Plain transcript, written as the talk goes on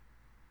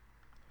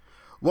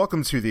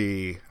Welcome to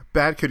the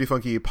Bad Kitty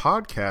Funky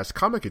Podcast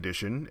Comic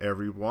Edition,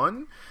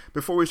 everyone.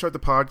 Before we start the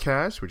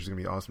podcast, which is going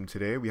to be awesome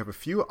today, we have a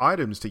few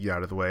items to get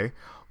out of the way.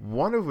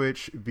 One of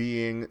which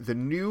being the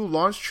new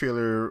launch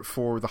trailer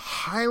for the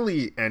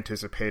highly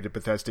anticipated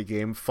Bethesda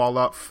game,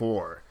 Fallout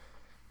 4.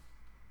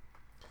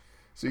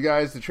 So you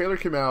guys, the trailer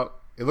came out.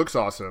 It looks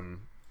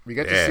awesome. We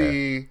get to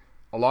see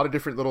a lot of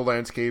different little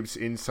landscapes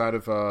inside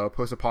of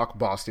post-apoc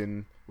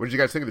Boston. What did you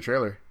guys think of the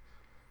trailer?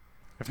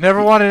 I've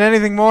never wanted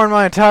anything more in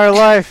my entire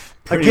life.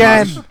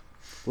 Again. Much.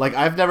 Like,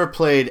 I've never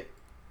played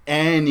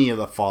any of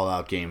the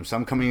Fallout games, so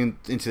I'm coming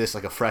into this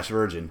like a fresh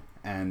virgin.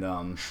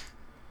 And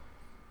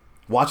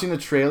watching the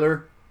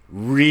trailer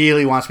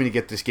really wants me to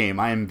get this game.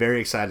 I am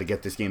very excited to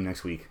get this game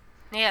next week.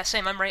 Yeah,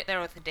 same. I'm right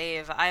there with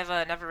Dave. I've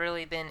never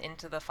really been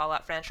into the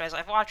Fallout franchise.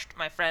 I've watched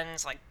my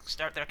friends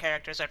start their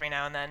characters every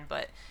now and then,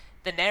 but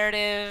the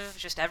narrative,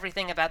 just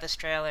everything about this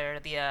trailer,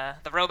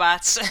 the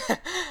robots,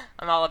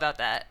 I'm all about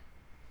that.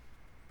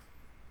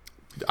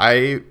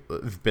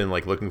 I've been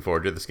looking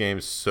forward to this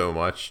game so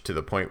much to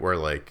the point where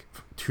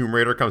Tomb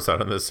Raider comes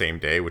out on the same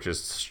day, which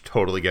is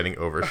totally getting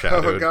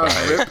overshadowed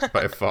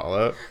by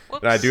Fallout.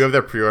 Whoops. And I do have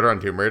their pre-order on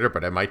Tomb Raider,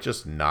 but I might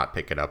just not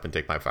pick it up and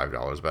take my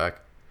 $5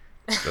 back.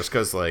 Just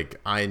because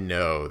I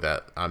know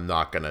that I'm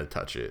not going to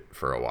touch it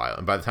for a while.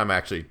 And by the time I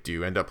actually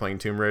do end up playing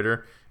Tomb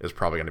Raider, it's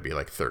probably going to be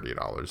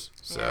 $30.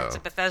 So Yeah, it's a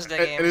Bethesda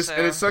game. And so.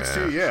 it sucks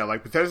too, yeah.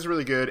 Bethesda's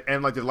really good,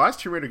 and the last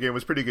Tomb Raider game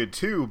was pretty good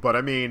too. But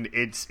I mean,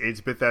 it's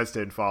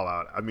Bethesda and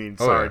Fallout. I mean,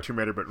 sorry, yeah. Tomb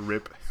Raider, but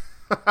rip.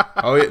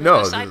 Oh yeah,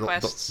 no, Side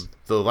quests.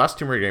 the last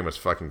Tomb Raider game was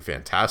fucking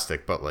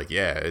fantastic. But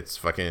it's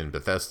fucking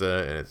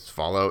Bethesda and it's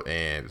Fallout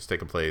and it's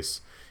taking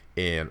place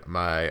in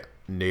my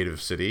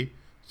native city,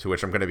 to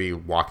which I'm going to be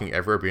walking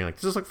everywhere, being like,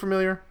 "Does this look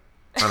familiar?"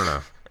 I don't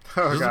know.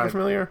 Does this look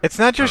familiar? It's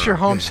not just your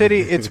home city,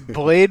 it's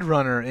Blade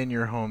Runner in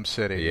your home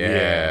city.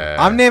 Yeah.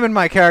 I'm naming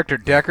my character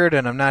Deckard,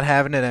 and I'm not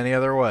having it any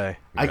other way.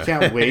 I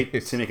can't wait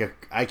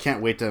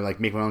to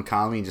make my own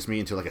colony and just make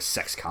it into a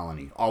sex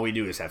colony. All we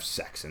do is have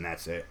sex, and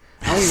that's it.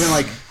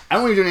 I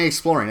don't even do any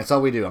exploring. That's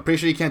all we do. I'm pretty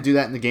sure you can't do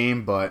that in the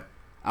game, but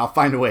I'll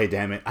find a way.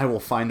 Damn it, I will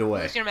find a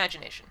way. Use your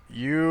imagination.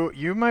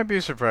 You might be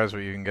surprised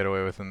what you can get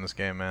away with in this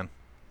game, man.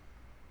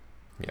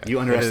 Yeah. You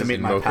underestimate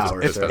my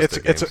powers.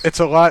 It's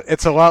a lot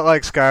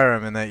like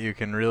Skyrim in that you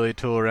can really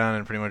tool around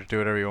and pretty much do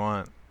whatever you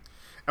want.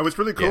 And what's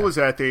really cool is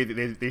that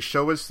they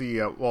show us they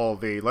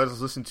let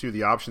us listen to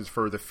the options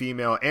for the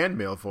female and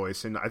male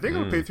voice, and I think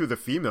I'll pay through the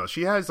female.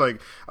 She has a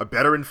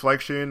better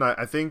inflection.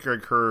 I think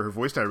her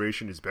voice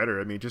narration is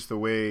better. I mean, just the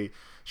way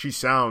she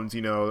sounds,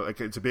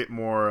 it's a bit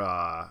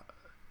more.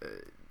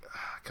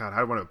 God, how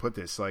do I want to put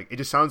this? It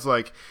just sounds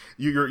like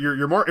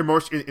you're more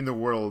immersed in the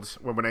world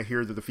when I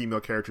hear the female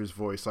character's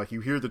voice.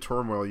 You hear the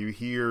turmoil, you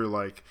hear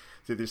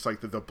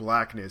the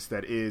blackness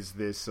that is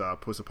this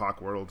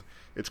post-apoc world.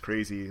 It's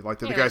crazy.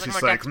 The guy's just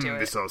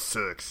this all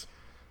sucks.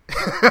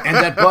 And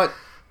that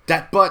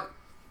butt.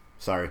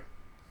 Sorry.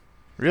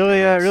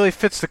 Really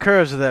fits the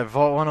curves of that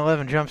Vault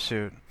 111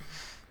 jumpsuit.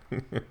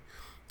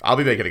 I'll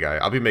be making a guy.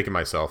 I'll be making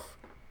myself,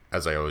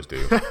 as I always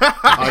do.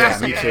 Oh yeah,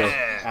 me too.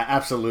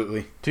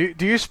 Absolutely. Do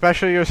you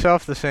special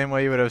yourself the same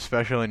way you would have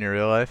special in your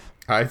real life?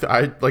 I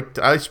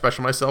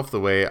special myself the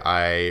way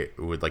I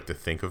would like to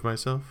think of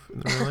myself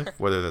in real life,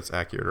 whether that's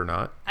accurate or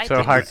not.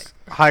 So high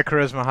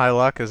charisma, high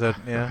luck, is that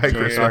High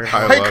charisma,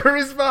 high luck.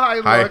 charisma, high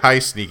luck. High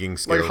sneaking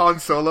skill. Like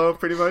Han Solo,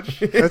 pretty much.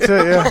 That's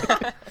it,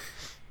 yeah.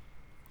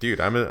 Dude,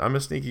 I'm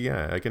a sneaky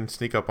guy. I can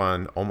sneak up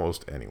on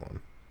almost anyone.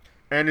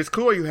 And it's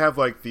cool you have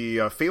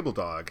the Fable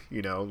dog,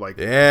 Yeah.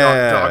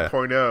 Dog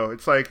 0.0.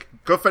 It's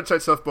go fetch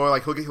that stuff,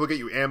 boy. He'll get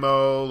you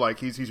ammo.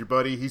 He's your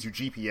buddy. He's your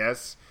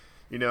GPS.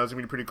 It's gonna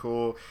be pretty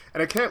cool.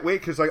 And I can't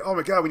wait because oh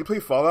my god, when you play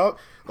Fallout,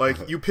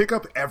 you pick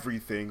up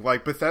everything.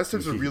 Bethesda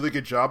does a really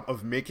good job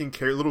of making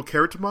little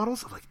character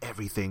models of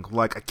everything,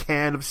 a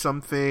can of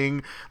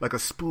something, a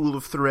spool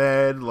of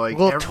thread,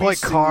 little toy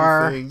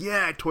car. thing.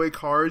 Yeah, toy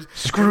cars,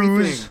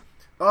 screws. Everything.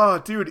 Oh,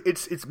 dude,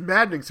 it's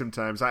maddening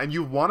sometimes, and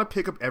you want to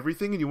pick up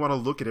everything, and you want to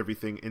look at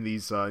everything in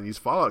these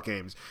Fallout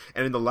games.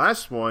 And in the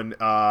last one,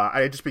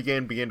 I just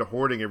began to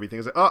hoarding everything.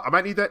 I was I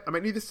might need that, I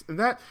might need this and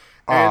that.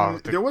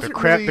 And there wasn't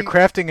the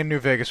crafting in New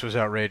Vegas was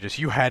outrageous.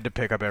 You had to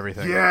pick up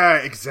everything. Yeah,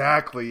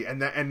 exactly.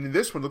 And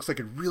this one looks like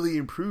it really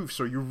improved.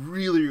 So you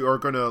really are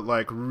gonna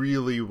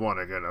really want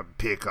to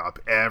pick up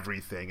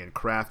everything and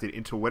craft it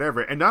into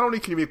whatever. And not only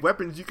can you make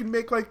weapons, you can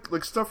make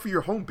like stuff for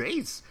your home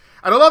base.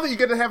 And I love that you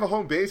get to have a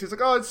home base. It's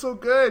it's so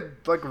good,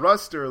 like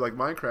Rust or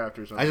Minecraft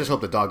or something. I just hope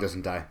the dog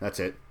doesn't die. That's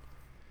it.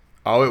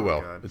 Oh, it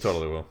will. God. It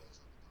totally will.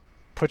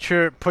 Put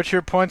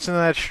your points in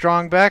that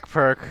strong back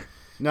perk.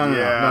 No.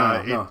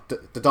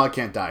 The dog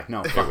can't die.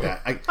 No, fuck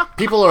that.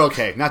 People are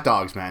okay, not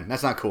dogs, man.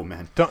 That's not cool,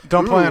 man. Don't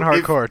play on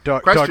hardcore.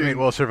 Dog meat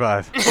will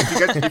survive.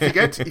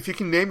 If you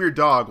can name your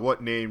dog,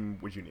 what name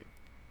would you name?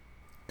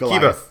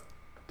 Goliath.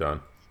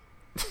 Done.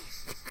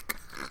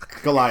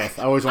 Goliath.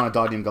 I always want a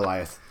dog named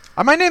Goliath.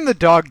 I might name the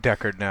dog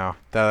Deckard now,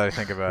 that I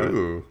think about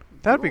it.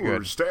 That'd be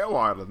good. Stay a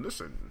while and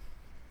listen.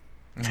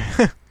 You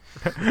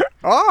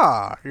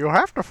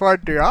have to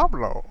fight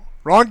Diablo.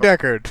 Wrong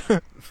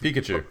Deckard.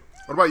 Pikachu.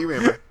 What about you,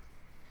 Amber?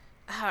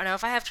 I don't know.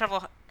 If I have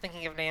trouble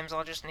thinking of names,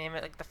 I'll just name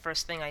it like the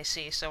first thing I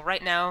see. So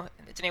right now,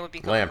 its name would be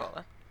Lamp.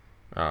 Coca-Cola.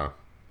 Oh.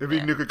 It'd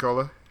be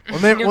Nuka-Cola. We'll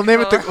name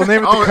it the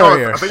Oh,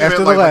 courier I thought you after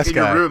meant, the last in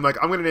guy. your room. Like,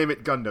 I'm going to name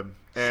it Gundam.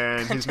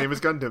 And his name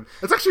is Gundam.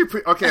 That's actually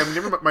okay. I'm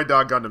naming my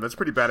dog Gundam. That's a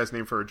pretty badass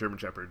name for a German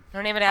Shepherd.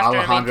 I'll name it after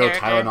Alejandro a main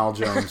character. Tylenol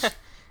Jones.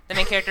 The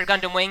main character,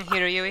 Gundam Wing,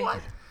 Hiroyui.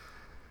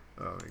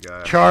 Oh my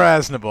god. Char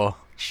Aznable.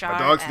 My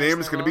dog's name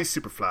is going to be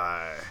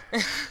Superfly.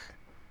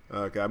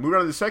 Okay, moving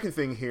on to the second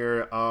thing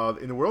here.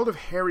 In the world of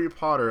Harry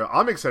Potter,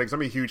 I'm excited because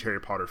I'm a huge Harry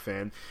Potter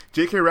fan.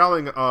 J.K.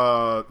 Rowling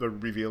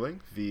revealing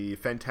the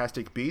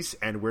Fantastic Beasts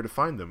and Where to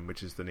Find Them,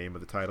 which is the name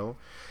of the title.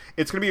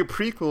 It's going to be a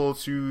prequel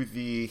to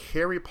the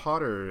Harry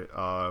Potter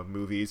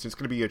movies. It's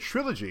going to be a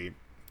trilogy.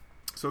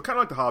 So kind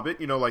of like The Hobbit,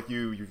 like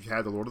you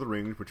had The Lord of the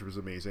Rings, which was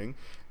amazing,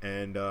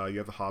 and you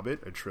have The Hobbit,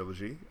 a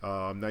trilogy.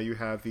 Now you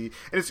have and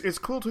it's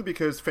cool too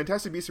because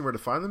Fantastic Beasts and Where to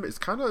Find Them it's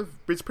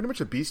pretty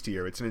much a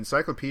bestiary. It's an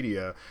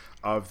encyclopedia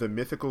of the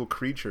mythical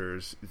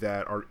creatures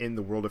that are in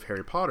the world of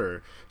Harry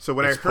Potter. So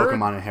when It's I heard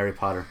Pokemon and Harry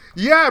Potter.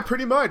 yeah,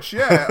 pretty much.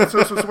 Yeah.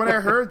 so when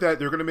I heard that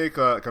they're going to make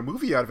a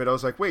movie out of it, I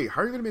was like, wait,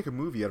 how are you going to make a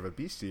movie out of a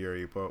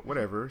bestiary? But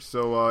whatever.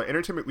 So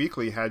Entertainment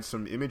Weekly had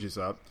some images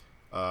up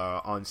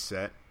on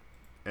set.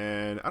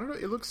 And I don't know.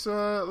 It looks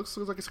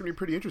like it's gonna be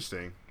pretty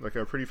interesting, like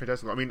a pretty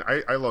fantastic. I mean,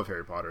 I love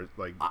Harry Potter,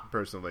 like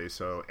personally.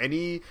 So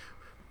any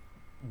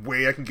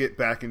way I can get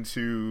back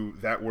into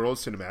that world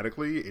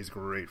cinematically is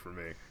great for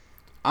me.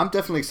 I'm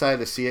definitely excited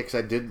to see it because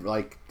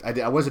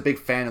I was a big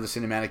fan of the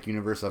cinematic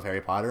universe of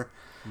Harry Potter.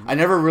 Mm-hmm.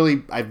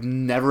 I've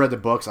never read the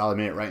books. I'll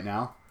admit it right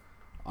now.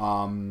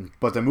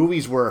 But the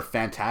movies were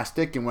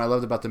fantastic, and what I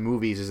loved about the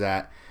movies is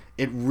that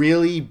it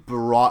really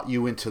brought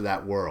you into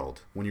that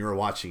world when you were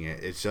watching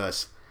it. It's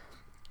just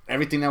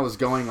everything that was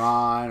going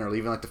on, or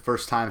even like the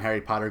first time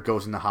Harry Potter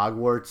goes into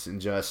Hogwarts, and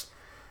just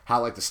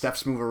how like the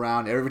steps move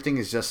around. Everything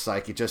is just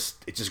like it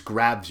just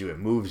grabs you, it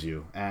moves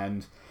you.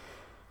 And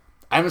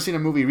I haven't seen a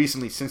movie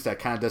recently since that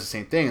kind of does the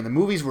same thing. And the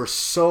movies were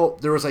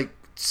there was like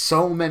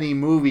so many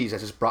movies that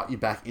just brought you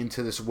back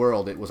into this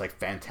world. It was like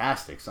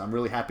fantastic. So I'm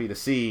really happy to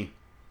see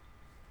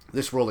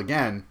this world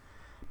again.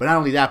 But not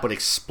only that, but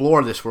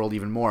explore this world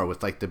even more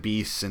with like the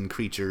beasts and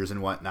creatures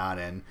and whatnot.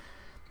 And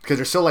because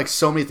there's still like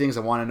so many things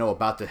I want to know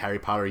about the Harry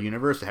Potter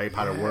universe, the Harry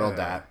Potter world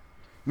that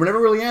were never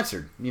really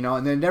answered,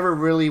 and they never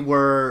really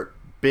were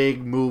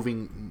big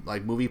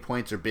movie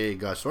points or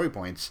big story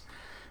points.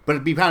 But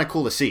it'd be kind of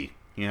cool to see,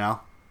 Yeah,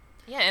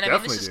 and I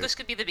Definitely mean this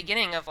could be the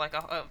beginning of like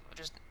a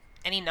just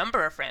any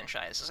number of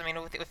franchises. I mean,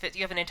 if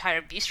you have an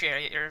entire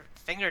bestiary at your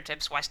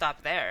fingertips, why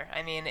stop there?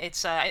 I mean,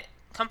 it's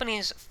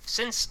companies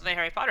since the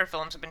Harry Potter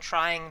films have been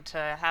trying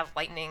to have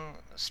lightning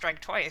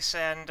strike twice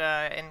and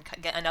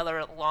get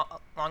another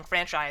long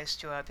franchise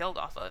to build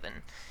off of, and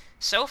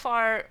so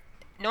far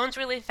no one's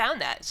really found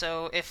that.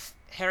 So if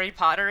Harry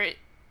Potter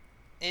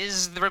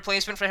is the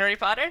replacement for Harry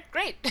Potter,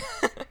 great.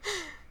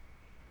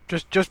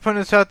 Just putting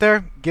this out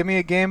there. Give me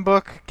a game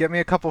book. Get me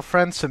a couple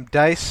friends, some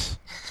dice.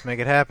 Let's make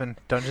it happen.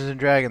 Dungeons and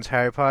Dragons,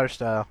 Harry Potter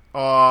style.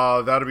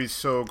 Oh, that'd be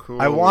so cool.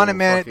 I want it,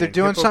 man. They're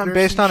doing something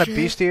based on a shit.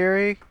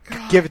 bestiary.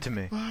 God, Give it to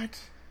me.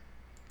 What?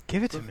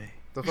 Give it to me.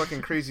 The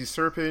fucking crazy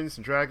serpents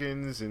and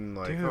dragons and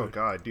like, Dude. oh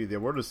god, dude, the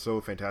world is so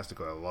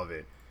fantastical. I love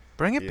it.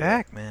 Bring it Yeah.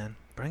 back, man.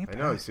 Bring it I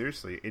back. know,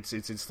 seriously. It's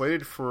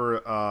slated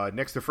for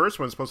the first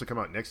one's supposed to come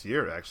out next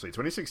year, actually.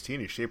 2016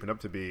 is shaping up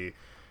to be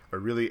a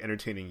really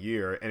entertaining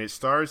year, and it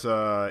stars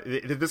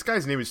this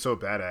guy's name is so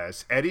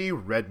badass, Eddie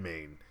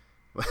Redmayne.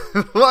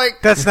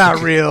 Like, That's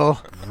not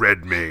real.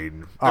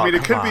 Redmayne. Oh, I mean,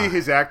 it come could be on.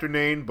 his actor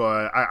name,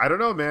 but I don't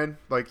know, man.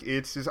 Like,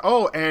 it's just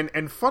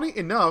and funny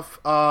enough,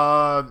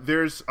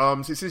 there's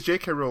this is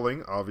J.K.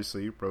 Rowling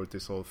obviously wrote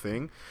this whole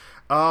thing.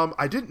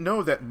 I didn't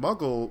know that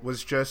Muggle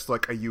was just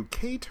like a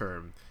UK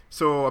term.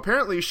 So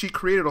apparently she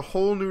created a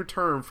whole new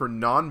term for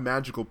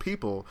non-magical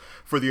people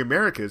for the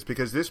Americas,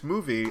 because this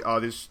movie,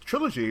 this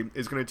trilogy,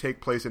 is going to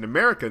take place in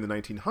America in the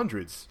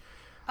 1900s.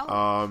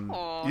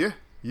 Cool.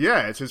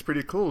 Yeah, it's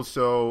pretty cool.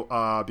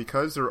 So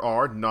because there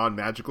are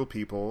non-magical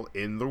people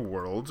in the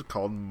world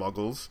called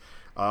Muggles,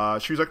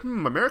 she was like,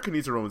 America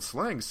needs her own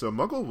slang. So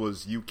Muggle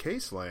was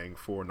UK slang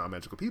for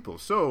non-magical people.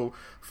 So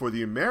for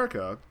the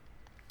America,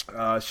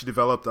 she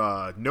developed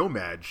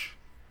no-mage,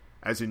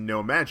 as in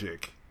no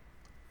magic.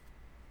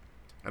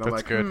 And I'm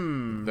That's like,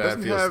 good. That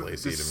doesn't feels have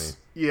lazy to this- me.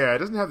 Yeah, it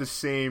doesn't have the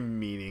same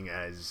meaning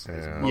as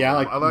Muggle. Yeah, I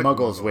like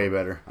Muggles Muggle. way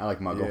better. I like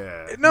Muggle.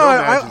 Yeah. No,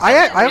 No-mage is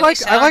I really like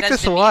sound this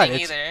as a lot.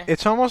 demeaning It's either.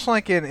 it's almost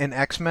like in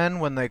X-Men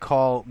when they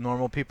call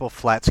normal people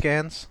flat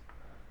scans.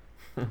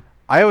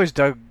 I always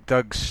dug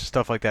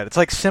stuff like that. It's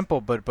like simple,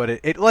 but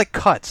it like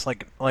cuts.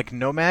 Like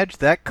nomad,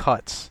 that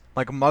cuts.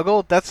 Like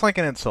Muggle, that's like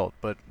an insult,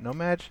 but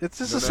nomad, it's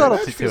just a Nomad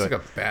subtlety That feels to it.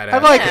 like a badass. I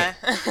like Yeah.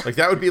 Like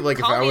that would be like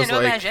if Call I me was a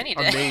no-mage like any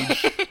a day.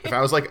 mage. If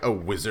I was like a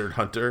wizard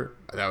hunter,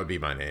 that would be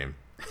my name.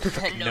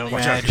 No Nomad.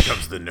 Watch out, here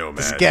comes the nomad.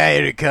 This guy,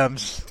 here he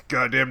comes.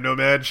 Goddamn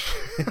no-mage.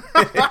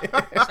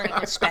 Something you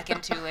can spec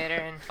into later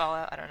in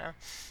Fallout. I don't know.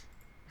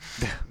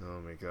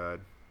 Oh my god.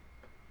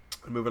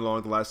 Moving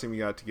along, the last thing we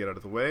got to get out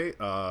of the way,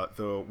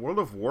 the World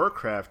of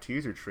Warcraft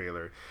teaser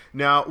trailer.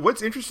 Now,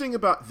 what's interesting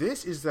about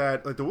this is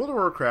that like the World of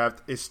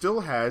Warcraft, it still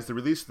has the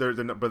release.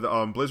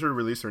 Blizzard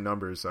released their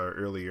numbers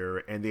earlier,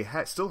 and they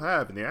still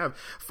have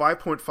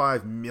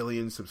 5.5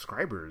 million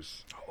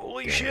subscribers.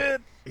 Holy shit!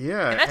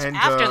 Yeah, And that's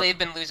after they've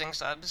been losing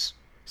subs.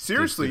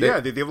 Seriously,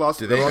 they've lost.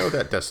 Do they know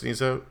that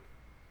Destiny's out?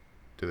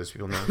 Do those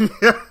people know?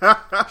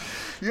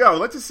 Yeah, I would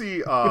like to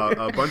see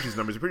Bungie's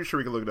numbers. I'm pretty sure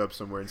we can look it up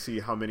somewhere and see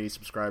how many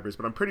subscribers,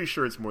 but I'm pretty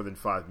sure it's more than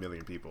 5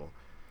 million people.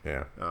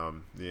 Yeah.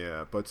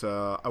 But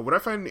what I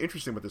find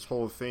interesting about this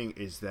whole thing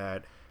is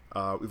that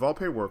we've all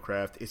played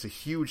Warcraft. It's a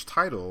huge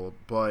title,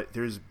 but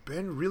there's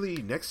been really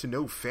next to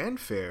no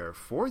fanfare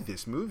for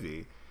this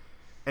movie.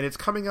 And it's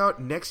coming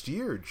out next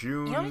year,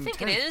 June 10th. You know what I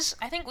think it is?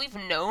 I think we've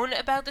known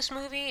about this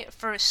movie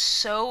for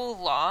so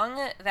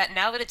long that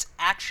now that it's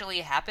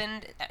actually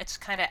happened, it's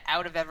kind of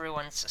out of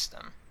everyone's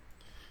system.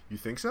 You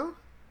think so?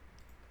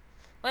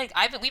 Like,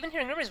 we've been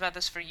hearing rumors about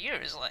this for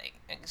years, like,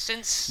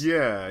 since...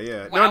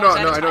 Yeah. WoW No, was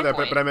at its I know high that,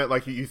 point. but I meant,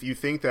 like, you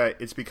think that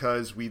it's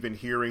because we've been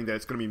hearing that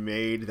it's going to be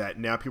made, that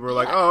now people are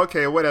like, oh,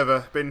 okay,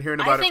 whatever, been hearing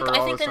about it for all this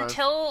time. I think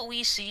until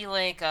we see,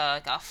 like,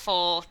 a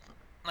full,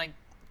 like,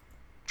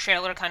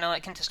 trailer kind of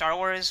like into Star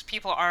Wars,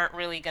 people aren't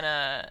really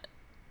gonna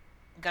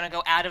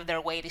go out of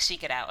their way to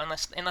seek it out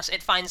unless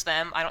it finds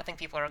them. I don't think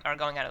people are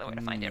going out of their way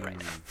to find it right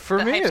now. For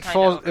The me, hype's it kinda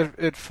falls over.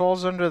 it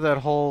falls under that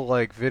whole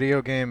like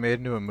video game made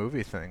into a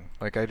movie thing.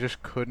 Like I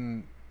just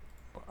couldn't.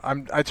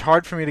 It's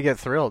hard for me to get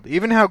thrilled,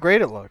 even how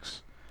great it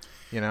looks.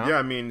 You know? Yeah,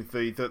 I mean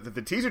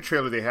the teaser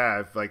trailer they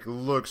have like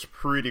looks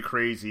pretty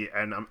crazy,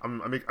 and I'm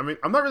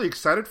not really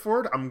excited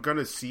for it. I'm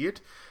gonna see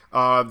it.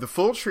 The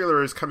full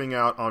trailer is coming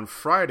out on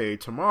Friday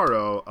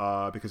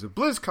tomorrow because of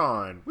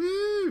BlizzCon.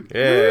 Woo!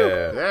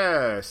 Yeah.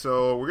 Yeah.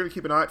 So we're gonna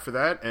keep an eye out for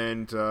that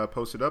and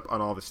post it up on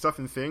all the stuff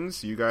and things.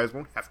 So you guys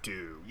won't have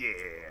to. Yeah.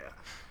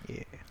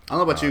 I don't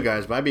know about you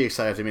guys, but I'd be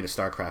excited if they made a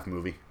StarCraft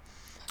movie.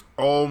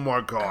 Oh my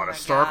god, a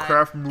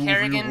StarCraft movie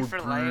Kerrigan would for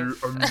be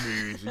life.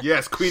 amazing.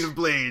 Yes, Queen of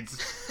Blades.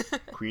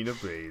 Queen of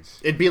Blades.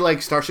 It'd be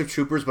like Starship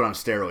Troopers, but on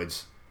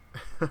steroids.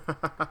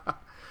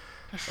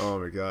 Oh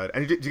my god!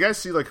 And did you guys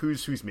see like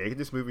who's making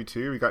this movie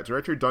too? We got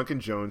director Duncan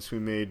Jones who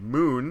made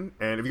Moon,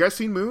 and have you guys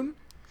seen Moon?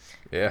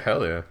 Yeah,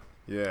 hell yeah.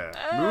 Yeah,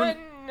 Moon.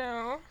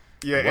 No.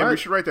 Yeah, and we What?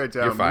 should write that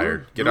down. You're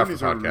fired. Get Moon off the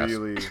is a podcast.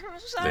 Really, I'm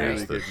sorry.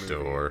 really There's the good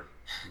movie. door.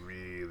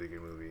 Really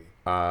good movie.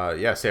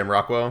 Yeah, Sam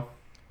Rockwell.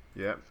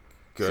 Yep.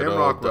 Good Sam old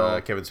Rockwell.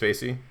 Kevin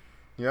Spacey.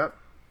 Yep.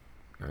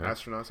 Yeah.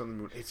 Astronauts on the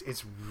Moon.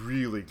 It's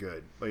really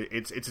good. Like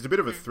it's a bit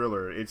of a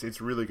thriller.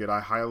 It's really good. I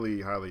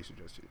highly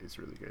suggest it. It's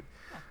really good.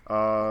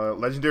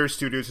 Legendary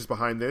Studios is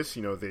behind this.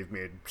 You know, they've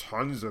made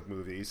tons of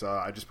movies.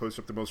 I just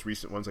posted up the most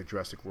recent ones like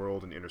Jurassic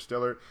World and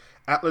Interstellar.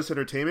 Atlas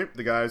Entertainment,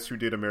 the guys who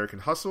did American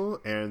Hustle,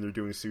 and they're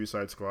doing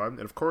Suicide Squad, and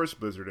of course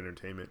Blizzard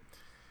Entertainment.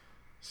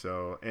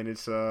 So, and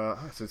it's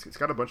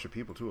got a bunch of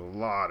people too. A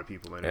lot of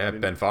people in it. Yeah,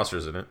 Ben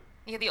Foster's in it.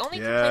 Yeah, the only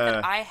Yeah. complaint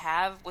that I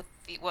have with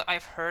what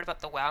I've heard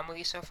about the WoW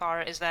movie so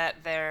far is that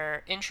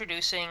they're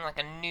introducing like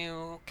a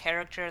new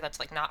character that's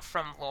like not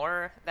from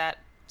lore, that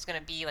is going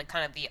to be like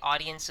kind of the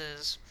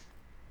audience's,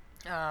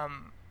 I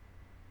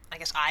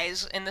guess,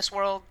 eyes in this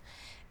world,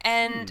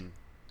 and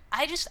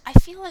I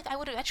feel like I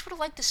just would have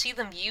liked to see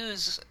them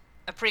use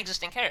a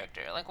pre-existing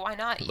character. Like, why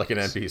not? Like an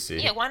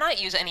NPC. Yeah, why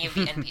not use any of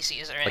the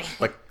NPCs or any?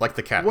 Like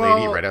the cat Well-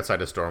 lady right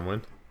outside of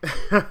Stormwind.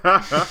 Yeah,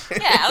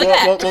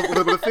 like Well,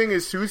 that. the thing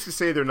is, who's to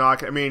say they're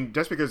not? I mean,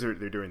 just because they're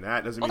doing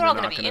that doesn't Well, mean they're they're all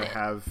not gonna going be to in it.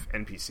 have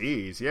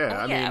NPCs. Yeah, Well,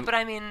 I yeah, mean, but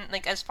I mean,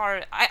 like, as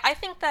far... I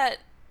think that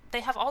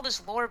they have all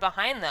this lore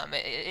behind them.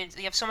 They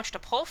have so much to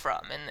pull from,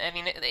 and, I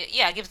mean,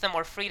 it gives them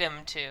more freedom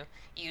to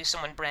use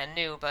someone brand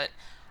new, but...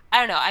 I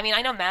don't know. I mean,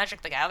 I know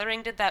Magic the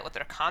Gathering did that with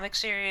their comic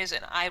series,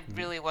 and I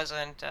really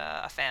wasn't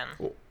a fan.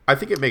 Well, I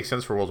think it makes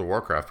sense for World of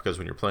Warcraft because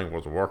when you're playing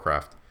World of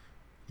Warcraft,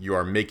 you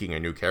are making a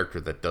new character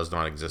that does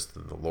not exist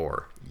in the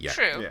lore yet.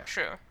 True, Yeah.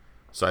 true.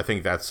 So I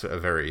think that's a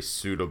very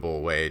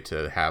suitable way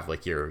to have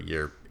like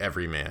your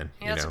everyman.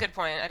 Yeah, that's a good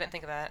point. I didn't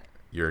think of that.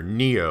 Your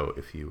Neo,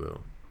 if you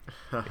will,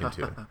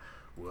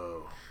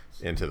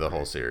 into the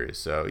whole series.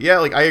 So yeah,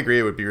 like I agree,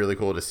 it would be really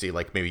cool to see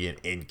like maybe an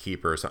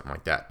innkeeper or something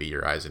like that be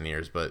your eyes and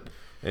ears. But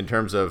in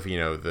terms of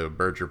the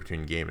merger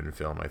between game and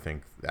film, I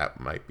think that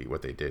might be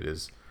what they did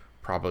is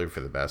probably for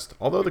the best.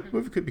 Although the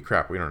movie could be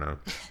crap, we don't know.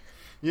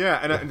 yeah,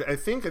 and I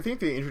think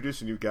they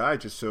introduced a new guy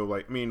just so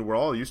like I mean we're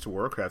all used to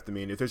Warcraft. I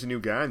mean if there's a new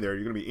guy in there,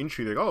 you're gonna be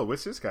intrigued like oh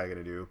what's this guy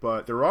gonna do?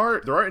 But there are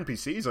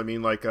NPCs. I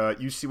mean like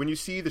when you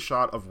see the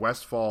shot of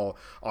Westfall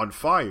on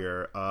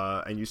fire,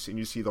 and you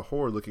see the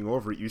horde looking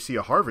over it, you see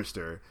a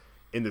harvester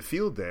in the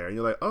field there, and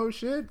you're like oh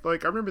shit,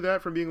 like I remember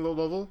that from being low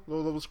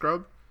level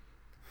scrub.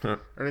 And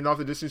then off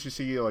the distance you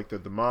see like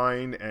the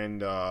mine,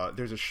 and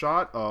there's a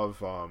shot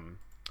of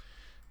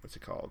what's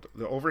it called?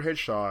 The overhead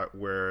shot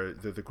where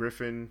the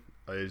griffin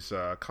is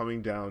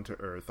coming down to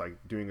Earth, like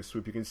doing a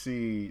swoop. You can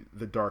see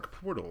the dark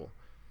portal,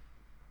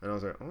 and I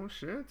was like, "Oh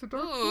shit, it's a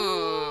dark portal!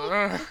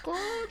 Oh,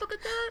 God, look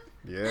at that!"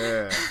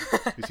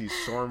 Yeah, you see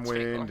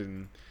Stormwind, cool.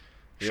 and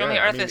Show me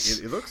I mean,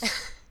 Arthas. it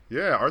looks.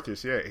 Yeah,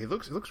 Arthas. Yeah, it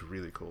looks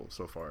really cool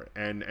so far.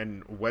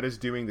 And Weta's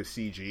doing the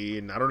CG,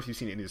 and I don't know if you've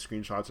seen any of the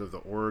screenshots of the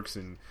orcs,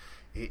 and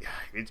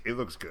it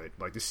looks good.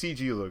 Like the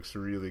CG looks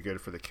really good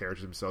for the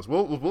characters themselves.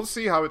 We'll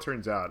see how it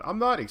turns out. I'm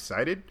not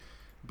excited,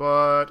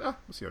 but we'll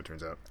see how it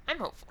turns out. I'm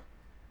hopeful.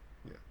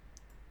 Yeah.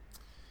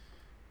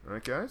 All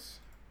right, guys,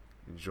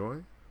 enjoy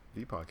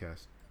the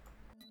podcast.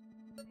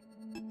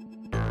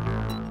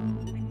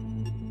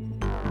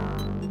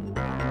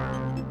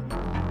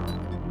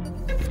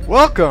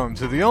 Welcome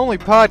to the only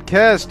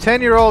podcast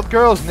 10-year-old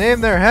girls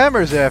name their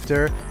hammers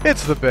after.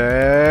 It's the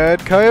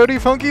Bad Coyote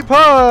Funky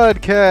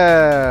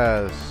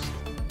Podcast.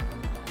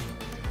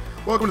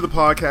 Welcome to the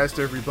podcast,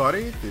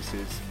 everybody. This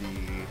is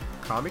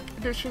the comic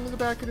edition of the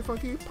Bad Coyote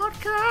Funky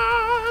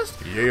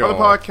Podcast. Yeah. On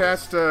the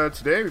podcast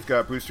today, we've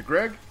got Booster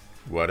Greg.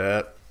 What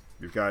up?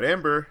 We've got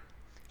Amber.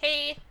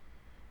 Hey.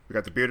 We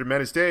got the bearded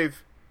menace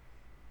Dave.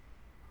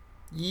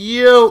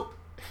 Yo.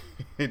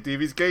 And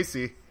DV's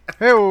Casey.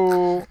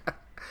 Hey-o.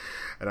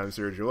 And I'm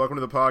Sergio. Welcome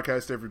to the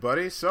podcast,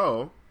 everybody.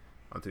 So,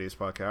 on today's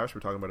podcast,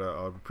 we're talking about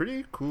a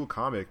pretty cool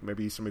comic.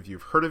 Maybe some of you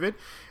have heard of it.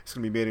 It's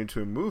going to be made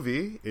into a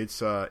movie.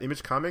 It's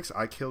Image Comics'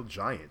 I Kill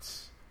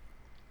Giants.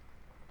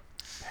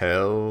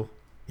 Hell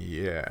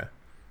yeah.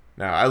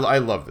 Now, I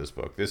love this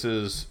book. This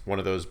is one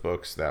of those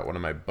books that one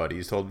of my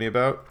buddies told me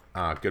about.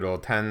 Good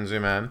old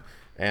Tenzu, man.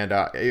 And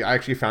I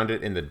actually found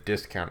it in the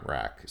discount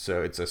rack.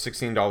 So it's a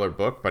 $16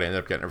 book, but I ended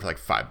up getting it for like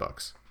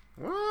 $5.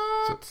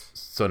 What?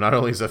 So not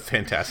only is it a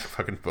fantastic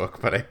fucking book,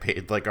 but I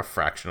paid like a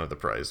fraction of the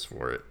price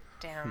for it.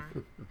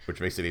 Damn. Which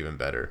makes it even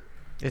better.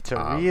 It's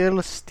a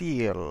real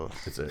steal.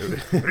 It's a,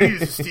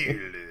 Real steal.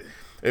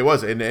 It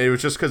was, and it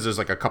was just because there's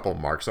like a couple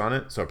marks on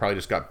it, so it probably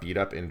just got beat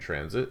up in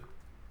transit.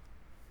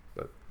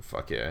 But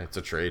fuck yeah, it's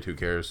a trade. Who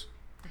cares?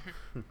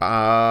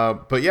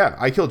 But yeah,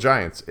 I Kill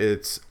Giants.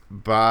 It's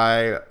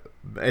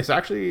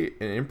actually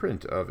an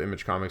imprint of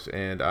Image Comics,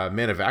 and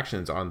Man of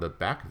Action's on the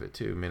back of it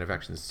too. Man of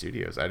Action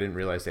Studios. I didn't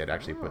realize they had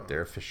actually put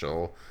their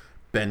official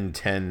Ben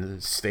 10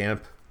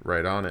 stamp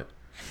right on it,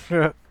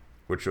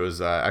 which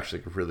was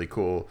actually really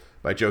cool,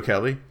 by Joe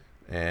Kelly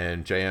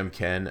and J.M.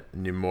 Ken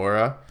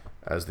Nimura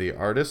as the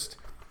artist.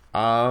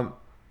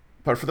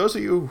 But for those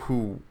of you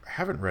who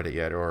haven't read it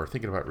yet or are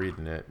thinking about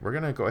reading it, we're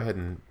gonna go ahead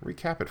and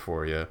recap it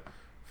for you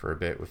for a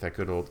bit with that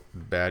good old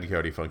Bad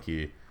Coyote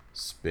Funky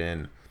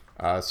spin.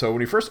 So when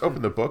we first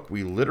open the book,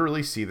 we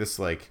literally see this,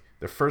 like,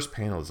 the first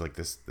panel is like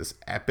this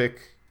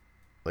epic,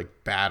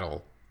 like,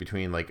 battle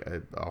between like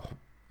a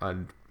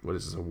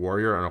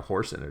warrior on a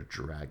horse and a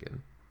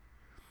dragon.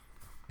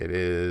 It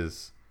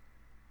is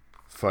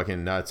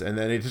fucking nuts. And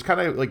then it just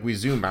kind of like, we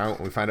zoom out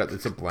and we find out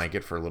it's a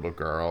blanket for a little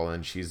girl,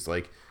 and she's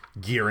like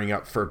gearing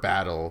up for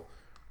battle.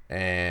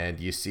 And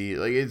you see,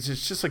 like, it's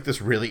just like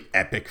this really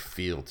epic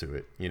feel to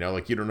it, you know,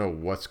 like you don't know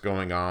what's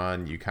going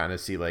on. You kind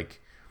of see, like,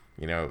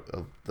 you know,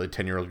 the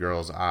 10-year-old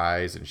girl's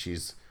eyes, and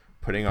she's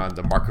putting on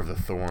the mark of the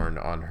thorn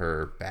on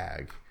her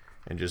bag,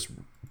 and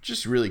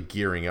just really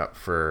gearing up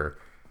for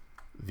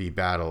the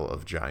battle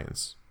of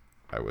giants,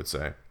 I would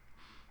say.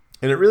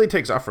 And it really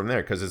takes off from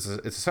there, because it's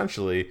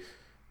essentially,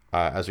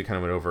 as we kind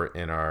of went over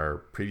in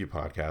our preview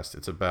podcast,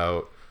 it's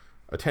about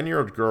a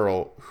 10-year-old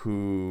girl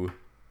who,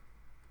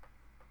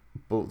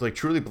 like,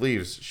 truly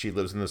believes she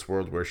lives in this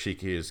world where she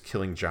is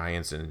killing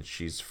giants, and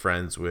she's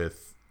friends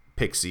with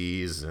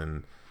pixies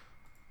and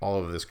all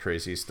of this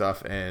crazy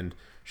stuff, and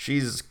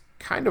she's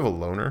kind of a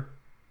loner.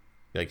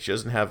 Like, she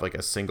doesn't have like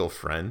a single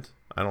friend,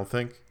 I don't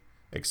think,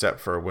 except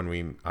for when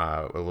we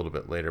a little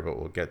bit later, but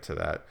we'll get to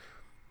that.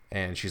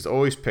 And she's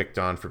always picked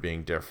on for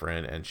being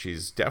different, and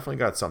she's definitely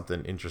got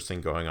something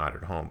interesting going on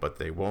at home, but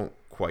they won't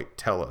quite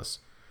tell us.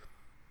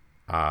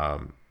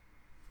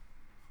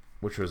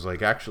 Which was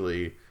like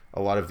actually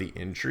a lot of the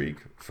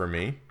intrigue for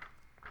me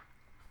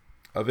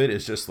of it,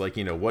 is just like,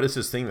 you know, what is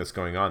this thing that's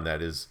going on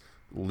that is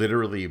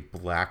literally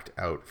blacked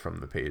out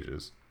from the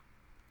pages,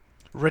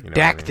 Redacted, you know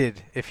what I mean?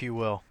 if you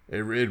will.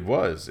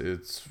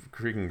 It's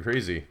freaking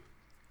crazy.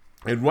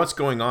 And what's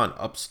going on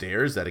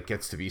upstairs that it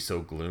gets to be so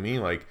gloomy?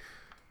 Like,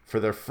 for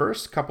the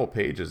first couple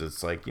pages,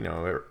 it's like, you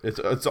know,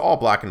 it's all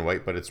black and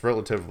white, but it's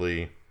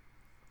relatively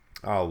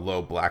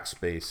low black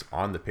space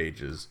on the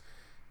pages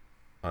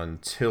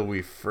until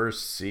we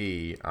first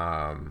see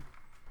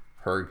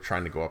her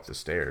trying to go up the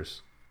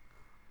stairs.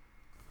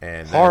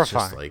 And horrifying. It's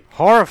just like,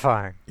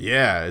 horrifying.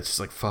 Yeah, it's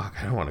just like, fuck,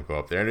 I don't want to go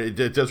up there. And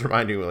it does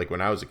remind me, like,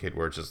 when I was a kid,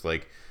 where it's just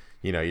like,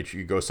 you know,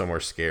 you go somewhere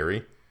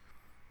scary,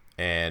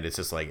 and it's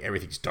just like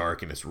everything's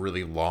dark and it's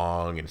really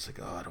long, and it's like,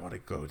 oh, I don't want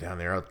to go down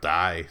there, I'll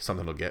die,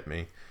 something will get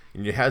me.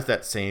 And it has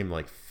that same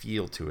like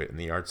feel to it in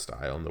the art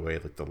style and the way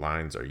like the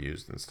lines are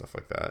used and stuff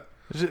like that.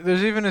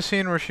 There's even a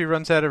scene where she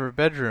runs out of her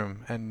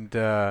bedroom, and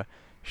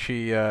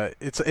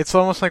it's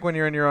almost like when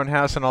you're in your own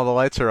house and all the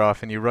lights are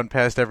off and you run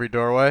past every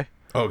doorway.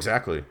 Oh,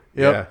 exactly.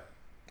 Yep.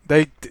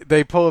 Yeah.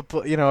 They pull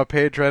a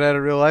page right out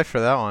of real life for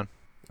that one.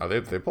 Oh,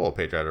 they pull a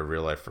page out of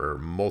real life for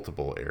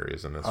multiple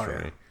areas in this for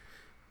me.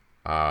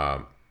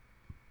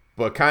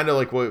 But kind of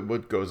like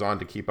what goes on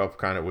to keep up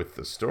kind of with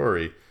the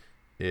story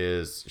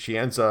is she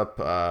ends up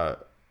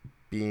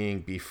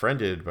being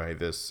befriended by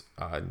this.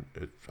 I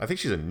think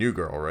she's a new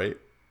girl, right?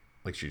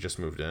 Like she just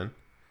moved in.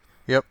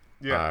 Yep.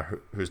 Yeah.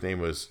 Whose name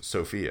was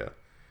Sophia,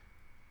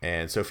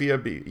 and Sophia,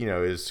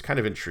 is kind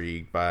of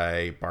intrigued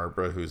by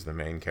Barbara, who's the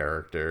main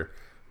character,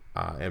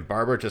 and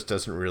Barbara just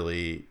doesn't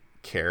really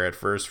care at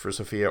first for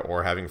Sophia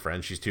or having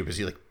friends. She's too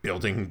busy like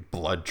building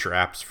blood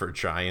traps for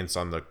giants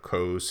on the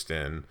coast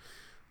and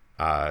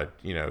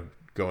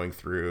going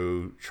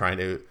through trying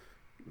to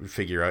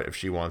figure out if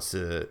she wants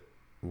to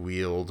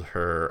wield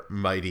her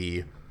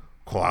mighty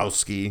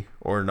Klowski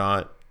or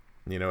not.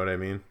 You know what I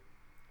mean?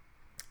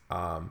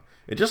 And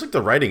just like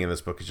the writing in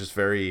this book is just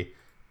very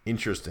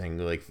interesting.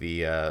 Like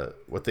the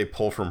what they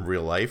pull from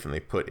real life and they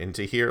put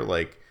into here.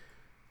 Like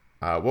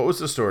what was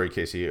the story,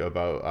 Casey,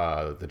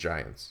 about the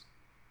Giants?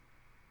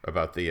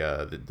 About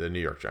the New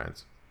York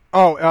Giants?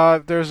 Oh,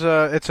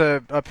 it's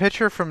a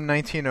pitcher from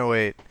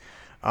 1908.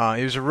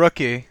 He was a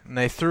rookie, and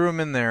they threw him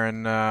in there.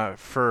 And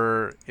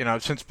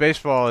since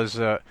baseball is,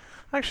 I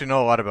actually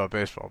know a lot about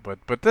baseball,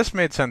 but this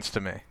made sense to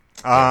me.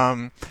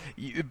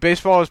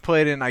 Baseball was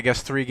played in, I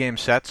guess, 3-game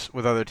sets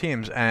with other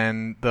teams,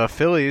 and the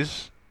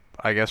Phillies,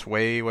 I guess,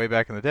 way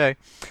back in the day,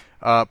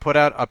 put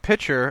out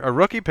a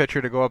rookie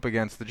pitcher to go up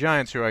against the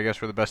Giants, who I guess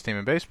were the best team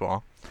in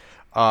baseball,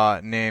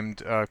 named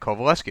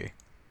Kovaleski,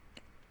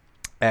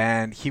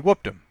 and he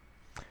whooped him,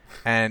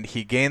 and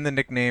he gained the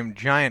nickname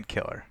Giant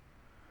Killer.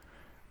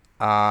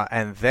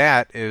 And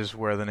that is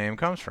where the name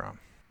comes from.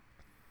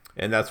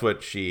 And that's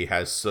what she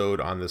has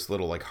sewed on this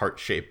little like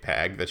heart-shaped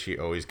bag that she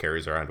always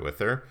carries around with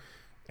her.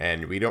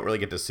 And we don't really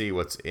get to see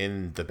what's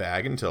in the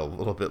bag until a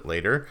little bit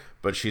later.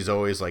 But she's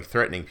always like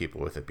threatening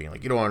people with it, being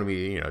like, "You don't want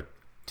me,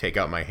 take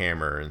out my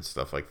hammer," and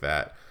stuff like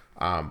that.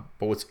 But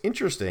what's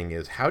interesting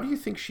is, how do you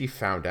think she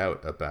found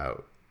out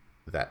about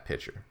that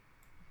picture?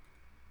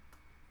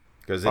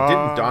 Because it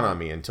didn't dawn on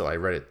me until I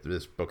read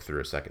this book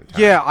through a second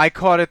time. Yeah, I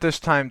caught it this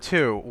time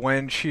too.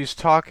 When she's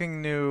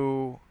talking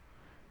to,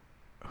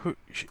 who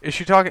is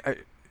she talking?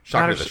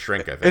 Talking to the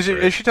shrink, I think.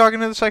 Is she talking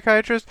to the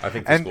psychiatrist? I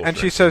think. And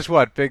she says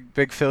what?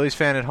 Big Phillies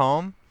fan at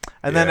home.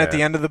 And then at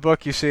the end of the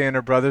book, you see in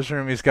her brother's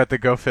room, he's got the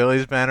 "Go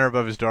Phillies" banner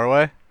above his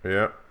doorway.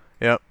 Yep.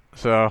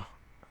 So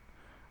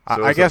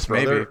I guess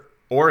maybe.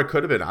 Or it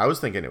could have been. I was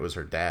thinking it was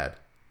her dad.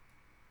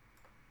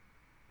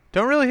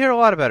 Don't really hear a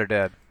lot about her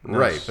dad.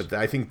 Right, but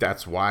I think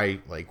that's why,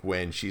 like,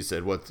 when she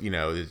said,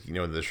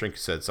 the shrink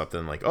said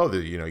something like, "Oh,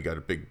 you got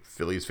a big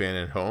Phillies fan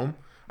at home."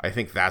 I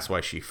think that's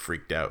why she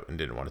freaked out and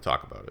didn't want to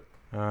talk about it.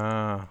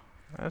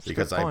 That's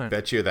because a good point. I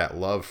bet you that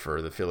love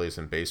for the Phillies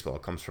and baseball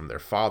comes from their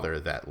father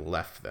that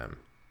left them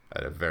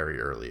at a very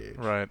early age.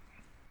 Right.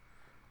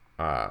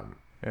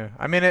 Yeah.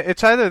 I mean,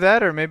 it's either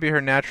that or maybe her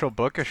natural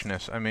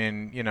bookishness. I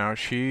mean,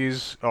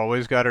 she's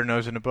always got her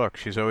nose in a book.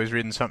 She's always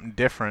reading something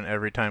different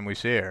every time we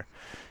see her.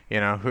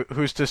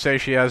 Who's to say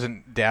she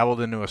hasn't dabbled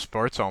into a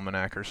sports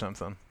almanac or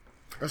something?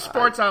 A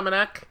sports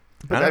almanac?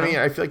 But I mean,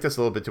 I feel like that's a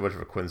little bit too much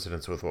of a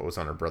coincidence with what was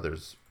on her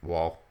brother's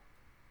wall.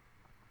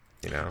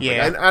 Yeah.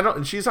 Like, I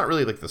don't. She's not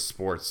really like the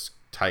sports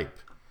type.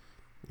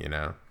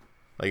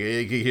 Like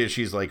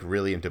she's like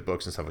really into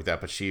books and stuff like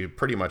that, but she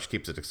pretty much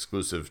keeps it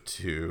exclusive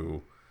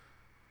to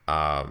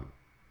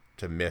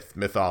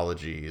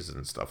mythologies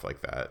and stuff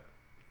like that.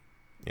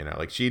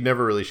 Like she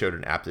never really showed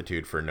an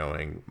aptitude for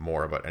knowing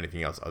more about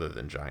anything else other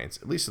than giants,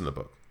 at least in the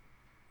book.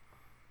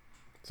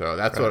 So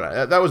that's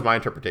right. That was my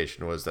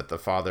interpretation, was that the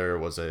father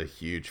was a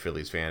huge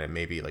Phillies fan, and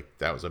maybe like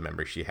that was a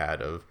memory she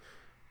had of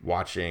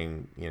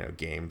watching,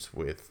 games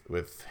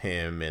with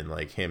him and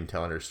like him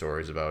telling her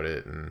stories about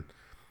it. And,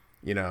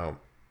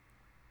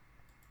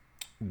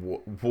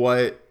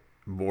 what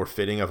more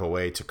fitting of a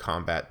way to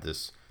combat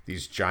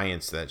these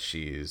giants that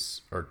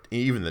she's, or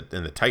even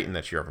the Titan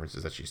that she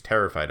references that she's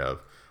terrified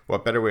of.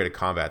 What better way to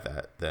combat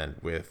that than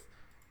with,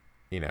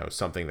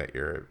 something that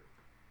your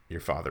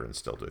father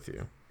instilled with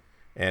you?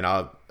 And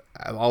I'll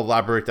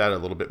elaborate that a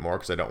little bit more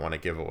because I don't want to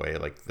give away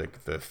like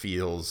the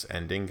feels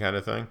ending kind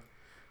of thing.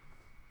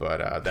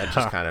 But that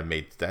just kind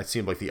of that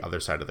seemed like the other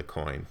side of the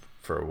coin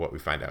for what we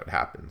find out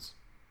happens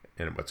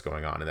and what's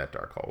going on in that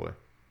dark hallway.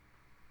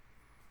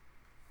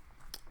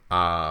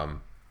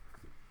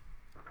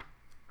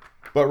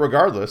 But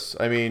regardless,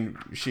 I mean,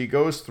 she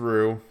goes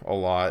through a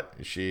lot.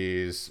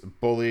 She's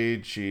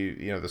bullied.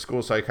 The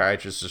school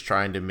psychiatrist is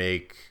trying to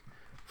make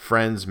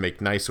friends, make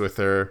nice with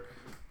her.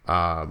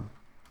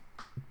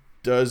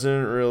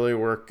 Doesn't really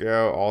work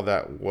out all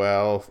that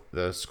well.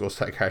 The school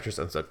psychiatrist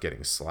ends up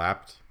getting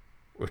slapped,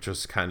 which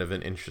was kind of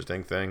an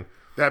interesting thing.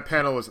 That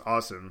panel was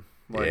awesome.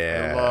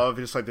 I love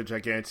just like the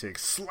gigantic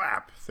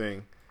slap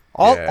thing.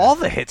 All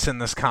the hits in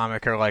this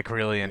comic are like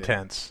really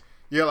intense.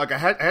 Yeah, like I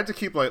had to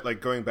keep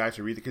like going back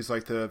to read it because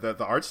like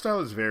the art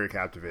style is very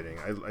captivating.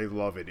 I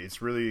love it.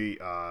 It's really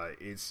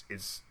it's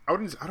I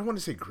don't want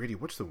to say gritty.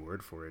 What's the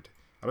word for it?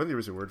 I don't think there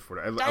is a word for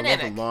it. I love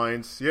the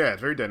lines. Yeah,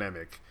 it's very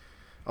dynamic.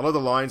 I love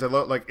the lines. I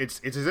love like it's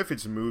as if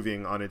it's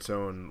moving on its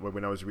own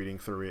when I was reading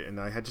through it, and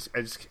I just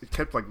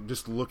kept like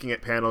just looking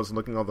at panels and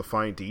looking at all the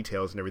fine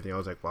details and everything. I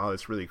was like, wow,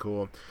 that's really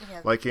cool. Yeah,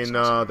 like in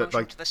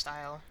like to the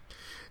style.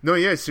 No,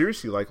 yeah,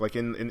 seriously, like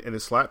in the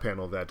slap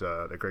panel that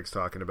Greg's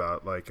talking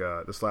about, like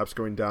the slap's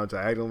going down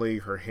diagonally.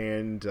 Her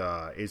hand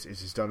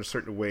is done a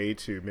certain way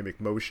to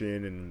mimic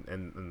motion,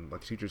 and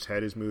like the teacher's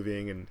head is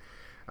moving, and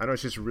I know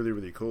it's just really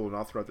really cool. And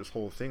all throughout this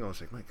whole thing, I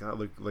was like, my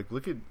God,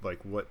 look at like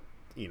what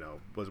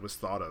was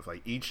thought of.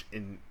 Like each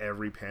and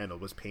every panel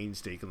was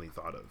painstakingly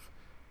thought of.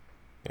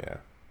 Yeah,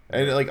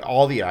 and like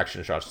all the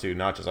action shots too.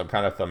 Not just I'm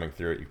kind of thumbing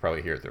through it. You can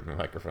probably hear it through my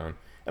microphone,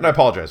 and I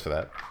apologize for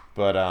that.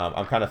 But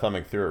I'm kind of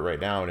thumbing through it right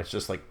now, and it's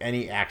just like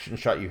any action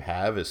shot you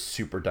have is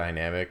super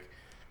dynamic.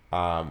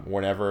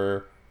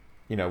 Whenever,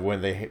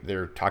 when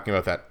they're talking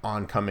about that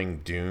oncoming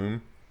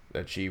doom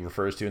that she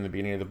refers to in the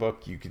beginning of the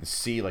book, you can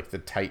see like the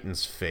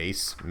Titan's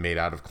face made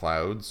out of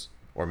clouds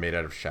or made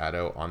out of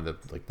shadow on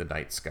the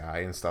night sky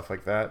and stuff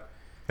like that.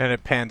 And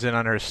it pans in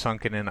on her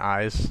sunken in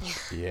eyes.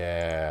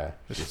 Yeah,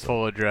 just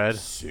full of dread.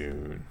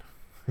 Soon.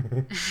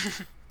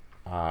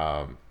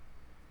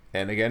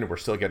 And again, we're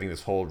still getting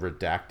this whole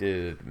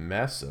redacted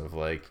mess of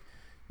like,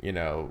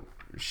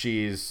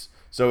 it's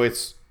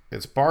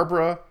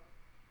Barbara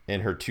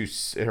and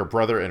her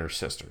brother and her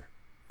sister,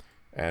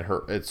 and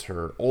it's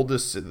her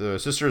oldest. The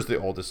sister is the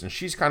oldest, and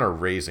she's kind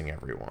of raising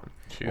everyone.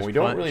 And we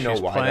don't really know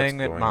why that's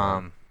going mom.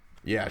 on.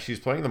 Yeah, she's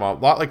playing the mom, a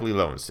lot like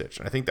Lilo and Stitch.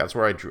 And I think that's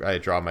where I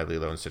draw my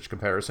Lilo and Stitch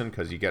comparison,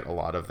 because you get a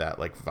lot of that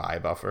like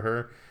vibe off of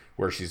her,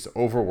 where she's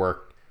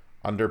overworked,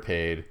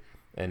 underpaid,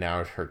 and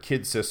now her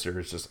kid sister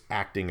is just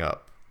acting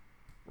up.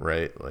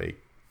 Right?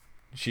 Like,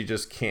 she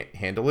just can't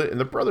handle it.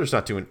 And the brother's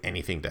not doing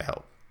anything to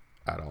help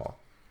at all.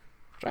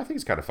 Which I think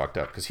is kind of fucked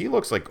up, because he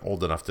looks like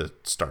old enough to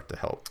start to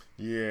help.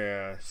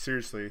 Yeah,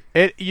 seriously.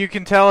 You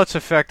can tell it's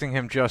affecting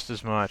him just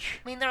as much.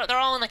 I mean, they're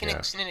all in like an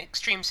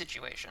extreme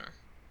situation.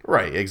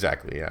 Right,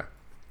 exactly, yeah.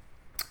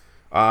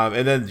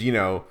 And then,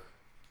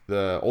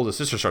 the oldest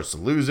sister starts to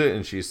lose it,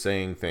 and she's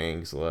saying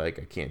things like,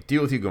 I can't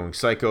deal with you going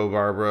psycho,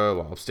 Barbara,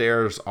 while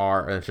upstairs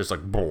and it's just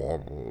like, blah,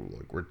 blah,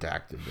 like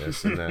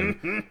redactedness. And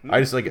then I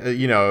just like,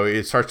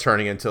 it starts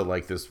turning into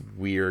like this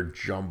weird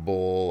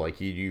jumble.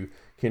 Like you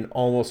can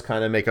almost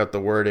kind of make out the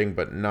wording,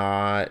 but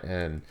not.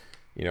 And,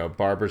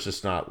 Barbara's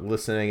just not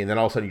listening. And then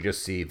all of a sudden you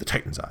just see the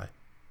Titan's eye.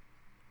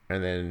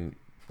 And then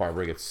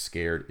Barbara gets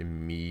scared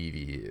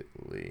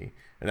immediately.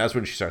 And that's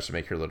when she starts to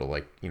make her little,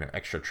 like,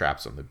 extra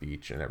traps on the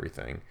beach and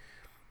everything.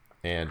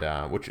 And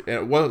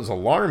what was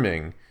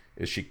alarming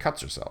is she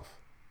cuts herself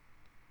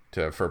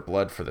for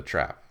blood for the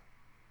trap,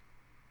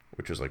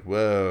 which was like,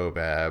 whoa,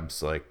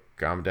 Babs, like,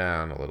 calm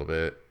down a little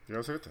bit. You know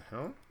what the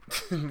hell?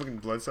 Looking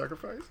blood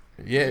sacrifice?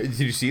 Yeah, did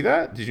you see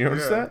that? Did you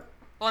notice that?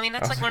 Well, I mean,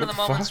 that's like one of the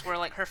moments where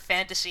like her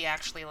fantasy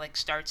actually like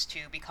starts to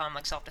become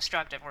like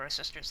self-destructive, where her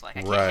sister's like,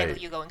 I can't handle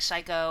you going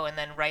psycho, and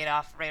then right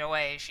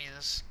away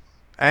she's.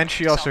 And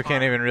she also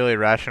can't even really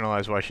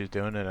rationalize why she's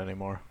doing it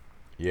anymore.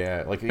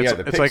 Yeah, like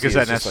it's like, is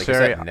that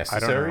necessary? Like, is that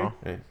necessary? I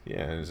don't know.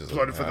 Yeah, it's just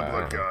blood like, for the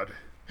blood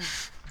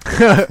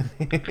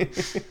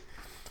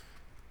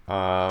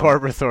god.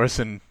 Barbara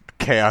Thorson,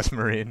 Chaos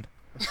Marine.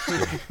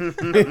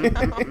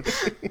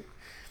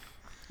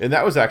 And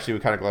that was actually, we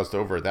kind of glossed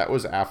over. That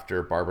was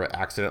after Barbara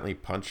accidentally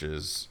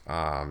punches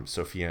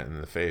Sophia in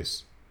the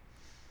face.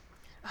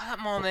 That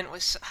moment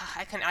was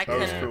I couldn't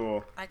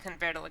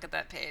bear to look at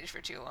that page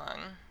for too long.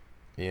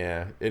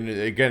 Yeah, and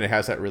again, it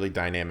has that really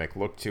dynamic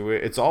look to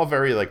it. It's all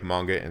very like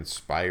manga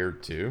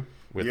inspired too.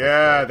 With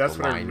that's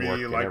what I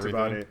really liked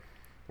about it,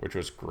 which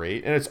was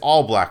great. And it's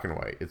all black and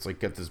white. It's like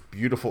got this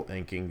beautiful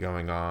inking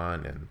going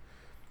on, and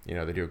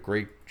they do a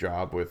great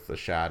job with the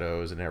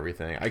shadows and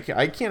everything.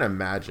 I can't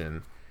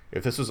imagine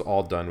if this was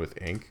all done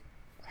with ink,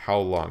 how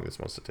long this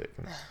must have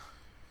taken.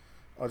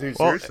 Oh, dude,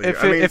 well,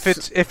 seriously.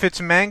 if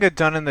it's manga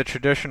done in the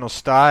traditional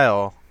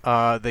style,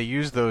 they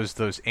use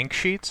those ink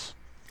sheets.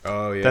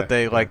 Oh yeah.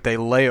 That they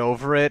lay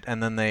over it,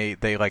 and then they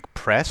like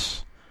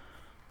press.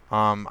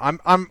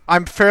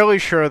 I'm fairly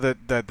sure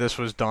that this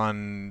was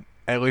done,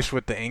 at least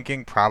with the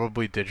inking,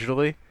 probably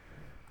digitally.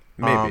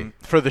 Maybe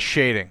for the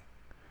shading.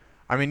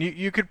 I mean,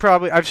 you could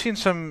probably. I've seen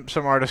some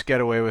artists get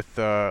away with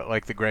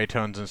like the gray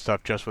tones and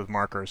stuff just with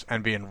markers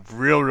and being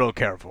real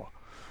careful.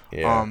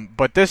 Yeah.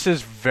 But this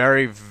is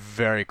very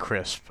very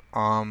crisp.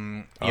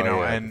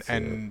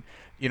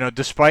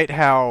 Despite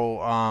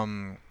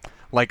how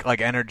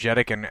like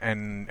energetic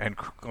and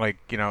like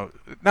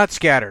not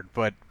scattered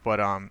but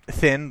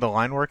thin the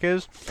line work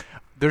is,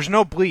 there's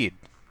no bleed.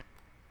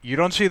 You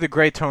don't see the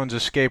gray tones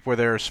escape where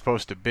they're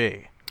supposed to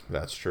be.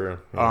 That's true.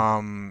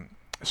 Yeah.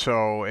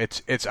 So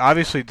it's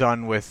obviously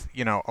done with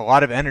a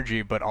lot of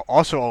energy, but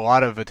also a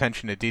lot of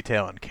attention to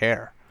detail and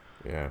care.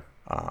 Yeah.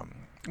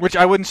 Which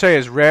I wouldn't say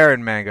is rare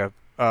in manga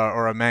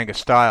or a manga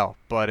style,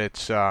 but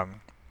it's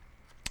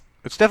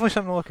definitely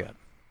something to look at.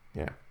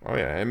 Yeah. Oh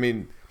yeah. I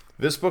mean,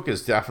 this book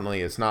is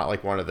definitely, it's not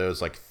like one of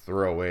those like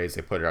throwaways.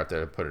 They put it out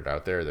there to put it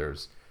out there.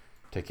 There's,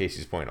 to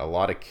Casey's point, a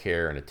lot of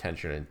care and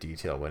attention and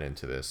detail went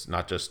into this,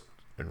 not just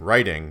in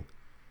writing,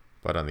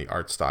 but on the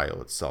art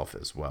style itself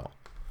as well.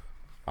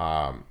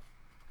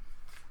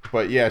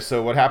 But yeah,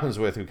 so what happens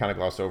with, we kind of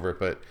glossed over it,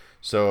 but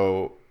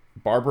so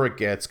Barbara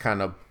gets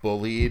kind of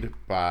bullied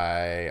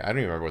by, I don't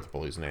even remember what the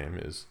bully's name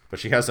is, but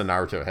she has a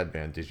Naruto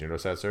headband. Did you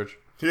notice that, Serge?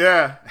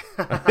 Yeah.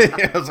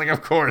 I was like,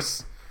 of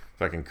course.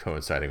 Fucking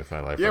coinciding with my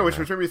life. Yeah, right which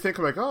now. made me think,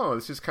 I'm like, oh,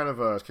 this is kind of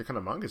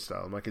manga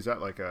style. I'm like, is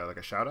that like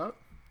a shout out?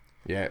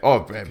 Yeah.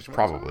 Oh, it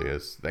probably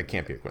is. That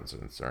can't be a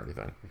coincidence or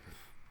anything.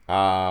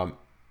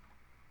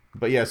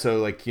 But yeah, so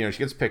like, she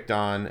gets picked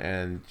on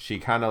and she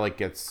kind of like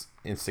gets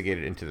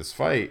instigated into this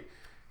fight,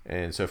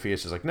 and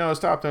Sophia's just like, no,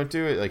 stop, don't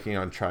do it. Like,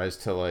 and tries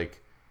to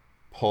like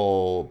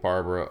pull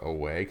Barbara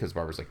away because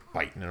Barbara's like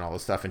biting and all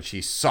this stuff, and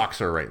she socks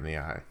her right in the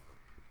eye.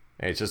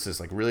 And it's just this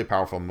like really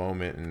powerful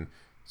moment, and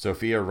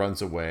Sophia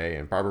runs away,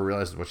 and Barbara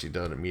realizes what she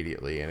done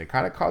immediately, and it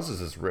kind of causes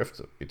this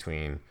rift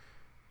between,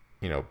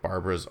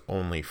 Barbara's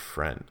only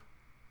friend,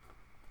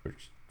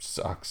 which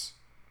sucks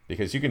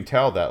because you can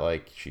tell that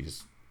like she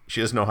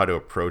doesn't know how to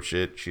approach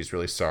it. She's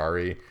really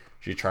sorry.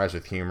 She tries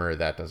with humor,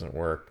 that doesn't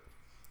work.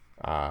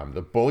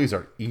 The bullies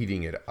are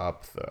eating it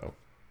up though.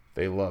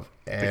 They love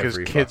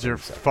every because kids are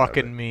second of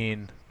fucking it.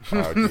 mean.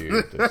 Oh,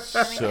 dude, that's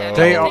so.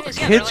 They The are- thing is,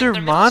 kids they're are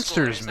middle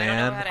monsters, schoolers. They don't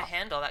know man. how to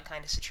handle that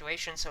kind of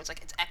situation, so it's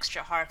like it's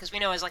extra hard because we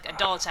know as like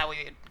adults how we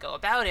would go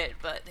about it,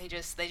 but they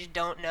just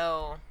don't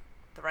know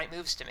the right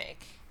moves to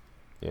make.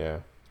 Yeah.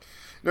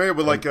 No, yeah,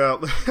 but like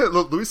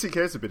Louis C.K.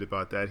 has a bit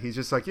about that. He's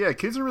just like, yeah,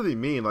 kids are really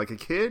mean. Like a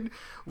kid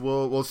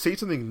will say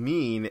something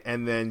mean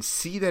and then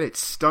see that it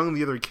stung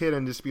the other kid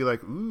and just be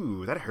like,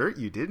 ooh, that hurt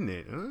you, didn't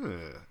it?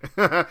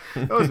 That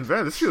wasn't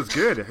bad. This feels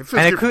good. It feels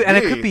And good for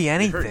it me. could be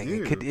hurt anything.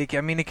 you.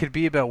 It could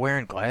be about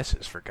wearing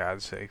glasses, for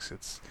God's sakes.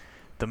 It's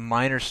the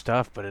minor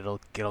stuff, but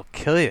it'll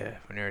kill you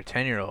when you're a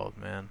 10-year-old,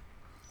 man.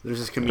 There's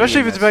this comedian.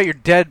 Especially if it's that's- about your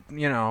dead,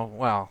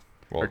 Well,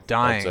 or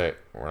dying. That's it.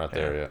 We're not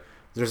there yet.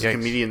 There's a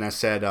comedian that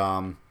said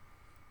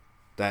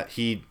that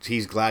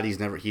he's glad he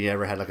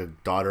never had like a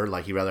daughter.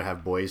 Like he'd rather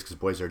have boys because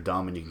boys are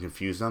dumb and you can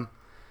confuse them.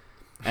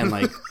 And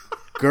like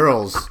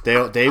girls,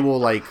 they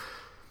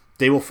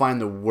will find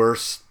the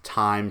worst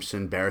times to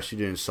embarrass you,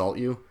 to insult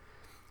you.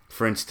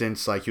 For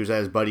instance, like he was at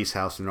his buddy's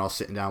house and they're all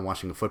sitting down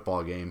watching a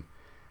football game,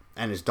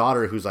 and his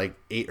daughter, who's like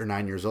 8 or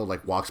 9 years old,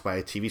 like walks by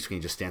a TV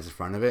screen, just stands in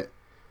front of it,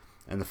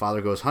 and the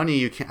father goes,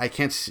 "Honey,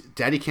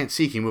 Daddy can't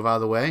see. Can you move out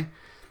of the way?"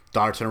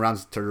 Daughter turns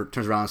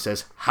around and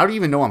says, "How do you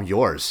even know I'm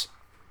yours?"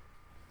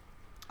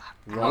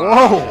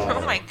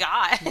 Oh my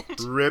god.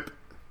 Rip.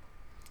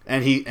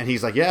 And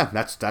he's like, "Yeah,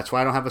 that's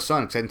why I don't have a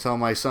son. Because I didn't tell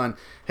my son,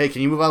 hey,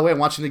 can you move out of the way? I'm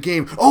watching the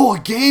game." "Oh, a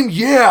game?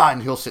 Yeah!"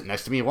 And he'll sit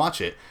next to me and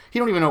watch it. He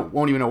won't even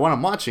know what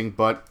I'm watching,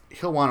 but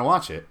he'll want to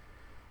watch it.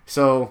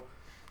 So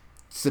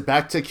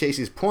back to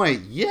Casey's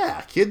point,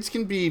 yeah, kids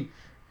can be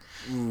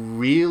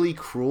really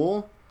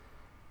cruel.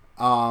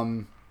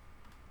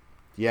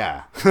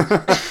 Yeah.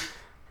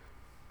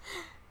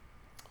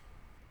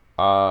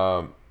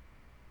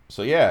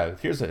 So yeah,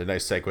 here's a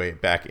nice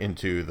segue back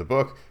into the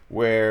book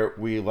where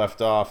we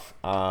left off.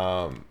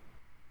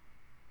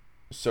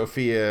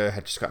 Sophia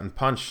had just gotten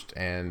punched,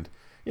 and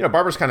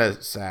Barbara's kind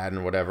of sad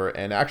and whatever.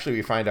 And actually,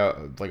 we find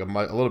out like a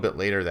little bit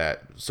later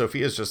that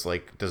Sophia's just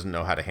like doesn't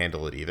know how to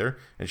handle it either,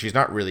 and she's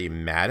not really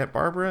mad at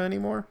Barbara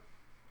anymore,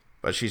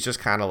 but she's just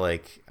kind of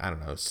like, I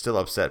don't know, still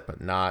upset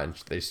but not.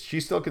 And she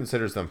still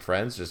considers them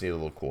friends, just need a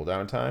little cool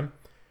down time,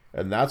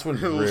 and that's when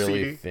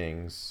really CD.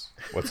 things.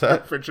 What's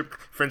that? friendship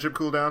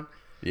cooldown.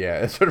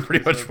 Yeah, that's what it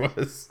pretty much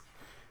was.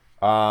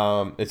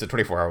 It's a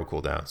 24-hour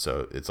cooldown,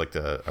 so it's like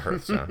a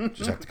Hearthstone.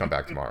 Just have to come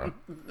back tomorrow.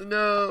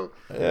 No.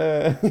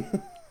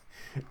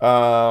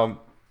 So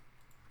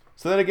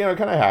then again, it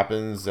kind of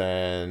happens,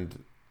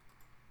 and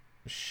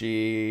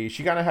she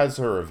kind of has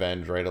her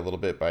revenge, right, a little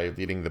bit by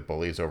leading the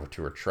bullies over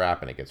to her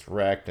trap, and it gets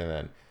wrecked,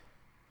 and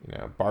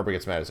then Barbara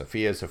gets mad at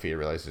Sophia. Sophia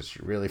realizes she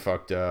really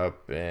fucked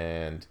up,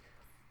 and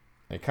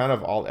it kind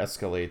of all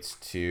escalates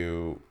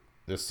to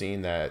the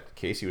scene that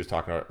Casey was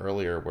talking about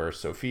earlier, where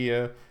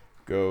Sophia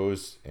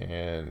goes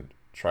and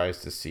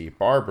tries to see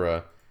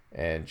Barbara,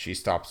 and she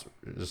stops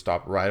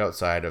right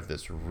outside of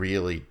this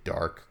really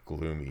dark,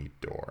 gloomy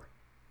door.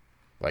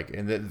 Like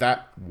in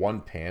that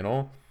one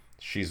panel,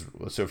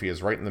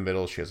 Sophia's right in the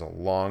middle. She has a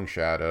long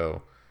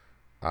shadow,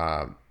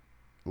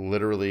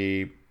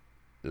 literally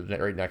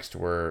right next to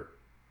her,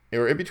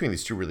 or in between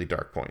these two really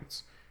dark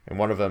points, and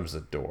one of them's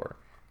the door.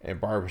 And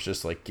Barbara's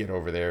just like, "Get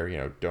over there,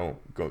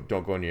 don't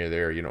go near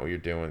there, you know what you're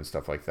doing,"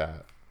 stuff like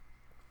that.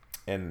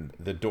 And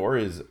the door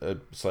is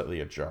slightly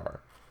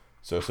ajar,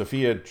 so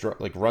Sophia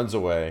runs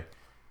away,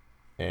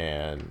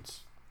 and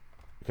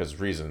because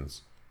of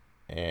reasons,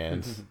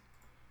 and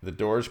the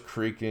door's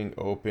creaking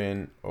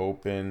open,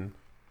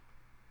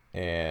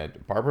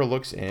 and Barbara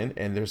looks in,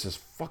 and there's this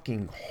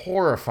fucking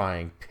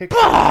horrifying picture,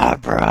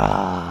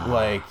 Barbara.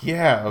 like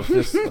of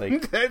this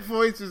like. That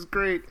voice is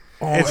great.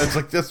 Oh, it's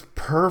like this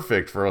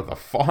perfect for the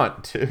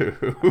font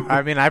too.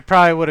 I mean, I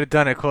probably would have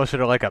done it closer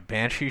to like a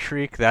banshee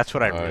shriek. That's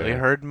what I really yeah.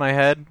 heard in my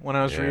head when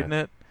I was Yeah. reading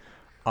it.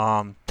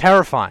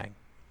 Terrifying.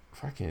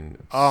 Fucking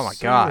absurd. Oh my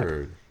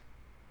God.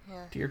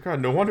 Yeah. Dear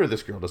God, no wonder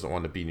this girl doesn't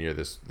want to be near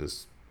this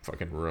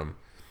fucking room.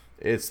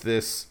 It's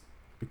this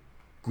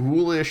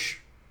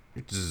ghoulish,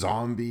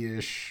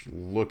 zombie-ish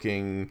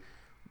looking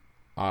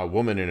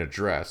woman in a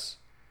dress,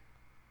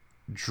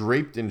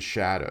 draped in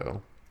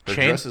shadow. Her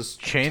Chained, dress is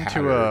chained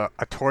tattered, to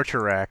a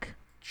torture rack.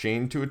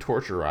 chained to a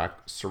torture rack,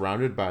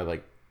 surrounded by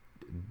like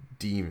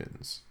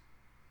demons,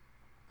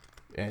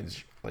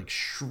 and like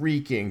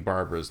shrieking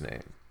Barbara's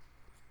name.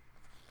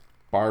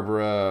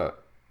 Barbara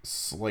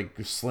like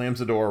slams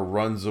the door,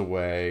 runs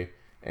away,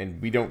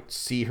 and we don't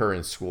see her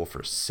in school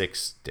for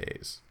 6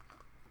 days.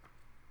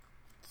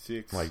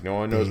 6 Like no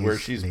one knows days where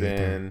she's later.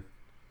 been.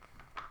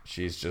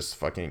 She's just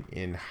fucking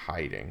in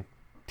hiding.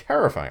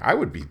 Terrifying. I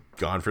would be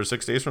gone for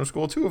 6 days from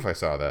school too if I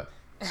saw that.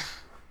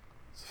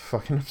 It's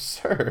fucking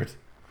absurd.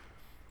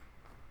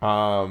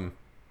 And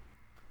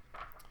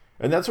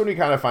that's when we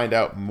kind of find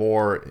out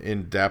more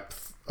in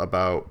depth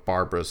about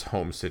Barbara's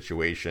home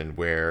situation,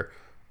 where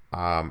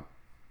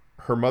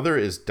her mother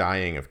is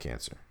dying of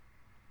cancer.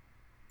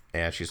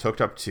 And she's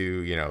hooked up to,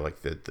 you know,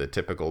 like the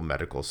typical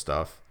medical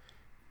stuff.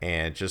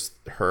 And just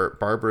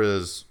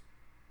Barbara's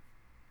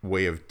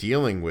way of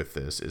dealing with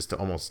this is to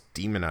almost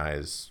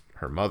demonize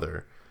her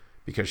mother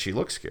because she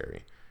looks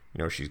scary.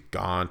 You know, she's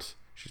gaunt.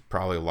 She's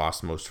probably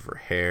lost most of her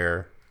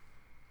hair.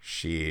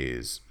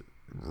 She's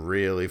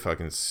really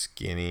fucking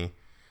skinny.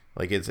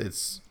 Like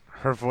it's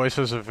Her voice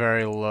has a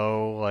very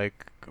low,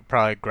 like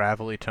probably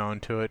gravelly tone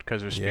to it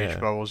because her speech Yeah.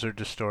 bubbles are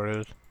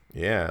distorted.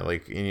 yeah,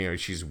 like, you know,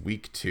 she's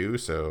weak too,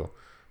 so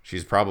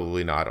she's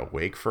probably not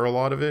awake for a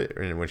lot of it.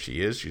 And when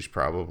she is, she's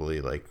probably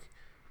like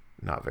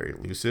not very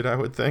lucid, I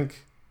would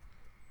think.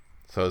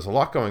 So there's a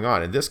lot going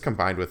on, and this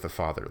combined with the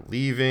father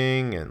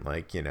leaving and,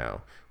 like, you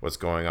know, what's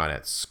going on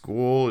at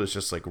school is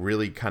just like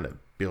really kind of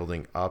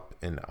building up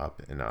and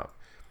up and up.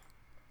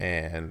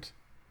 And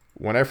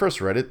when I first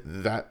read it,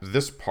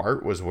 this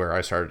part was where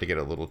I started to get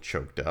a little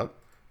choked up.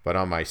 But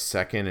on my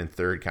second and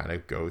third kind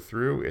of go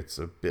through, it's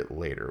a bit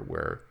later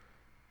where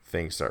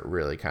things start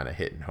really kind of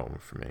hitting home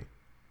for me.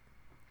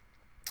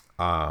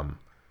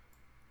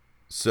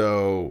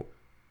 So,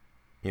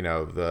 you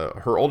know,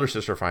 her older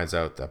sister finds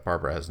out that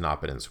Barbara has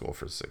not been in school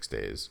for 6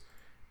 days.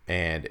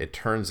 And it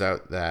turns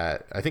out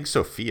that, I think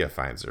Sophia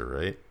finds her,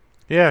 right?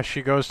 Yeah,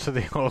 she goes to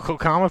the local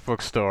comic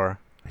book store.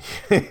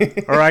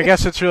 Or I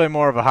guess it's really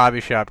more of a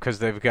hobby shop because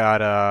they've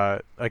got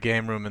a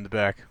game room in the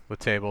back with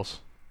tables.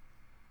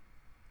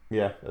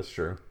 Yeah, that's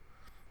true.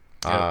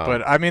 Yeah,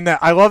 but I mean,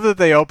 I love that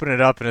they open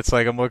it up and it's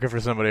like, I'm looking for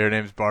somebody. Her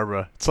name's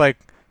Barbara. It's like,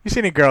 you see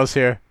any girls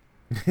here?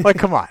 Like,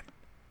 come on.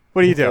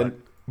 What are you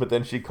doing? But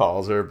then she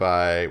calls her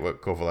by,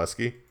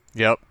 Kovaleski?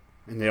 Yep.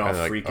 And they all And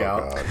they're freak like,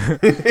 out. "Oh,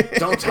 God."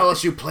 Don't tell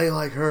us you play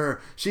like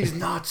her. She's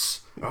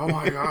nuts. Oh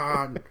my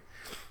god.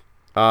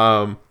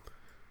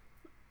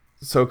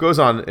 So it goes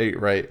on,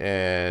 right,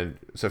 and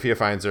Sophia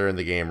finds her in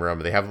the game room.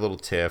 They have a little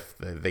tiff.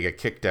 They get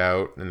kicked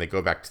out, and they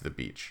go back to the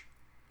beach.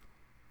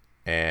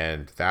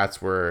 And that's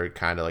where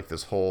kind of like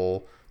this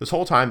whole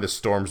time the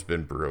storm's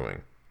been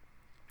brewing.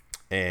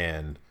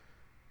 And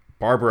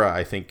Barbara,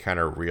 I think, kind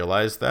of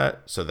realized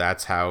that. So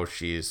that's how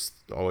she's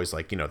always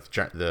like, you know,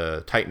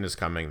 the Titan is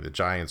coming, the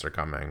giants are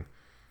coming.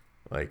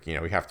 Like, you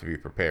know, we have to be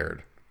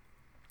prepared.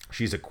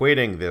 She's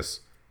equating this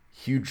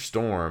huge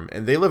storm,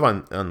 and they live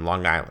on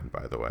Long Island,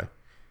 by the way.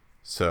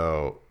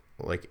 So,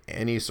 like,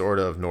 any sort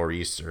of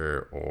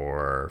nor'easter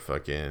or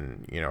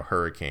fucking, you know,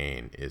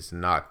 hurricane is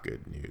not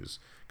good news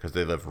because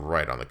they live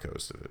right on the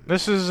coast of it.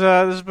 This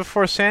is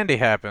before Sandy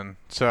happened,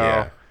 so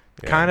Yeah.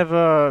 kind of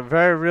a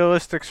very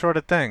realistic sort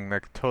of thing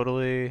that could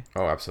totally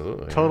Oh,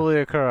 absolutely.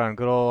 occur on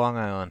good old Long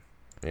Island.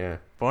 Yeah.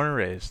 Born and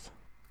raised.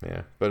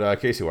 Yeah. But,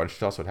 Casey, why don't you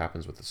tell us what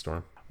happens with the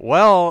storm?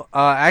 Well,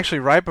 actually,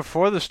 right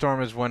before the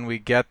storm is when we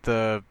get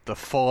the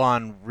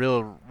full-on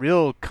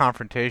real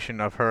confrontation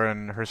of her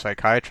and her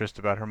psychiatrist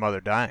about her mother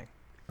dying.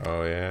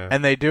 Oh, yeah.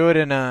 And they do it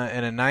in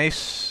a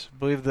nice, I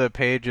believe the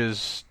page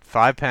is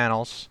 5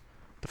 panels.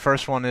 The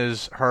first one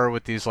is her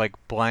with these like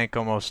blank,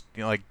 almost,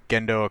 you know, like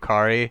Gendo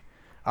Ikari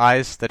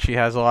eyes that she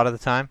has a lot of the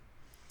time.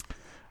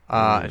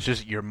 It's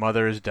just, your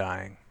mother is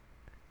dying.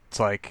 It's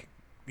like,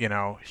 you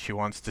know, she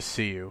wants to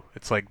see you.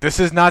 It's like, this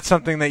is not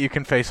something that you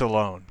can face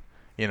alone,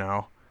 you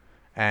know.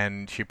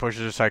 And she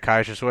pushes her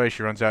psychiatrist away.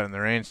 She runs out in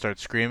the rain,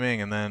 starts screaming,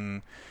 and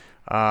then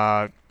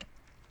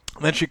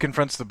she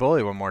confronts the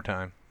bully one more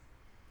time.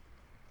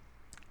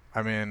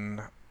 I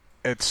mean,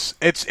 it's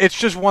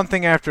just one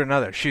thing after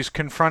another. She's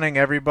confronting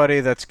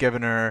everybody that's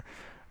given her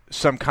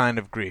some kind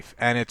of grief,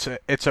 and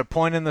it's a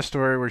point in the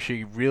story where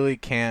she really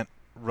can't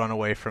run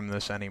away from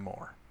this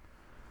anymore,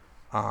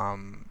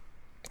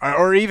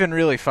 or even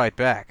really fight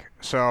back.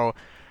 So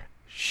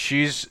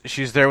she's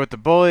there with the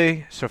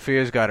bully.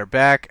 Sophia's got her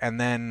back, and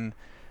then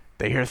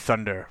they hear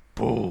thunder.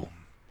 Boom,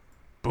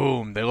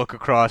 boom. They look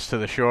across to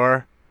the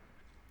shore.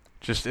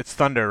 Just, it's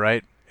thunder,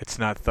 right? It's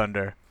not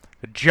thunder.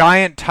 A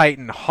giant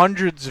titan,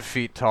 hundreds of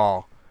feet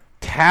tall,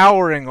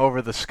 towering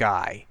over the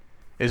sky,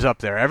 is up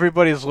there.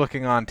 Everybody's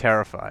looking on,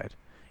 terrified.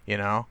 You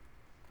know,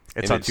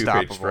 it's In a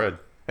unstoppable. 2-page spread.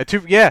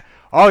 Yeah.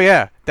 Oh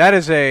yeah. That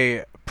is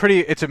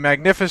it's a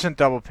magnificent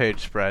double-page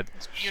spread.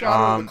 Shadow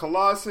of the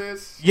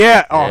Colossus.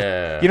 Yeah. Oh,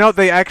 Yeah. you know,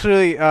 they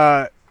actually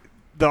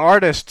the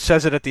artist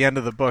says it at the end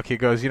of the book. He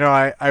goes,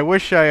 I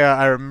wish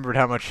I remembered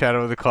how much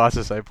Shadow of the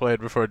Colossus I played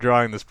before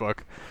drawing this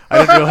book. I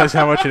didn't realize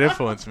how much it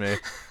influenced me.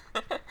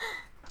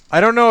 I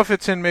don't know if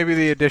it's in maybe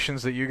the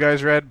editions that you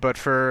guys read, but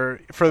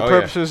for the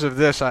purposes of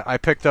this, I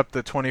picked up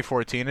the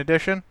 2014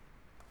 edition,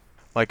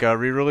 like a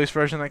re-release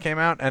version that came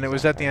out, and it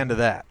was at the end of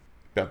that.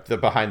 The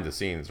behind the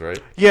scenes,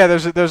 right? Yeah,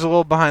 there's a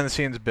little behind the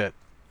scenes bit.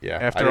 Yeah.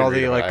 After all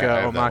the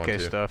Omake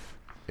stuff.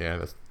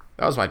 Yeah,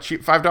 that was my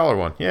cheap $5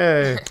 one.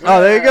 Yay!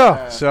 Oh, there you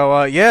go.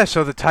 So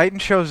so the Titan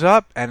shows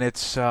up, and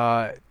it's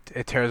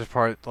it tears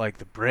apart like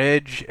the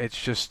bridge.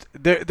 It's just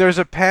there's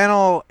a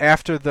panel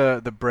after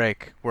the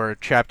break where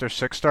chapter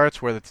 6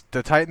 starts, where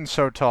the Titan's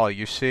so tall.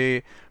 You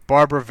see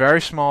Barbara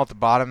very small at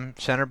the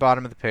center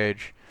bottom of the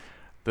page.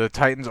 The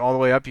Titan's all the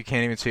way up. You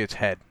can't even see its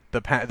head.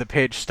 The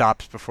page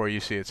stops before you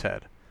see its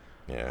head.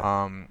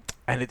 Yeah.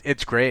 And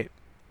it's great.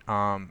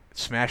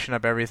 Smashing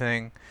up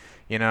everything.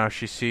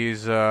 She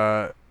sees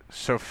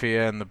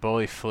Sophia and the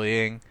bully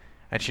fleeing,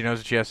 and she knows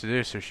what she has to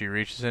do, so she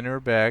reaches into her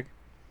bag,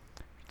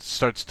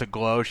 starts to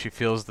glow. She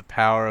feels the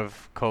power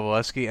of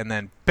Kovalevsky, and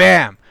then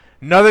bam!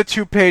 Another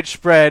 2-page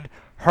spread,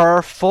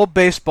 her full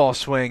baseball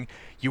swing.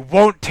 You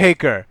won't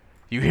take her.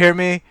 You hear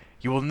me?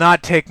 You will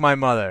not take my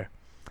mother.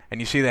 And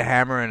you see the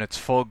hammer in its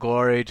full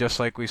glory, just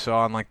like we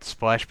saw on the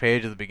splash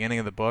page at the beginning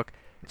of the book.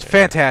 It's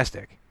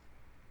fantastic.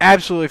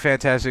 Absolutely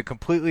fantastic.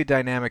 Completely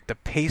dynamic. The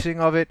pacing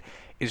of it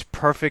is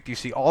perfect. You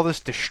see all this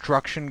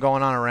destruction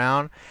going on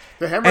around.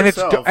 The hammer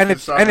itself,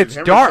 it's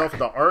dark.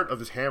 The art of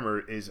this hammer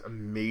is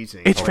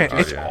amazing. It's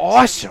it's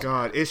awesome.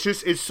 God,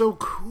 it's so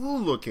cool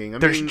looking.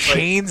 There's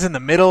chains in the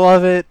middle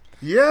of it.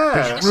 Yeah,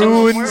 there's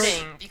so much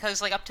wording,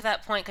 because up to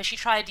that point, because she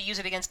tried to use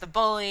it against the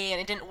bully and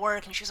it didn't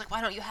work, and she was like,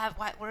 "Why don't you have?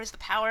 Where is the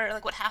power?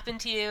 What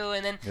happened to you?"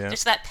 And then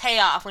just that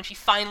payoff when she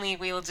finally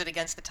wields it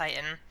against the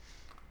Titan.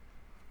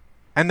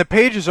 And the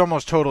page is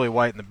almost totally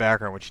white in the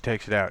background when she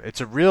takes it out. It's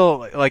a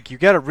real, you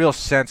get a real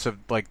sense of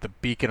the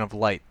beacon of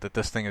light that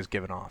this thing is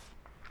giving off.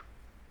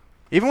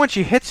 Even when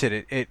she hits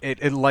it,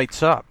 it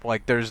lights up.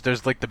 There's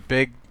the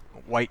big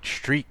white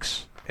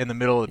streaks in the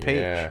middle of the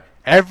page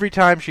every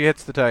time she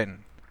hits the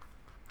Titan.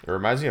 It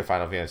reminds me of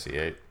Final Fantasy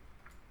VIII.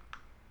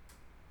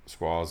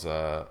 Squall's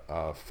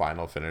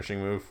final finishing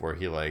move where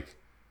he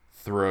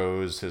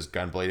throws his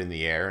gunblade in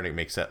the air and it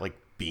makes that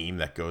beam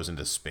that goes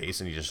into space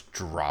and he just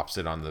drops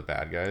it on the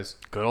bad guys.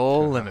 Good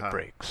old limit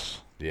breaks.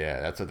 Yeah,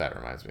 that's what that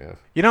reminds me of.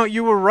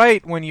 You were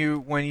right when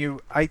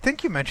you I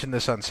think you mentioned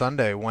this on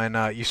Sunday when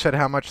you said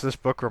how much this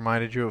book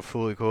reminded you of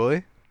Fooly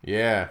Cooley.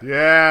 Yeah.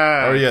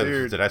 Yeah. Oh yeah.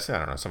 Dude. Did I say? I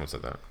don't know. Someone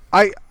said that.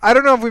 I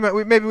don't know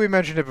if maybe we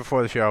mentioned it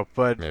before the show,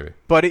 but maybe.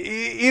 But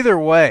either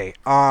way,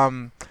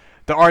 the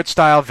art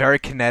style very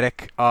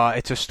kinetic.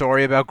 It's a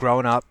story about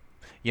growing up,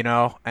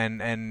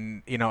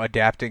 and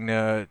adapting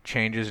to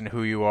changes in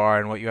who you are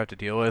and what you have to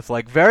deal with.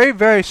 Very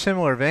very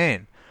similar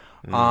vein.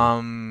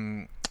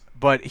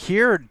 But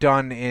here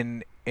done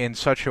in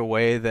such a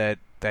way that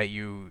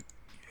you.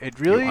 It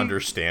really you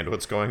understand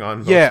what's going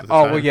on. Yeah. Most of the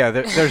time. Well, yeah.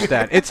 There's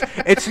that.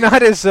 It's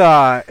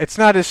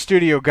not as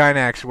Studio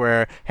Gynax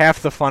where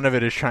half the fun of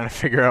it is trying to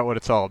figure out what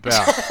it's all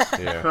about.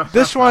 Yeah.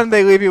 This one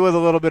they leave you with a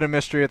little bit of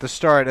mystery at the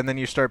start, and then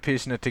you start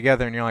piecing it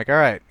together, and you're like, all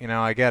right,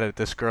 I get it.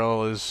 This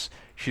girl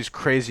she's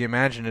crazy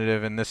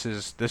imaginative, and this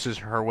is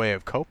her way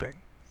of coping.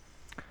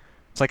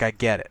 It's I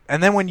get it,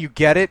 and then when you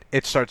get it,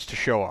 it starts to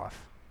show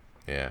off.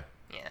 Yeah.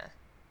 Yeah.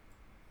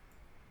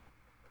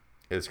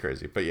 It's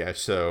crazy, but yeah.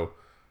 So.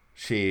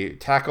 She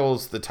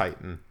tackles the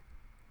Titan.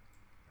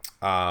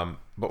 But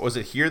was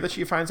it here that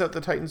she finds out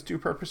the Titan's due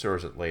purpose, or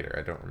is it later?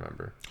 I don't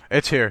remember.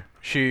 It's here.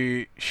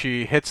 She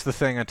hits the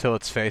thing until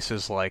its face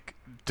is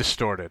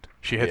distorted.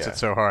 She hits it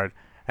so hard,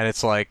 and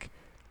it's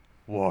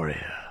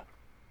warrior,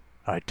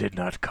 I did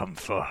not come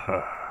for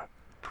her.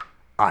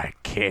 I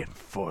came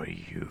for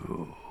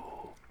you.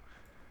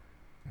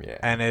 Yeah.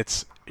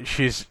 And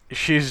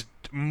she's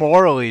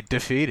morally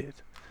defeated.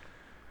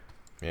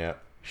 Yeah.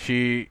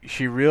 She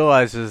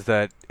realizes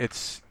that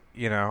it's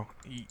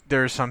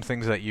there are some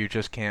things that you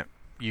just can't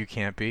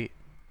beat.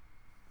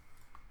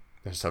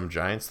 There's some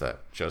giants that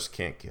just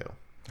can't kill.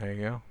 There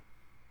you go.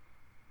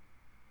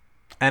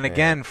 And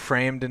again,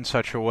 framed in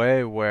such a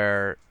way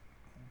where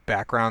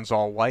background's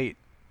all white.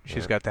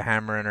 She's got the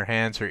hammer in her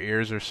hands, her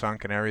ears are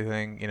sunk and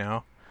everything,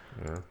 Yeah.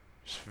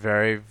 It's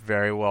very,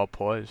 very well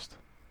poised.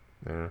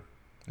 Yeah.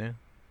 Yeah.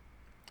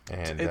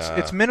 And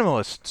it's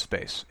minimalist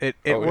space. It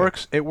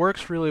works. It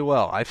works really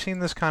well. I've seen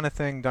this kind of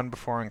thing done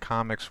before in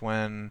comics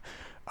when,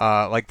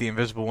 the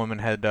Invisible Woman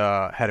had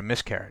a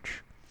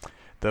miscarriage.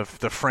 The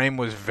frame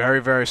was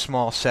very very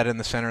small, set in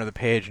the center of the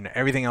page, and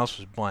everything else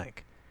was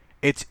blank.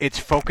 It's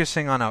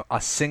focusing on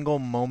a single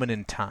moment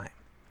in time.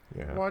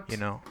 Yeah. What?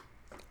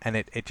 And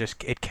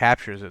it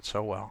captures it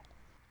so well.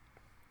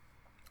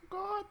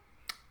 God.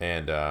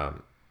 And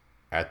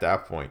at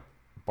that point,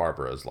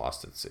 Barbara is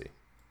lost at sea.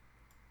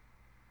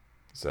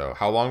 So,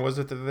 how long was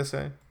it, did they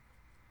say?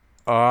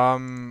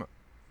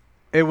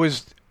 It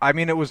was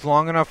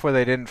long enough where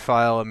they didn't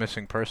file a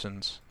missing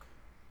persons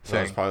thing. So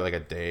it was probably a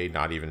day,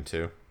 not even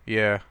 2.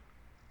 Yeah.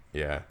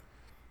 Yeah.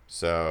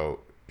 So,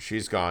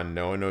 she's gone.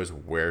 No one knows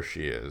where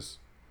she is.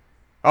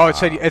 Oh,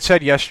 it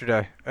said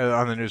yesterday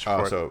on the news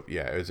report. Oh, so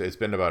yeah, it's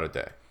been about a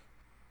day.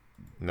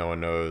 No one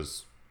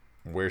knows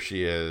where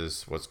she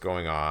is, what's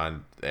going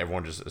on.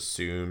 Everyone just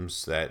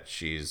assumes that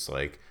she's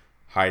like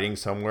hiding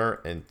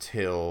somewhere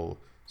until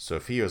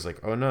Sophia was like,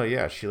 "Oh no,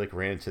 yeah, she like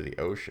ran into the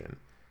ocean."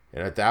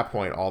 And at that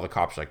point, all the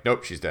cops are like,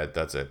 "Nope, she's dead.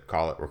 That's it.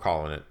 Call it. We're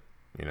calling it."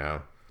 You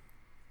know,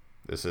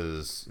 this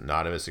is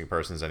not a missing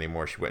persons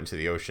anymore. She went into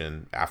the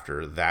ocean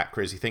after that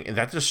crazy thing, and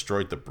that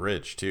destroyed the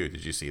bridge too.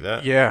 Did you see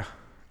that? Yeah.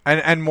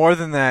 And more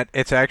than that,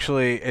 it's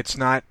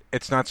not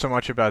so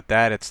much about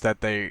that. It's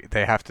that they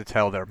have to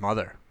tell their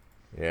mother.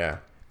 Yeah.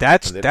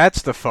 That's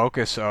the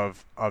focus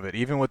of it.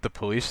 Even with the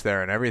police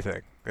there and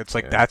everything, it's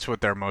like that's what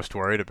they're most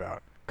worried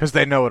about because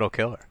they know it'll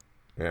kill her.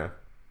 Yeah.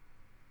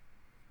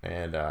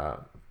 And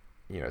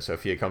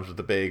Sophia comes with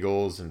the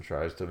bagels and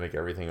tries to make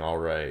everything all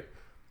right.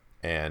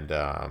 And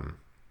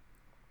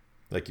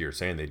like you were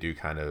saying, they do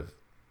kind of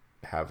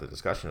have the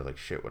discussion of like,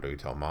 shit, what do we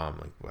tell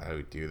mom? Like, how do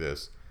we do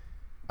this?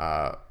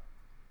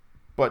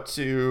 But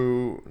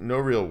to no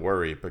real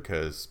worry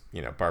because,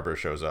 Barbara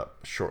shows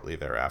up shortly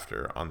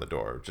thereafter on the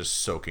door, just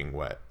soaking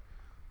wet,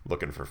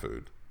 looking for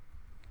food.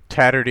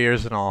 Tattered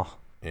ears and all.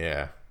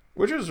 Yeah.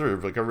 Which is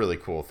like a really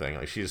cool thing.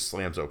 Like she just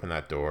slams open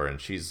that door and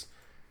she's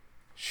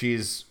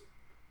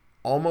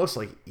almost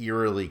like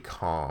eerily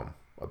calm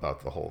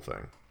about the whole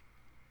thing.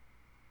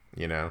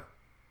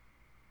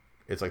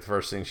 It's like the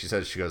first thing she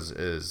says, she goes,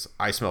 is,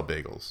 "I smell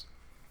bagels."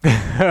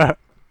 And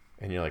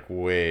you're like,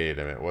 wait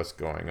a minute, what's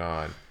going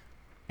on?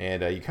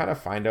 And you kind of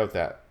find out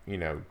that,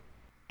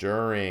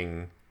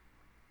 during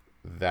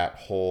that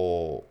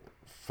whole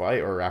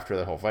fight, or after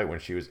that whole fight, when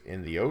she was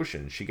in the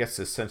ocean, she gets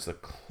this sense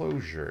of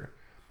closure.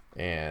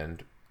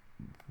 And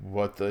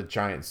what the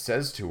giant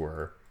says to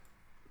her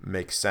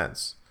makes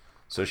sense.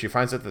 So she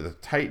finds out that the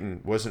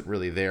Titan wasn't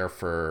really there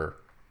for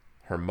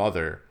her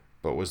mother,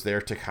 but was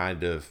there to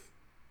kind of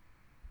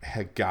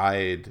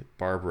guide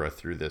Barbara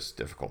through this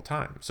difficult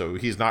time. So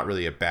he's not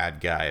really a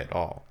bad guy at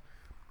all.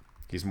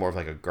 He's more of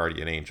like a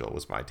guardian angel,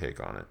 was my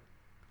take on it.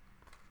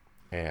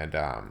 And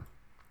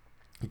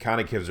he kind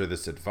of gives her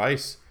this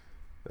advice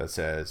that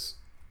says,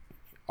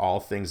 all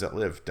things that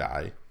live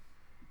die.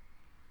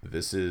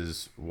 This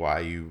is why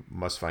you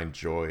must find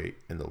joy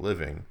in the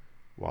living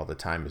while the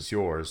time is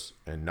yours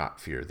and not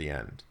fear the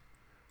end.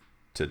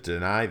 To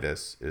deny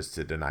this is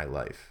to deny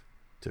life.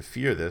 To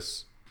fear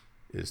this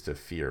is to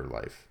fear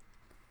life.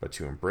 But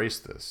to embrace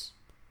this,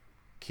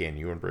 can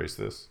you embrace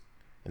this?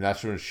 And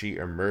that's when she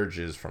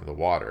emerges from the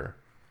water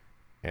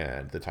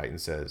and the Titan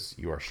says,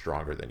 "You are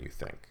stronger than you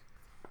think."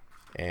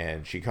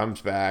 And she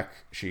comes back.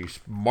 She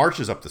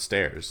marches up the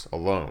stairs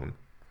alone.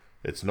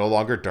 It's no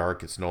longer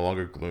dark. It's no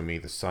longer gloomy.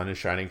 The sun is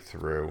shining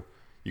through.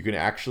 You can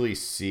actually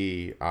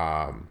see,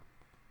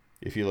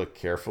 if you look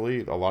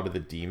carefully, a lot of the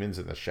demons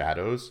in the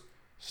shadows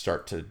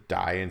start to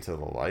die into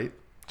the light.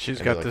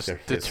 She's got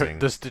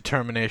this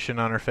determination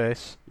on her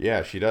face.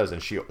 Yeah, she does.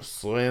 And she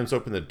slams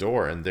open the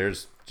door, and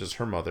there's just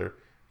her mother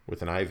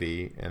with an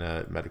IV and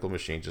a medical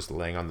machine just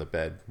laying on the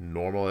bed.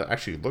 Normal.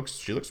 Actually,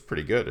 she looks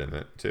pretty good in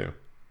it, too.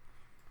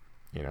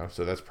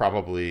 So that's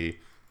probably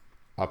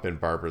up in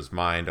Barbara's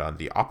mind on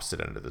the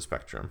opposite end of the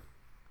spectrum.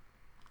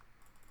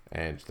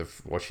 And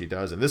what she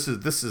does, and this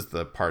is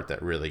the part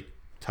that really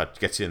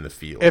gets you in the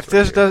feels. If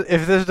this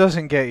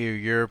doesn't get you,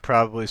 you're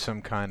probably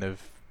some kind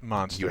of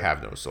monster. You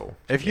have no soul.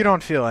 If you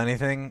don't feel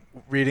anything,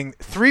 reading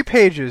 3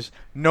 pages,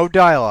 no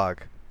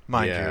dialogue,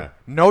 mind you.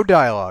 No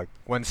dialogue.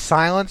 When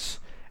silence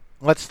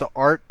lets the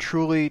art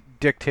truly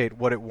dictate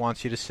what it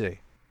wants you to see.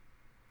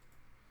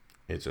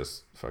 It's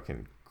just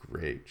fucking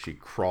great. She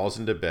crawls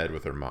into bed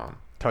with her mom.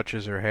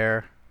 Touches her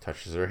hair.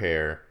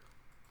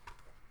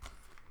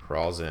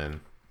 Crawls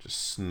in.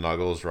 Just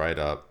snuggles right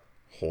up,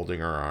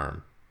 holding her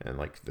arm in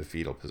like the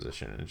fetal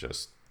position and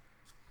just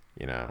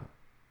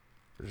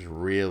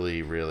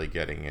really, really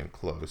getting in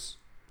close.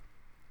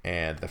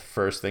 And the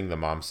first thing the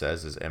mom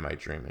says is, "Am I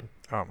dreaming?"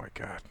 Oh my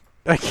god.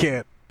 I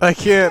can't. I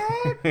can't.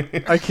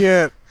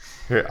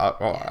 Here,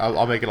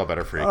 I'll make it all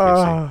better for you.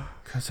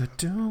 Because I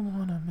don't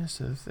want to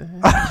miss a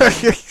thing.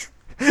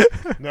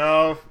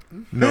 No,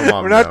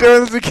 Mom. We're not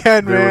doing this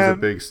again, man. There was a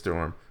big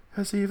storm.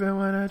 Because even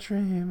when I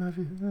dream of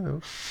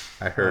you.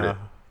 I heard it.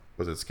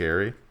 Was it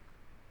scary?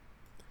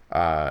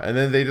 And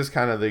then they just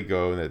they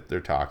go and they're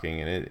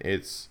talking, and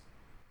it's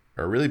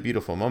a really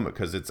beautiful moment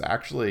because it's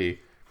actually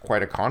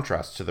quite a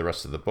contrast to the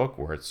rest of the book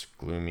where it's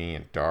gloomy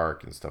and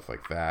dark and stuff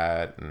like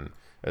that, and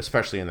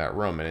especially in that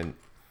room. And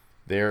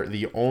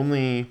the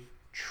only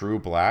true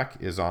black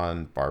is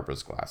on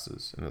Barbara's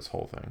glasses in this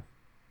whole thing.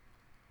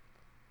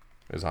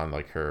 Is on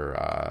like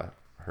her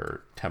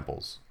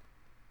temples.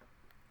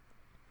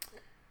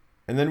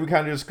 And then we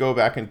kind of just go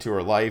back into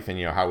her life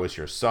and, how was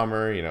your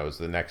summer? It was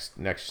the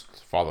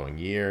next following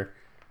year.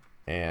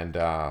 And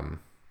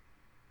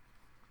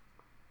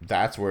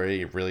that's where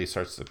it really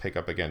starts to pick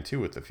up again, too,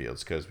 with the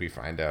Fields. Because we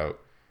find out,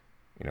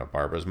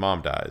 Barbara's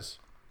mom dies.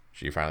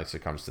 She finally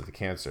succumbs to the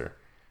cancer.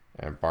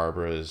 And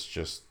Barbara is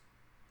just,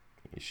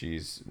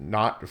 she's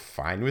not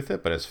fine with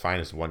it, but as fine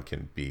as one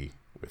can be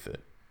with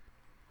it.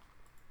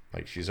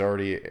 Like, she's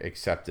already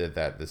accepted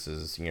that this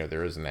is,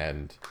 there is an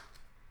end,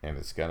 and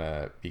it's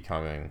gonna be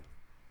coming.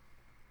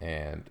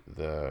 And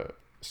the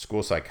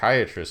school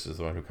psychiatrist is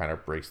the one who kind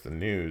of breaks the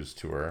news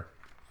to her,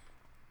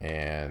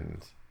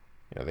 and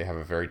they have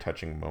a very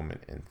touching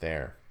moment in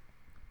there.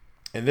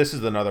 And this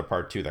is another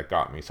part too that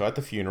got me. So at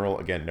the funeral,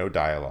 again, no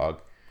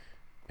dialogue,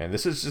 and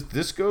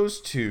this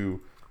goes to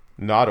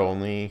not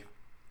only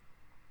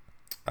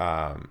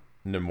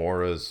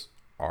Nomura's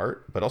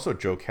art, but also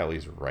Joe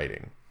Kelly's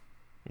writing.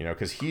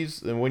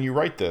 Because when you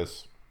write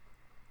this,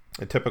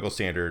 a typical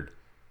standard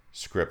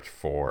script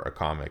for a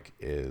comic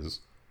is,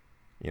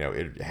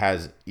 it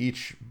has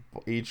each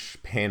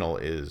panel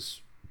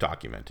is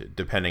documented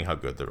depending how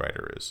good the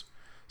writer is.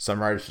 Some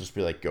writers just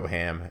be like, go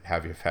ham,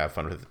 have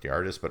fun with the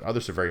artist, but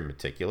others are very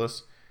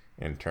meticulous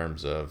in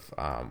terms of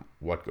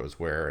what goes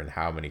where and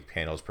how many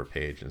panels per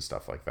page and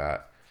stuff like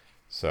that.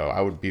 So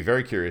I would be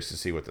very curious to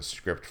see what the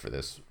script for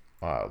this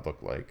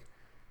looked like.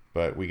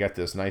 But we get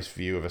this nice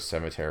view of a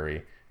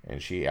cemetery,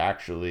 and she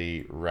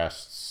actually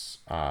rests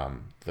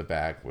the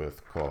bag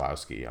with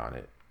Kowalski on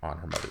it on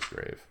her mother's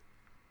grave,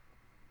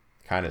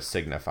 kind of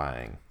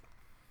signifying,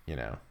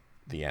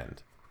 the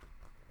end,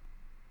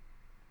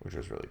 which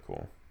was really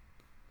cool.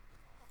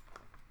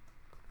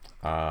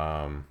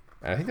 And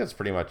I think that's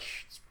pretty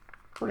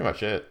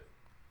much it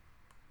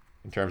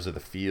in terms of the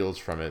feels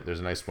from it. There's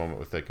a nice moment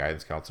with the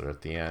guidance counselor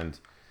at the end,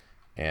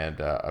 and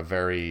a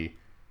very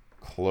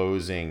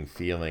closing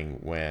feeling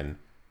when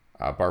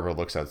Barbara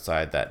looks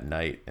outside that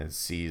night and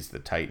sees the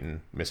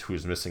Titan,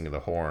 who's missing the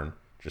horn,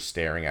 just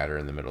staring at her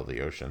in the middle of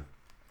the ocean.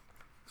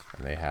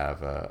 And they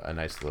have a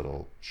nice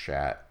little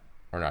chat,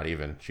 or not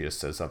even. She just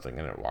says something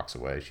and it walks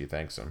away. She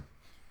thanks him,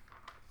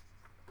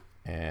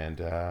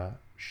 and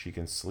she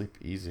can sleep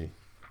easy,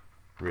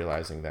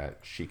 realizing that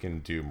she can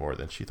do more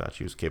than she thought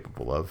she was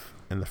capable of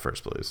in the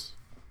first place.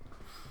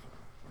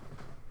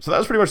 So that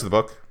was pretty much the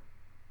book.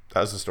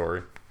 That was the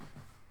story.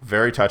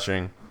 Very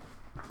touching,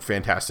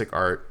 fantastic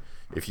art.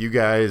 If you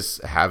guys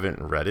haven't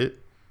read it,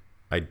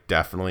 I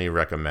definitely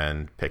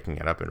recommend picking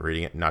it up and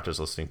reading it, not just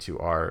listening to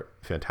our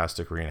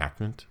fantastic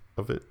reenactment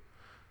of it.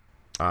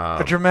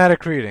 A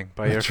dramatic reading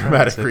by your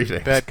dramatic friends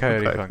reading. Bad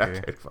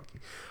Coyote Funky.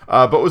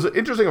 But what was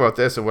interesting about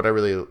this, and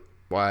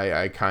why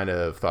I kind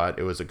of thought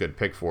it was a good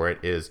pick for it,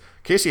 is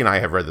Casey and I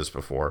have read this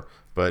before,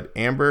 but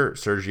Amber,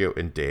 Sergio,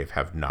 and Dave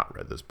have not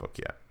read this book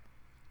yet.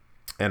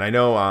 And I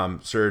know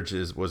Serge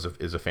is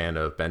a fan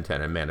of Ben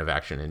 10 and Man of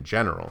Action in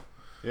general.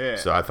 Yeah.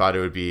 So I thought it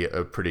would be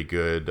a pretty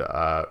good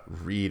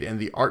read, and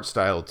the art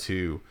style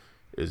too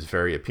is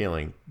very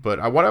appealing.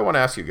 But what I want to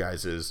ask you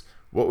guys is,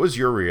 what was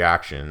your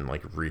reaction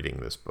like reading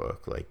this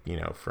book, like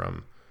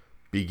from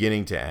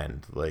beginning to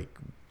end, like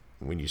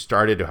when you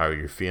started, how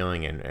you're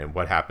feeling, and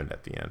what happened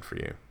at the end for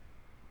you?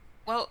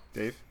 Well,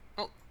 Dave?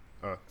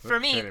 For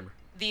me,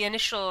 the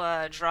initial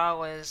draw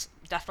was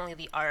definitely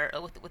the art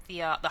with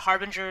the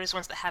Harbingers,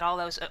 ones that had all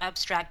those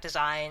abstract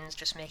designs,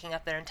 just making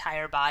up their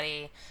entire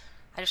body.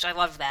 I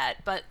love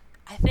that. But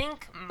I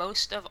think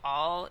most of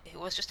all, it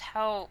was just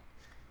how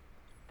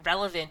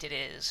relevant it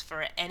is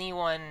for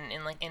anyone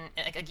in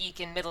a geek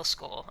in middle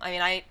school. I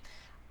mean,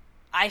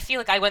 I feel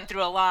like I went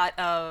through a lot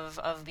of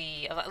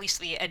at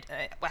least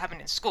what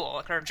happened in school,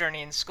 like her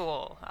journey in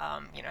school.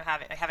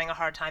 Having a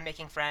hard time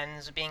making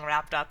friends, being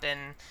wrapped up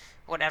in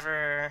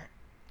whatever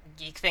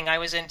geek thing I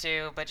was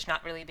into, but just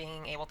not really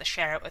being able to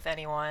share it with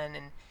anyone,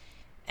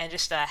 and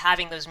just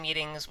having those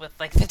meetings with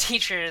like the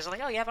teachers,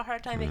 like, oh, you have a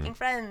hard time making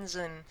friends,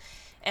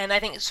 and I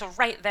think so.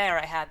 Right there,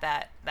 I had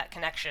that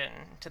connection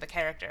to the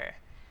character,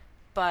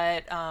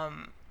 but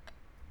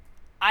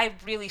I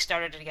really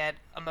started to get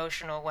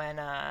emotional when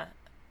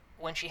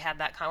she had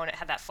when it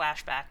had that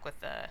flashback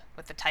with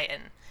the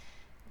Titan.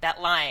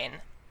 That line,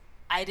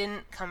 "I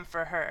didn't come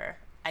for her,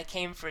 I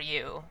came for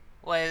you,"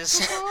 was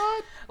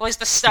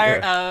the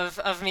start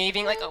of me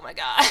being like, oh my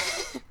god.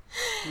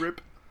 Rip.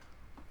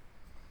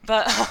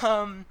 But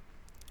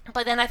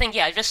then I think,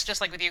 yeah,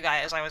 just like with you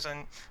guys, I was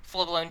in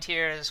full blown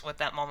tears with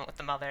that moment with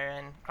the mother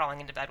and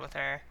crawling into bed with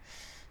her.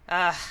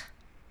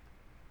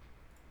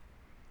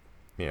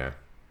 Yeah,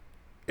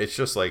 it's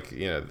just like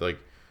like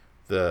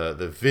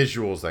the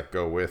visuals that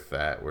go with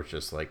that were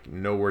just like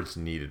no words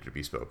needed to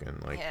be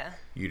spoken. Like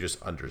you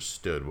just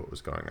understood what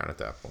was going on at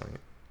that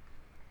point.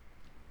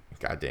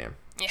 God damn.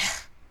 Yeah.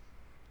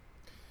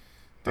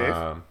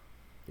 Dave?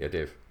 Yeah,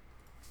 Dave.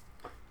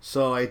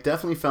 So I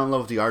definitely fell in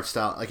love with the art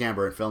style, like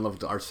Amber, and fell in love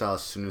with the art style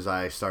as soon as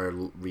I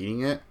started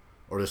reading it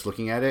or just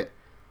looking at it.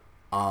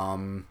 I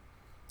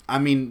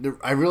mean,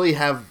 I really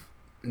have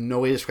no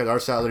way to describe the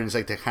art style other than it's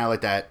like kind of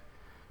like that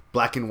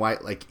black and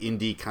white, like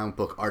indie comic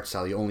book art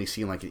style you only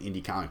see in like in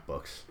indie comic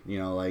books.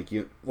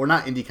 Or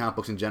not indie comic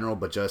books in general,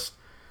 but just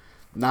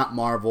not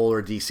Marvel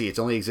or DC. It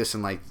only exists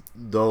in like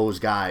those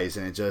guys,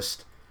 and it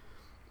just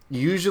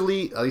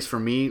usually, at least for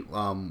me,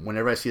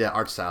 whenever I see that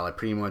art style, I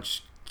pretty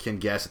much can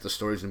guess that the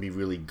story's gonna be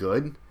really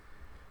good.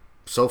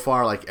 So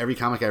far, like every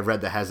comic I've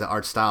read that has that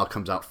art style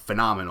comes out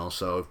phenomenal.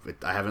 So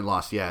I haven't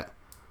lost yet.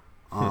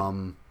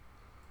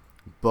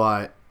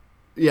 But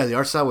Yeah, the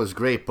art style was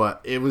great,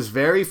 but it was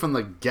very from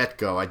the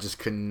get-go. I just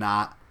could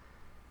not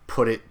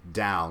put it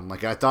down.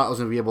 Like, I thought I was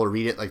going to be able to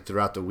read it, like,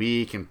 throughout the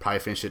week and probably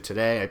finish it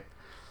today.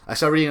 I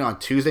started reading it on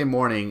Tuesday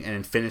morning and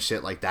then finished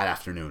it, like, that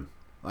afternoon.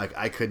 Like,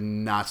 I could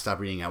not stop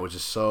reading it. I was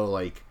just so,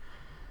 like,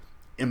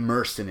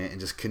 immersed in it and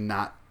just could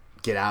not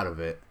get out of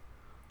it.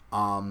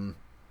 It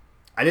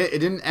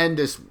didn't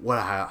end as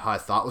how I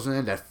thought it was going to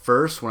end. At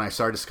first, when I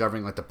started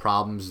discovering, like, the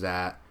problems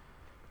that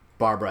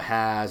Barbara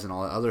has and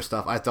all that other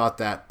stuff, I thought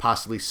that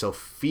possibly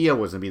Sophia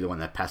was going to be the one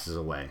that passes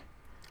away.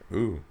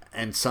 Ooh.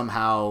 And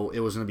somehow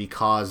it was going to be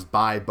caused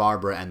by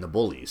Barbara and the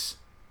bullies.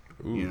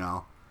 Ooh. You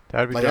know?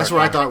 That'd be Like, dark. that's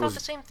what I I thought thought was... the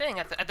same thing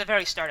at the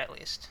very start, at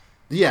least.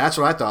 Yeah, that's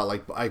what I thought.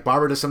 Like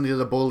Barbara does something to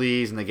the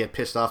bullies and they get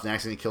pissed off and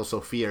accidentally kill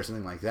Sophia or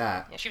something like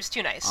that. Yeah, she was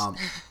too nice.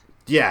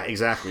 Yeah,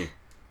 exactly.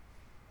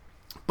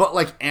 But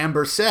like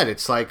Amber said,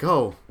 it's like,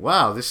 oh,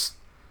 wow, this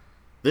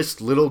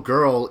little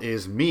girl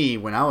is me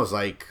when I was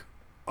like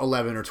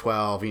 11 or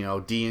 12, you know,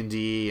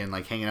 D&D and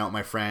like hanging out with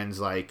my friends,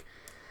 like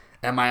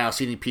at my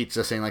house eating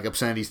pizza, saying like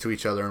obscenities to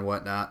each other and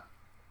whatnot.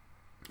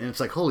 And it's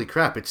like, holy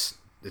crap, it's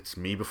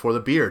me before the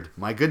beard.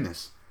 My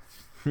goodness.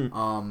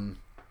 And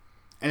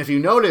if you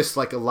notice,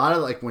 like a lot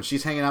of like when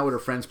she's hanging out with her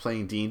friends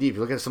playing D&D, if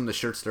you look at some of the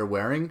shirts they're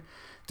wearing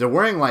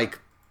like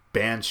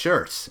band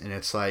shirts, and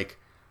it's like,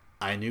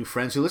 I knew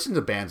friends who listened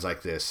to bands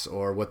like this,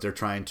 or what they're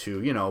trying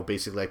to, you know,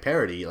 basically like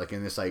parody, like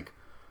in this like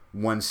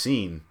one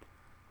scene.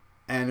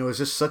 And it was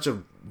just such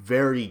a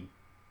very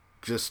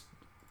just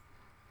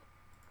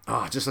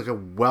like a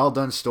well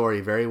done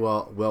story, very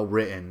well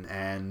written,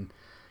 and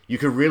you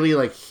could really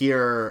like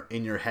hear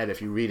in your head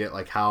if you read it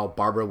like how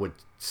Barbara would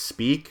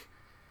speak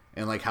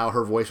and like how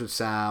her voice would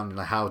sound and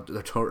like how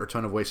her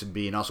tone of voice would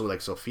be, and also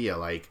like Sophia,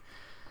 like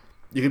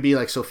you could be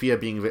like Sophia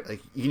being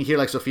like, you can hear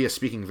like Sophia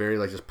speaking very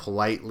like just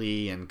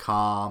politely and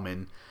calm,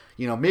 and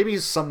you know, maybe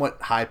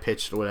somewhat high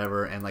pitched or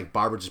whatever, and like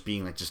Barbara just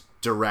being like just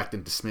direct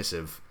and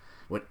dismissive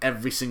with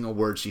every single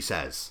word she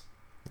says.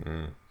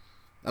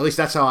 At least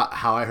that's how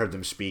I heard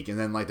them speak. And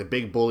then like the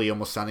big bully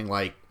almost sounding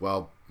like,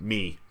 well,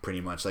 me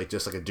pretty much, like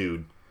just like a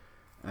dude.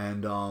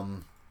 And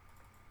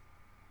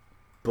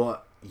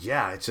but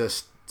yeah, it's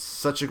just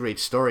such a great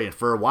story. And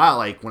for a while,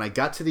 like when I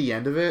got to the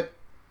end of it,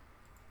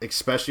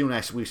 especially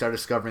when we started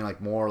discovering like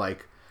more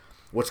like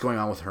what's going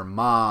on with her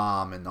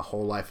mom and the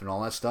whole life and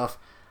all that stuff,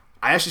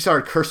 I actually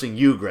started cursing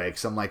you, Greg.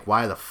 So I'm like,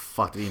 why the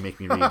fuck did he make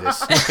me read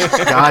this?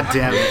 God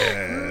damn it.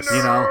 Yes.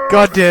 You know?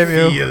 God damn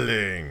you.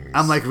 Feelings.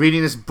 I'm like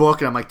reading this book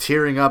and I'm like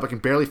tearing up. I can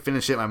barely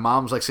finish it. My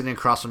mom's like sitting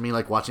across from me,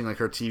 like watching like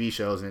her TV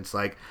shows, and it's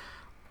like,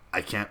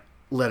 I can't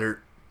let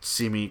her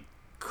see me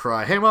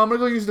cry. Hey, mom, I'm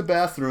gonna go use the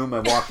bathroom. I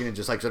walk in and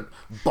just like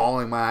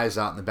bawling my eyes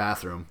out in the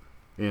bathroom,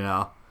 you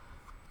know?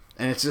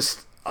 And it's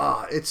just,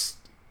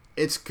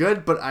 it's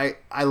good, but I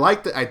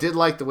did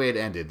like the way it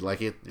ended.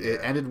 Like it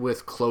ended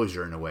with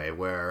closure in a way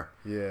where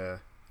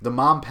the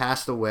mom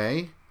passed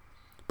away,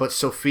 but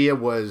Sophia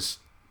was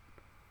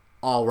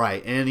all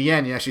right. And in the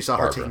end, you actually saw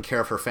her taking care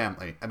of her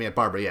family. I mean,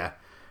 Barbara, yeah.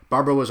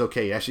 Barbara was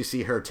okay. You actually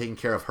see her taking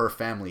care of her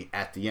family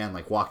at the end,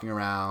 like walking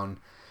around,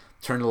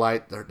 turned the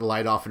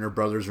light off in her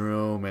brother's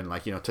room, and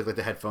like, you know, took like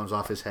the headphones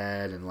off his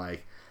head and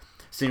like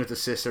sitting with the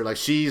sister. Like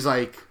she's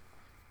like,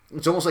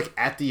 it's almost like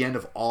at the end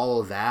of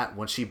all of that,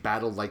 when she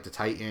battled like the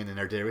Titan and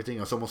did everything, it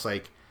was almost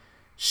like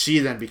she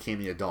then became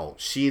the adult.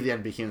 She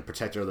then became the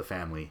protector of the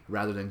family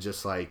rather than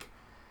just like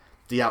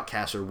the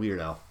outcast or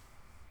weirdo.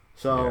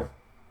 So,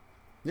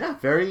 yeah,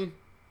 very,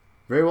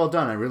 very well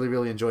done. I really,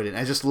 really enjoyed it. And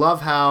I just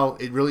love how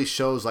it really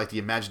shows like the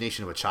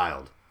imagination of a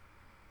child.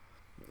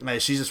 Like,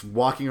 she's just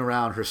walking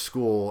around her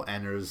school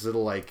and there's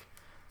little like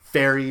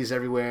fairies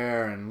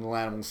everywhere and little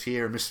animals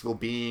here, mystical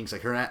beings.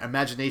 Like her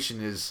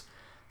imagination is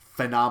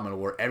phenomenal,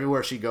 where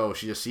everywhere she goes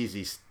she just sees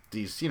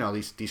these you know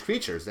these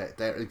creatures that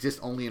exist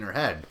only in her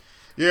head.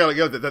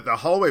 The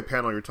hallway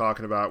panel you're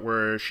talking about,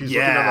 where she's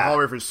looking down the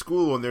hallway of her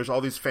school and there's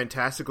all these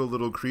fantastical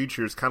little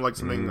creatures, kind of like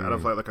something out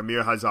of like a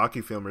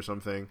Miyazaki film or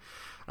something,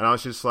 and I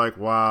was just like,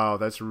 wow,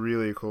 that's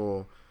really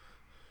cool.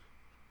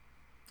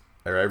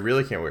 I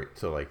really can't wait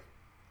to like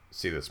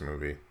see this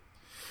movie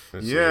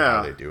and see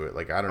how they do it.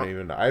 Like I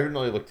haven't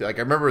really looked like,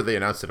 I remember they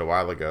announced it a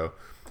while ago.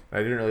 I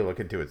didn't really look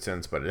into it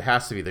since, but it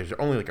has to be. There's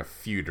only like a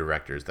few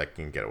directors that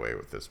can get away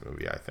with this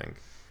movie, I think.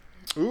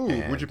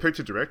 Ooh, would you pick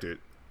to direct it?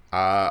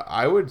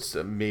 I would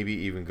maybe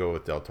even go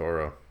with Del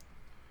Toro.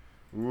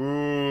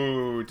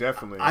 Ooh,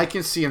 definitely. I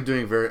can see him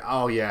doing very.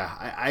 Oh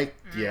yeah,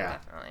 yeah.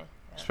 Definitely.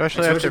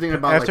 Especially thinking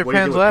about, after what do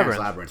you Pan's do with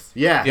Labyrinth.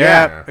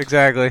 Yeah,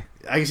 exactly.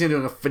 I can see him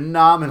doing a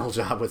phenomenal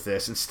job with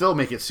this and still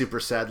make it super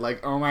sad.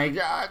 Like, oh my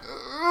god,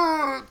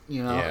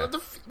 you know,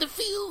 the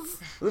feels.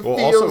 Well,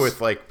 also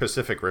with like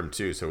Pacific Rim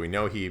 2, so we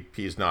know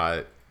he's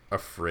not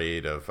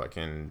afraid of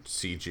fucking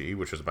CG,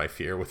 which was my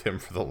fear with him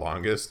for the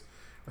longest.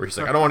 Where he's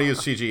like, I don't want to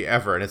use CG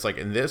ever, and it's like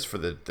in this for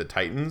the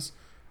Titans,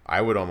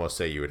 I would almost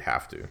say you would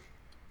have to.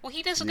 Well,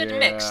 he does a good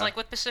mix, like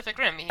with Pacific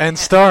Rim. And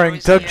starring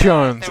Doug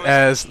Jones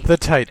as the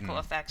Titan.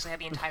 Effects. They had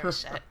the entire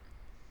set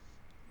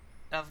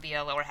of the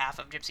lower half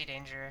of Gypsy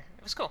Danger.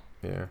 It was cool.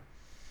 Yeah.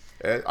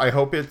 I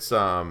hope it's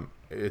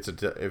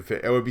if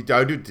it would be, I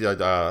would do.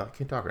 I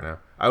can't talk right now.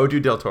 I would do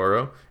Del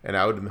Toro, and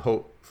I would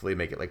hopefully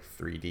make it like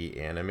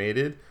 3D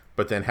animated,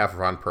 but then have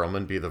Ron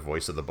Perlman be the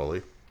voice of the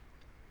bully.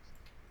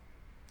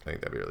 I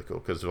think that'd be really cool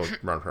because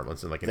Ron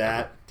Perlman's in like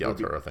every Del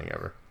Toro thing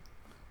ever.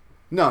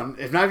 No,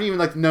 if not even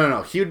like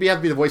no. He would have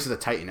to be the voice of the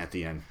Titan at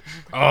the end.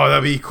 Oh,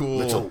 that'd be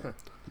cool.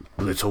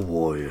 Little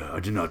warrior, I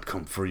did not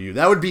come for you.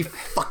 That would be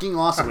fucking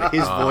awesome with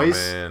his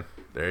voice. Man.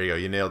 There you go.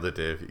 You nailed it,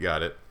 Dave. You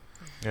got it.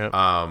 Yep.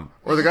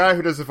 Or the guy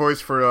who does the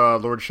voice for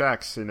Lord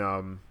Shaxx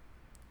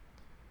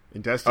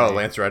in Destiny. Oh,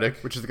 Lance Reddick,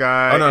 which is the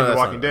guy in The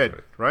Walking Dead,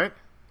 right?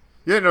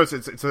 Yeah, no, it's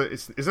isn't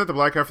it the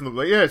black guy from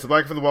the it's the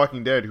black guy from The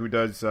Walking Dead who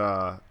does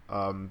the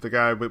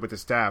guy with the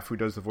staff who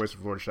does the voice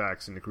of Lord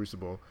Shaxx in the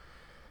Crucible.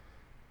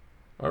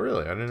 Oh,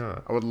 really? I didn't know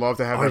that. I would love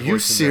to have. Are that you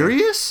voice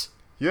serious?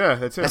 Yeah,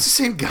 that's it. That's the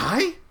same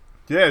guy.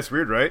 Yeah, it's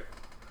weird, right?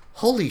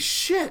 Holy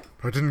shit!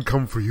 I didn't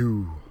come for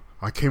you.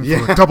 I came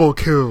for a double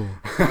kill.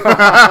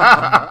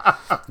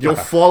 You're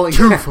falling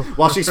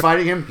while she's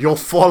fighting him. You're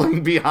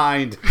falling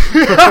behind.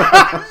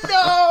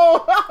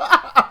 No.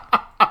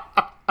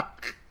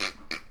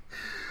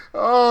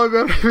 Oh,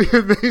 that would be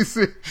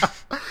amazing.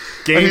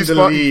 Gained the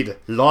lead,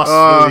 lost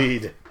the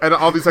lead, and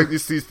all these like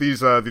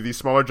these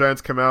smaller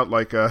giants come out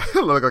like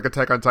like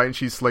Attack on Titan.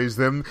 She slays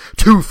them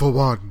 2 for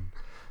 1.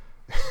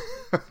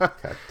 God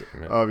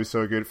damn it. Oh, it'd be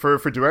so good. For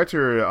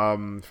director,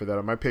 for that,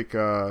 I might pick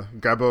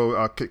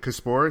Gabo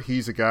Kaspor.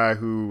 He's a guy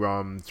who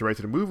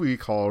directed a movie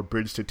called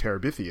Bridge to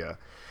Terabithia.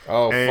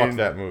 Oh, fuck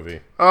that movie.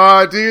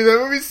 Oh, dude, that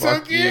movie's so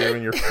Fuck good. you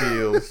and your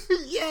feels.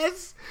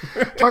 Yes.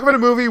 Talk about a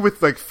movie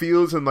with like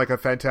feels and like a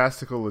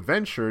fantastical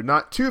adventure,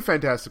 not too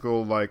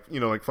fantastical, like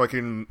like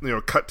fucking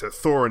cut to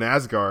Thor and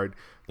Asgard,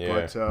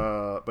 but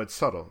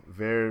subtle,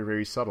 very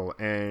very subtle.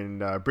 And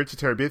Bridge to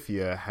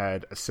Terabithia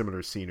had a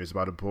similar scene. It was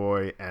about a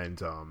boy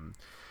and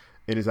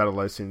in his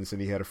adolescence,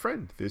 and he had a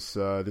friend, this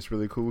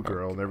really cool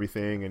girl and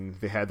everything, and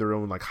they had their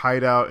own like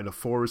hideout in a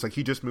forest. Like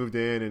he just moved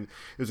in, and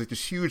there was like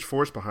this huge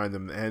forest behind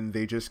them, and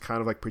they just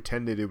kind of like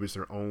pretended it was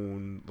their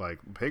own like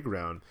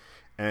playground.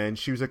 And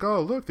she was like,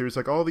 "Oh, look, there's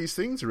like all these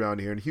things around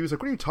here." And he was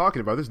like, "What are you talking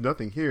about? There's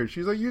nothing here." And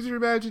she's like, "Use your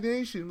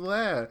imagination,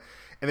 blah."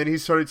 And then he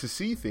started to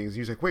see things. And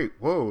he was like, "Wait,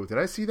 whoa, did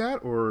I see that,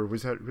 or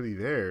was that really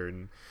there?"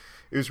 And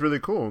it was really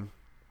cool.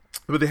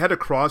 But they had to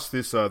cross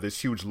this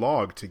huge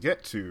log to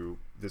get to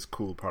this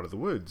cool part of the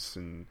woods,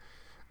 and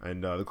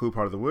the cool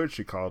part of the woods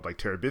she called like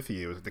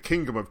Terabithia. It was the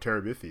kingdom of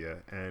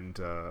Terabithia, and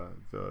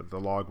the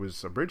log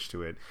was a bridge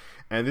to it.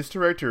 And this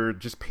director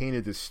just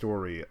painted this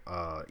story,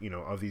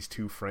 of these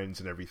two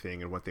friends and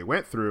everything and what they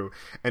went through.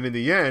 And in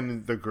the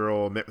end, the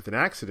girl met with an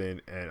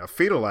accident, and a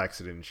fatal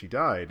accident, and she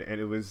died.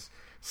 And it was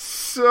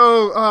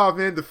so, oh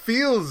man, the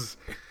feels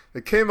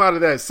that came out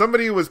of that.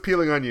 Somebody was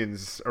peeling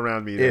onions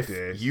around me that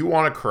day. If you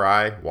want to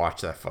cry,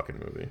 watch that fucking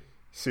movie.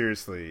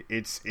 Seriously,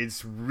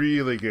 it's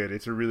really good.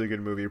 It's a really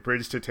good movie.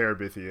 Bridge to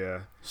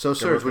Terabithia. So,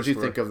 Serge, what do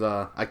you think of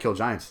the I Kill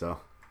Giants, though?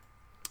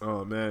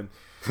 Oh man,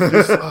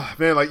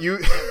 man, like you,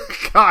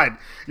 God,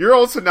 your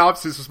old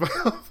synopsis was my.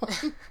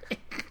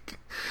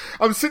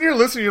 I'm sitting here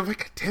listening. I'm like,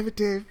 God damn it,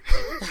 Dave,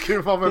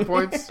 give all my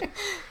points.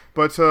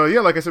 But yeah,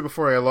 like I said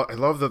before, I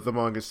love the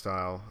manga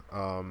style.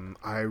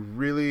 I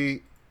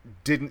really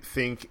didn't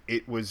think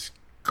it was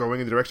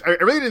going in the direction.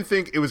 I really didn't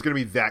think it was going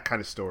to be that kind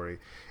of story.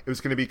 It was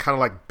going to be kind of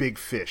like Big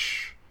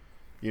Fish,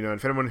 and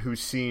if anyone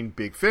who's seen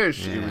Big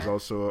Fish, it was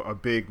also a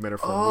big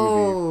metaphor movie.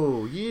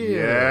 Oh,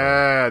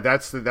 yeah. Yeah,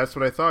 that's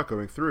what I thought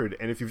going through it.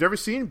 And if you've never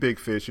seen Big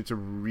Fish, it's a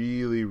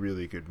really,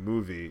 really good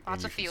movie.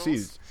 Lots of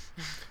feels.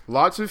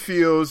 Lots of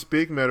feels,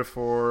 big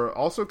metaphor.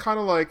 Also kind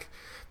of like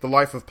The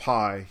Life of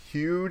Pi.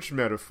 Huge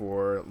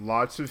metaphor,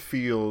 lots of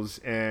feels,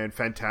 and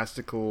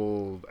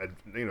fantastical,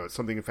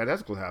 something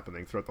fantastical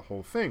happening throughout the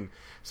whole thing.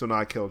 So now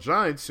I Kill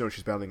Giants,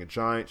 she's battling a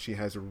giant. She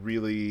has a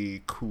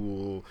really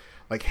cool,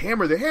 like,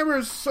 hammer. The hammer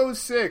is so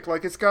sick.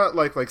 Like, it's got,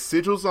 like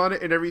sigils on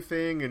it and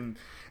everything,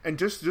 and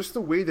just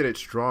the way that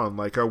it's drawn.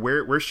 Like,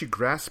 where she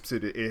grasps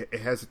it, it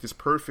has this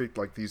perfect,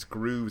 like, these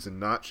grooves and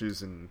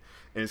notches, and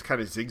it's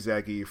kind of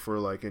zigzaggy for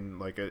like an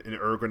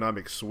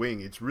ergonomic swing.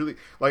 It's really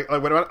like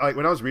when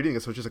I was reading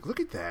this, I was just like,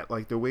 look at that,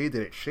 like the way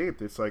that it's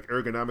shaped. It's like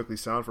ergonomically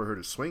sound for her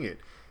to swing it.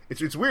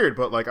 It's weird,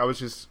 but like I was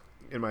just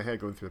in my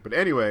head going through it. But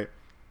anyway,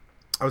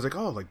 I was like,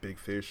 oh, like Big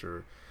Fish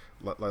or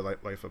like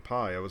Life of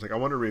Pi. I was like, I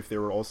wonder if they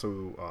were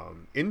also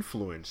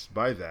influenced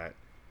by that.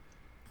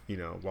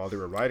 While they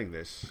were writing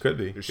this. Could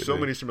be. There's so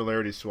many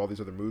similarities to all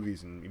these other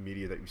movies and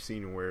media that you've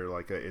seen, where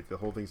like the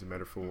whole thing's a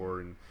metaphor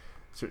and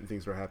certain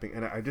things are happening.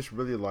 And I just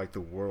really like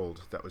the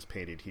world that was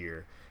painted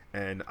here.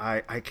 And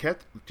I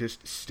kept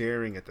just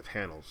staring at the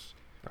panels,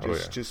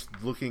 just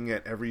looking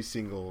at every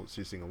single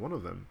one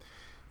of them.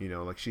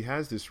 Like she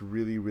has this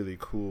really, really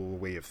cool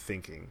way of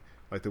thinking,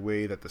 like the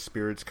way that the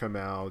spirits come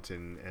out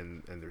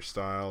and their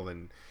style.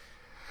 And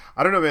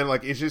I don't know, man.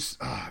 Like it's just,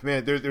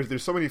 man.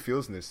 There's so many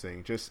feels in this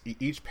thing. Just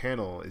each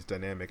panel is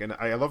dynamic, and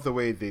I love the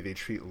way they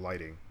treat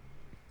lighting.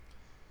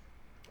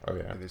 Oh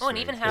yeah. Oh, and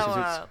even Because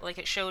how like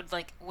it showed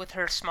like with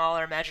her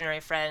smaller imaginary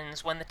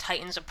friends when the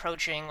Titan's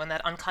approaching, when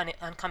that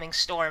oncoming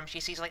storm, she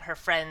sees like her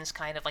friends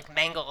kind of like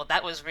mangled.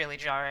 That was really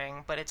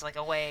jarring, but it's like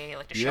a way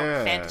like to show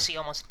Yeah. fantasy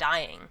almost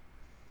dying.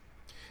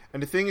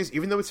 And the thing is,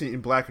 even though it's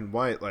in black and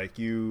white, like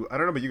I don't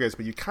know about you guys,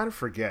 but you kind of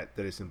forget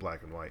that it's in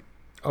black and white.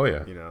 Oh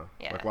yeah. You know,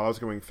 Yeah. like while I was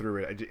going through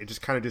it, it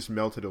just kind of just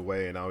melted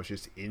away, and I was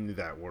just in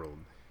that world.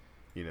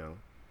 You know.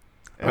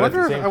 I But at the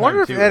wonder. same I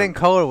wonder if time, too, adding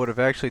color would have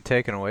actually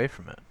taken away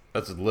from it.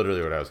 That's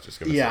literally what I was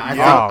just gonna Yeah, say.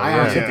 I Oh,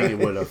 honestly yeah. think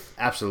it would have.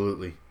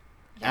 Absolutely.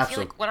 I feel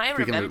like when I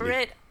Freaking remember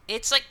lately. it,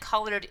 it's like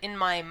colored in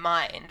my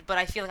mind, but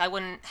I feel like I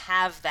wouldn't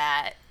have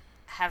that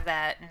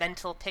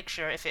mental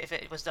picture if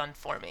it was done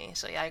for me.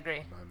 So yeah, I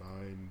agree. My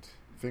mind,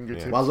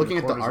 fingertips. Yeah. While in looking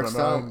at the corners art of my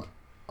style, mind.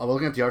 while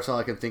looking at the art style,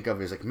 I can think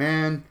of is like,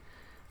 man,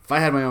 if I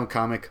had my own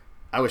comic,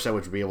 I wish I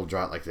would be able to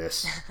draw it like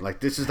this. Like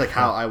this is like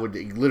how I would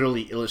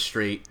literally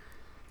illustrate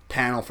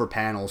panel for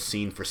panel,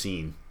 scene for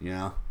scene. You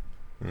know?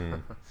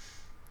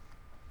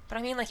 But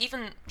I mean, like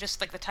even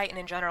just like the Titan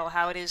in general,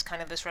 how it is kind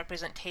of this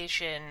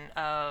representation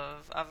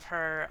of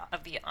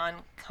the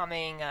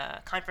oncoming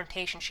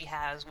confrontation she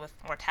has with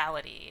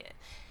mortality,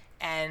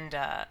 and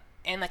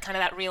like kind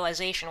of that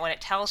realization when it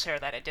tells her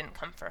that it didn't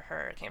come for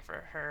her, it came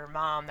for her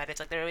mom. That it's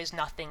like there is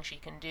nothing she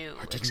can do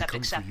except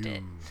accept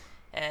it,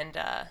 and.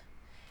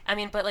 I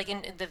mean, but like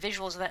in the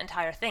visuals of that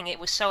entire thing, it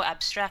was so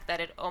abstract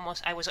that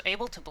I was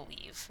able to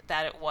believe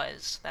that it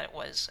was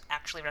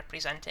actually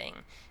representing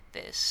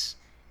this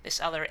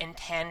other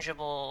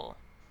intangible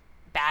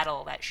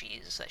battle that she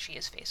is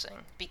facing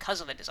because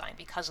of the design,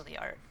 because of the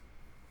art.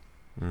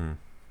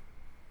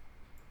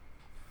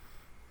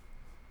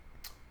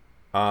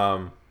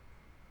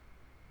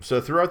 So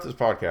throughout this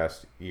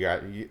podcast,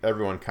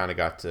 everyone kind of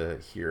got to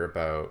hear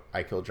about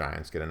I Kill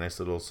Giants, get a nice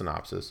little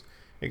synopsis.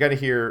 You got to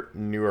hear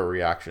newer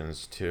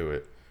reactions to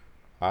it.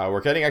 We're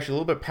getting actually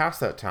a little bit past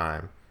that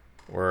time.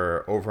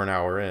 We're over an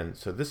hour in,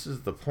 so this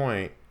is the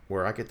point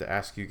where I get to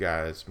ask you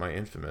guys my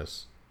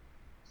infamous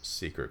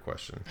secret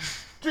question.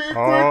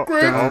 Oh,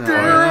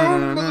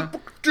 I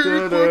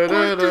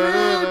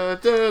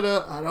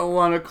don't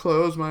want to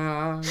close my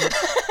eyes.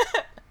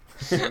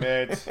 Damn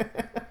it.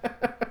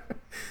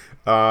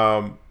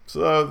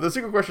 So the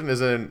secret question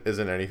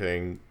isn't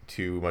anything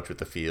too much with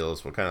the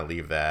feels. We'll kind of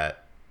leave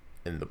that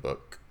in the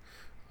book.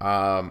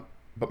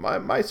 But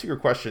my secret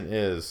question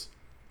is,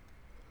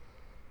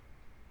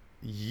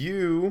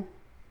 you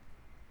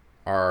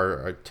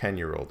are a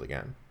 10-year-old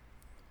again.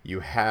 You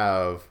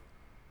have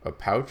a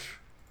pouch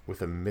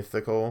with a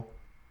mythical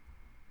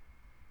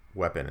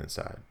weapon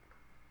inside.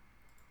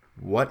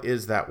 What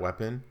is that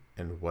weapon,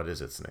 and what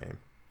is its name?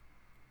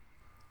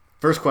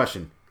 First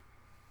question: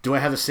 do I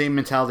have the same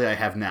mentality I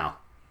have now?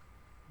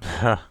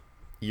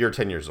 You're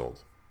 10 years old.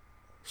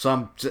 So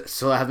I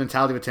have the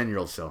mentality of a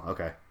 10-year-old still.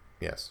 Okay.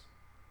 Yes.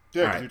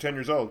 Yeah, 'cause Alright. you're 10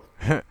 years old.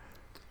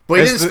 But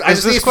Is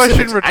this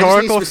question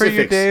rhetorical for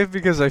you, Dave?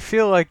 Because I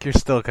feel like you're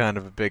still kind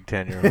of a big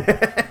 10-year-old.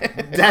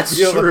 That's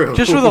true.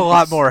 Just with a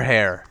lot more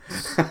hair.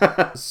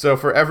 So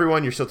for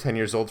everyone, you're still 10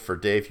 years old. For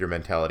Dave, your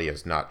mentality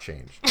has not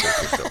changed. You're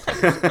still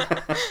 10 years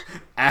old.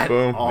 At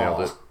Boom, all.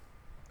 nailed it.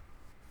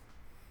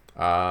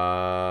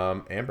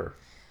 Amber.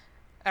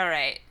 All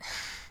right.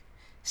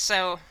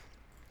 So,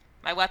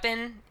 my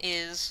weapon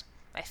is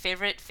my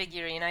favorite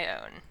figurine I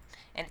own,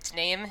 and its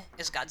name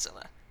is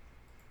Godzilla.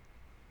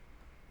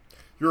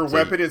 Your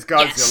weapon is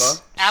Godzilla.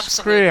 Yes,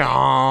 absolutely.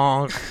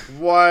 Screonk.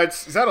 What?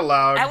 Is that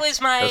allowed? That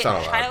was my That's not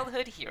allowed.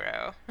 childhood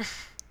hero.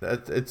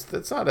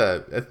 That's not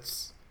a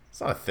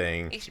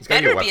thing. It It's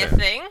gotta better be a weapon.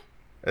 thing.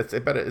 It's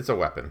a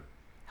weapon.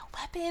 A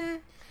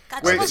weapon?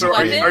 Wait, Godzilla's so a are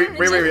weapon? you, are you, It's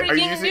wait, a wait, wait. Are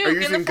you freaking using, nuke are you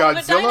in using the form of a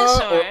Godzilla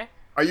dinosaur.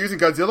 are you using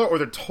Godzilla or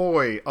the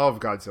toy of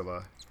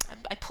Godzilla?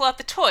 I pull out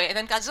the toy and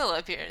then Godzilla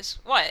appears.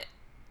 What?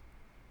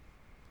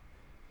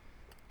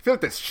 I feel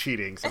like that's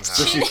cheating somehow.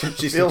 So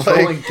she's Feel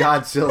controlling like-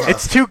 Godzilla.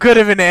 It's too good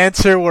of an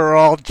answer. We're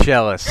all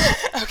jealous.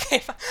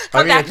 Okay,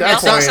 I mean, at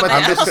that I'll point, something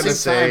I'm just else. going to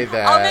say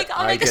that I'll make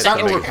I a get it's not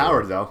to make it.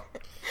 overpowered though.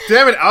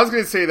 Damn it, I was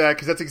going to say that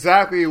because that's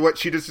exactly what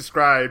she just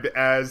described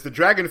as the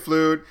dragon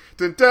flute.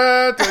 Dun,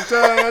 dun, dun, dun,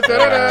 dun, dun,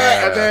 dun,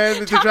 and then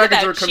the Talk Dragon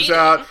about Zord comes cheating.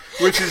 out,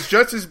 which is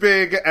just as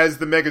big as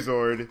the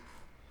Megazord.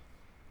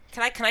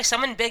 Can I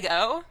summon Big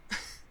O?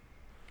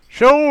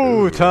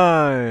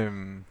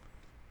 Showtime.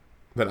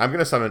 But I'm going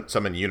to summon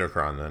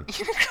Unicron then.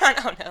 Unicron?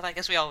 Oh no, I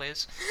guess we all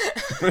lose.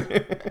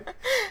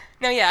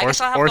 No, yeah, I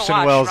guess I'll have Orson to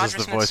watch Welles Roger is the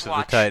Smith's voice of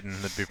watch. the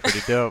Titan. That'd be pretty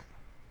dope.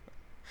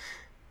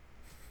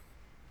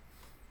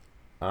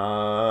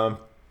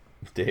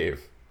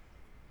 Dave.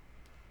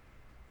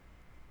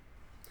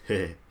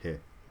 Okay.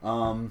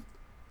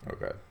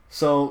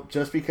 So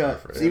just because,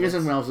 Alfred. even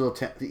since I was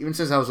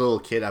a little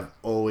kid, I've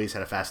always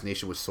had a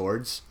fascination with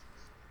swords,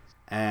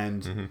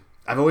 and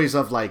I've always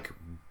loved like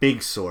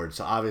big swords.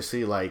 So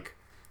obviously, like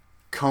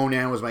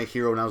Conan was my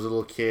hero when I was a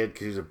little kid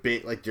because he was a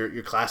big, like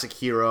your classic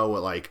hero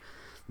with like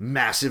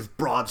massive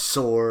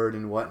broadsword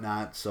and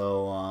whatnot.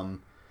 So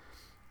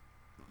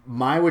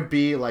mine would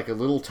be like a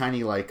little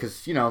tiny, like,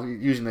 because you know,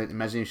 using the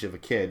imagination of a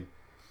kid.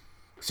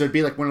 So it'd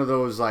be like one of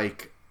those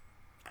like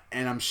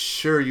and I'm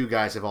sure you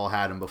guys have all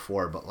had them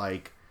before, but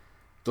like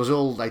those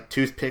little like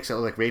toothpicks that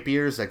look like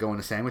rapiers that go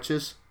into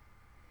sandwiches.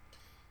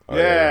 Oh,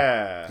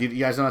 yeah. You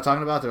guys know what I'm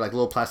talking about? They're like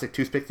little plastic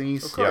toothpick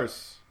thingies. Of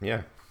course.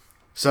 Yeah.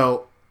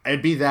 So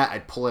it'd be that.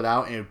 I'd pull it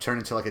out and it would turn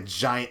into like a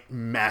giant,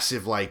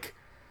 massive like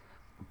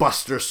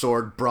Buster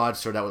sword,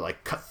 broadsword that would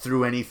like cut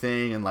through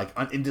anything and like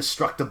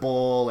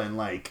indestructible and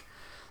like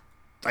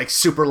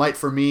super light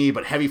for me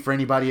but heavy for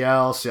anybody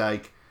else.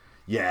 Like,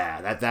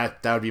 yeah,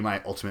 that would be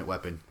my ultimate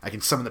weapon. I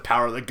can summon the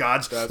power of the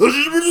gods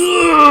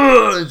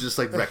and just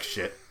like wreck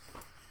shit.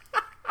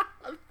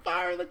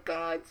 Fire the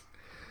gods.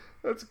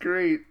 That's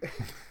great.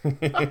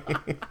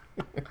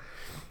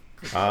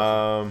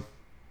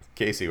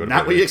 Casey, what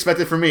Not about what you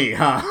expected from me,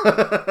 huh?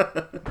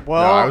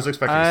 Well, No, I was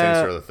expecting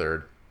Saints Row the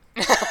Third.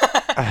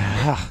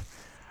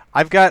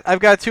 I've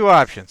got two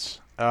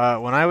options.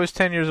 When I was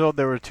 10 years old,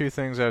 there were two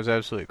things I was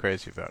absolutely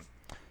crazy about: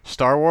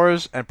 Star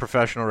Wars and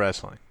professional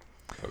wrestling.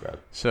 Oh god.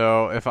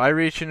 So if I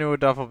reach into a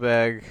duffel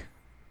bag,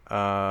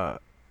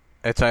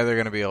 it's either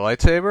going to be a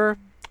lightsaber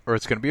or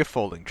it's going to be a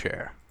folding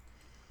chair.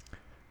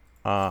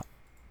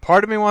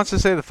 Part of me wants to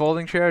say the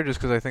folding chair just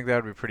because I think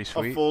that would be pretty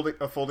sweet.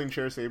 A folding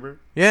chair saber.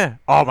 Yeah.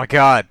 Oh my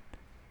god.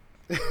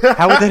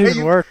 How would that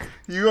even work?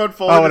 You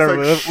unfold. Oh, whatever.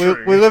 Like,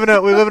 we live in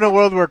a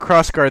world where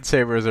crossguard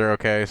sabers are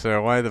okay. So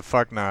why the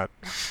fuck not?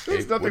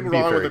 There's It nothing wouldn't be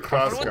wrong with very a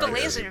cross. What would the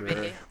laser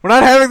be? We're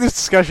not having this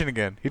discussion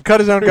again. He'd cut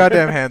his own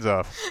goddamn hands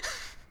off.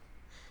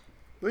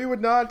 We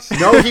would not.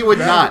 No, he would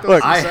not.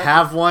 Look, I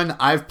have one.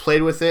 I've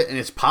played with it, and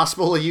it's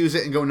possible to use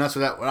it and go nuts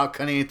with that without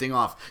cutting anything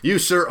off. You,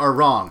 sir, are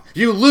wrong.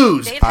 You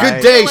lose. Dave,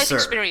 Good day, life sir.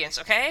 experience,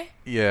 okay?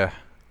 Yeah.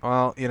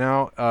 Well,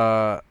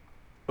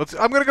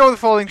 I'm gonna go with the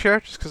folding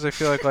chair just because I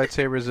feel like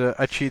lightsaber is a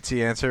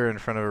cheatsy answer in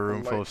front of a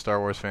room full of Star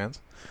Wars fans.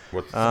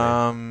 What's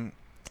the name?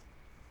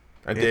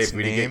 Its Dave,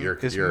 we didn't get name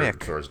is your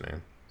Mick. sword's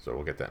name, so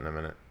we'll get that in a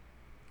minute.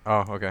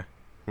 Oh, okay.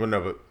 Well, no,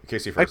 but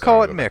Casey first. I'd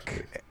call it then we'll go back to Mick.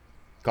 Casey.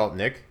 Call it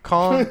Nick.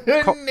 Call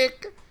him.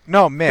 Nick.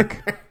 No,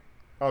 Mick.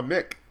 Oh,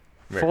 Mick.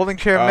 Mick. Folding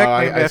chair Oh, Mick,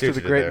 I named see after what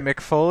the you great did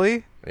Mick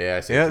Foley. Yeah, I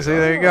see. Yeah, what see, you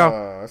did. there you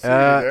go. I see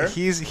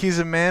you there. He's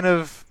a man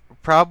of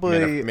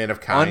probably Man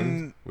of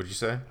kind. Would you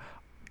say?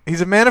 He's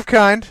a man of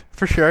kind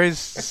for sure. He's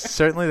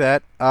certainly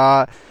that.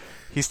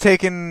 He's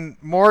taken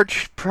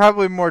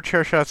probably more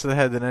chair shots to the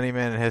head than any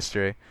man in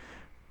history.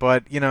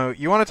 But you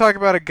want to talk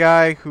about a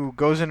guy who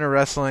goes into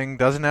wrestling,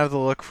 doesn't have the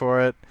look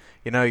for it.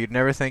 You'd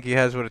never think he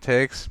has what it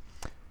takes.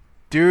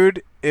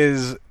 Dude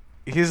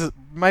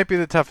might be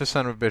the toughest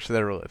son of a bitch that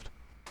ever lived.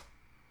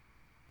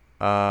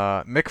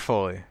 Mick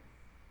Foley,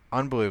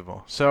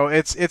 unbelievable. So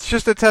it's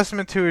just a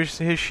testament to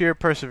his sheer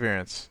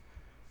perseverance.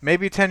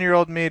 Maybe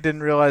 10-year-old me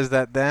didn't realize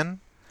that then,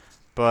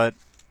 but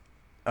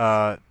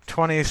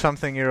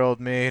 20-something-year-old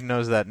me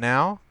knows that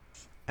now,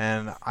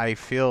 and I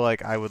feel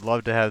like I would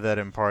love to have that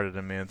imparted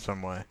in me in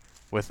some way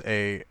with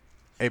a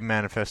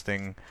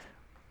manifesting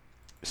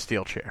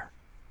steel chair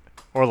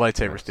or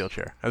lightsaber steel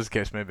chair, as the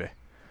case may be.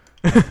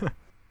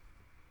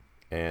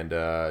 And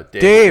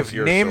Dave, what's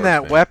your name sword's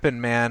that name?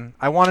 weapon, man.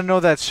 I want to know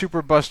that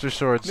Super Buster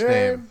Sword's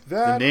name.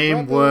 The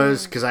name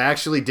was, because I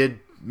actually did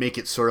make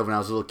it sort of when I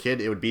was a little kid,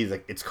 it would be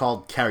like, it's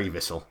called Carry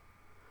Vissel.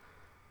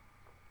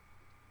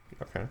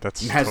 Okay.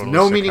 That's It has totally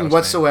no sick meaning house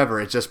whatsoever.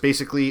 It's just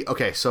basically,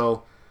 okay,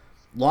 so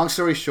long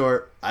story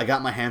short, I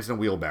got my hands in a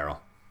wheelbarrow,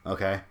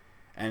 okay?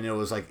 And it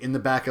was like in the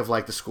back of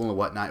like the school and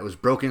whatnot. It was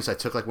broken, so I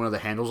took like one of the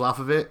handles off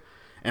of it,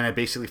 and I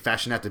basically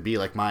fashioned that to be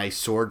like my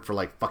sword for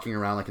like fucking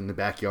around like in the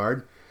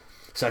backyard.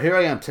 So here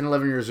I am, 10,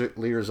 11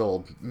 years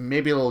old,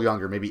 maybe a little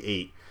younger, maybe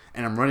 8,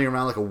 and I'm running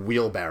around like a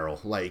wheelbarrow,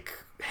 like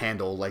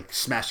handle, like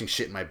smashing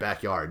shit in my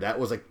backyard. That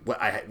was like what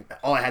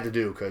all I had to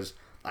do because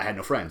I had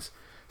no friends.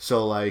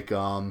 So like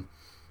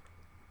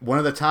one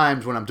of the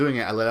times when I'm doing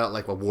it, I let out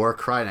like a war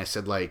cry and I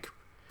said like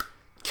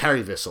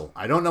Carry Vissel.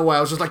 I don't know why, I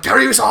was just like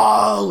Carry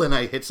Vissel, and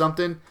I hit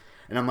something,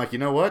 and I'm like, you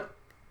know what?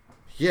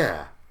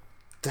 Yeah,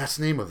 that's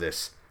the name of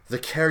this, the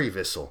Carry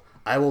Vissel.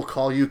 I will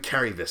call you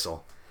Carry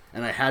Vissel.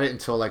 And I had it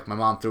until like my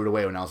mom threw it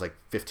away when I was like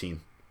 15.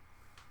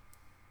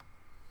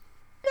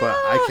 But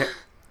I can't.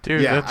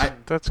 Dude, Yeah,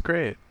 that's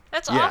great.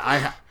 That's Yeah,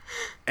 awesome.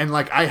 and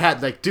like I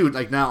had like, dude,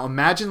 like now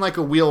imagine like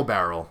a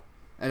wheelbarrow,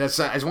 and that's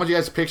I just want you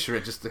guys to picture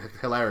it, just the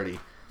hilarity,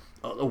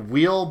 a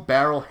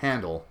wheelbarrow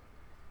handle,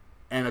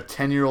 and a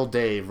 10-year-old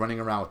Dave running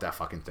around with that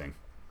fucking thing,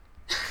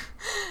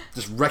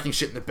 just wrecking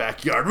shit in the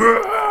backyard.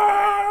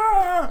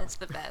 It's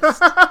the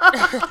best.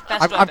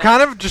 I'm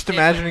kind of just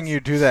imagining you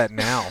do that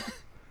now.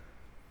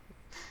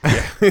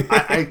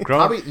 I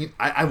probably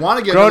I want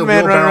to get Grown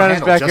another man running wheelbarrow around his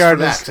handle just backyard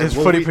for in that, his 'cause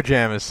we'll footy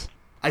pajamas.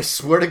 I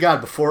swear to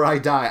God, before I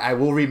die, I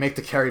will remake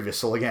the Carry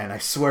Vissel again. I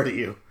swear to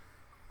you.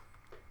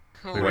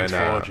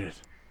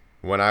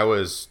 When I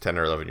was 10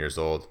 or 11 years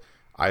old,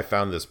 I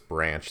found this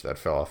branch that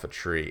fell off a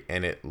tree,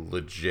 and it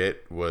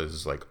legit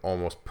was like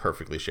almost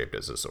perfectly shaped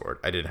as a sword.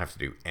 I didn't have to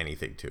do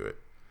anything to it.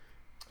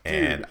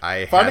 And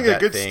I Finding had a that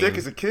good thing, stick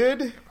as a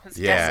kid. It's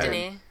Yeah.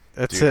 destiny.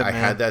 That's dude, it, I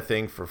man. had that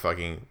thing for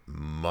fucking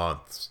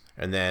months.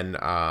 And then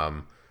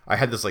I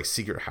had this like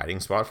secret hiding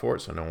spot for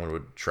it so no one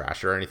would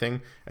trash it or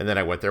anything. And then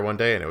I went there one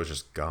day and it was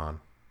just gone.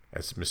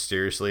 As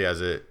mysteriously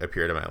as it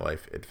appeared in my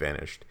life, it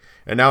vanished.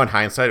 And now in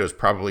hindsight, it was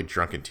probably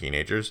drunken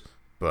teenagers,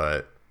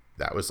 but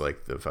that was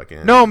like the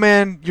fucking... No,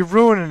 man, you're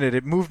ruining it.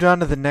 It moved on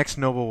to the next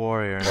Noble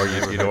Warrior. Or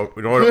you know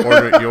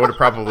what it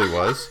probably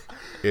was?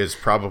 Is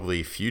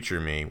probably future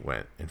me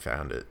went and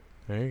found it.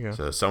 There you go.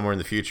 So somewhere in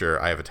the future,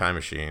 I have a time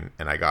machine,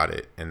 and I got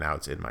it, and now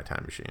it's in my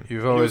time machine.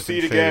 You've You'll always see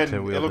been it fated again.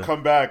 to wield It'll it.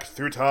 come back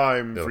through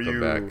time It'll for come you.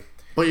 back.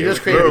 But you It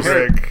just was created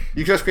perfect.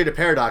 you just created a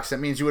paradox. That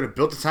means you would have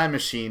built a time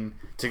machine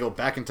to go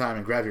back in time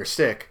and grab your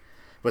stick.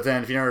 But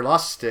then if you never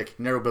lost a stick,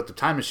 you never built the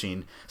time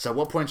machine. So at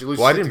what point did you lose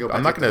Well, a stick to go back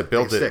I'm not going to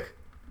build get the it. stick?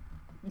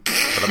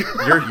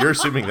 But you're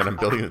assuming that I'm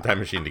building the time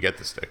machine to get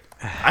the stick.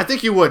 I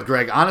think you would,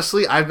 Greg.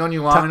 Honestly, I've known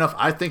you long enough.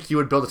 I think you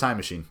would build a time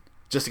machine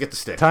just to get the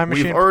stick. Time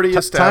machine. We've already time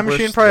established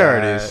machine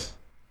priorities.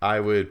 that I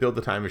would build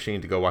the time machine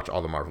to go watch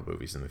all the Marvel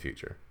movies in the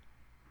future.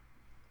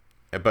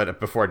 But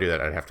before I do that,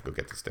 I'd have to go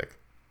get the stick.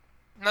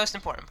 Most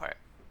important part.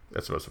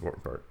 That's the most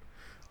important part.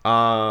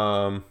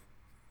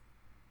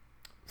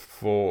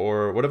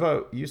 For what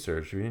about you,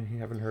 Serge? We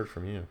haven't heard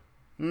from you.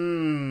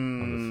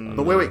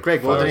 But wait,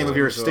 Greg, what would the name of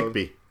your So- stick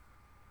be?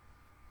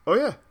 Oh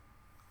yeah.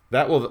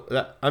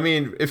 I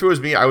mean, if it was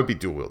me, I would be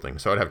dual wielding,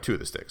 so I'd have two of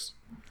the sticks.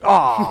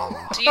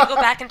 Oh, So you go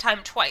back in time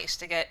twice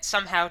to get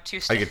somehow two I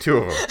sticks. get two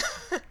of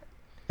them.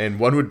 And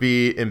one would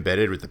be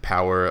embedded with the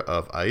power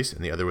of ice,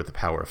 and the other with the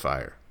power of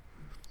fire.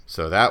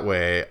 So that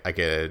way, I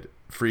could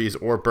freeze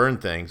or burn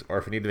things, or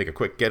if I need to make a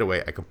quick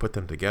getaway, I can put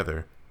them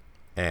together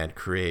and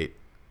create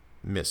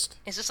mist.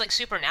 Is this like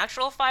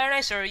supernatural fire and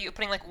ice, or are you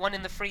putting like one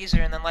in the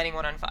freezer and then lighting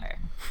one on fire?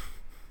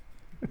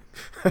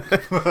 I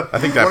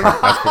think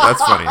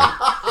that's funny.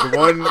 The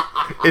one.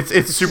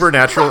 It's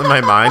supernatural in my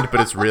mind, but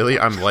it's really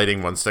I'm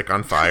lighting one stick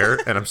on fire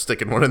and I'm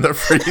sticking one in the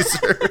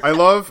freezer. I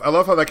love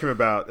how that came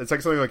about. It's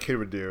like something a kid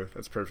would do.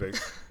 That's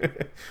perfect.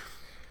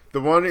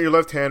 The one in your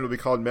left hand would be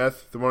called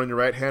meth. The one in your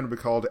right hand would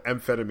be called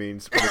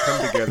amphetamines. When they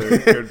come together,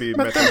 it would be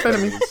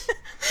methamphetamines.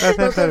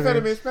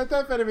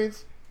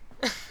 Methamphetamines.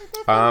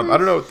 I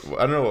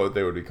don't know what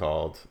they would be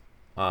called.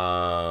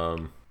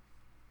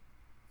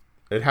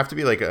 It'd have to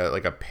be like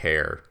a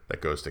pair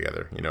that goes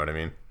together. You know what I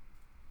mean?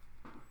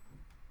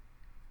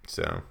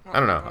 So I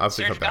don't know. I'll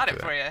think Serge back got to it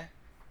that. for you.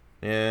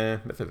 Yeah,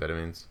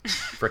 methamphetamines,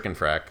 frickin'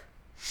 frack,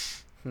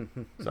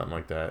 something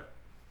like that.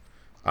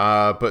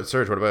 But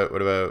Serge, what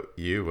about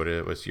you?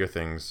 What's your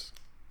things?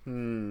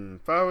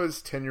 If I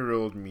was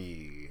 10-year-old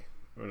me,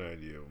 what would I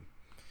do?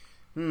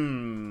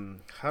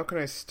 How can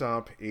I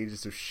stop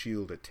Agents of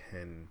S.H.I.E.L.D. at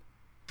 10?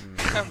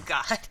 Oh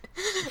God.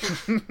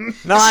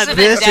 not This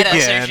this is a vendetta,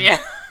 again.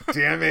 Sergio.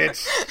 Damn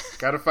it!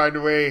 Gotta find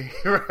a way.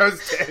 When I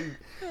was 10,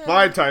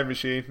 my time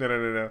machine.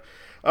 No.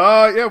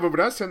 Yeah, but when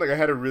I was 10, like I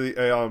had a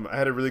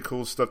really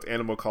cool stuffed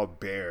animal called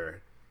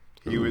Bear.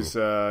 He was, he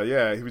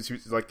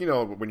was like, you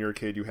know, when you're a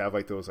kid, you have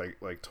like those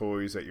like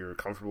toys that you're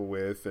comfortable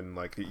with, and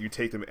like you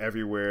take them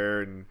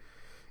everywhere, and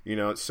you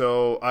know.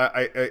 So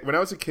I when I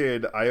was a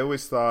kid, I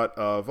always thought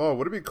of, oh,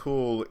 would it be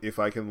cool if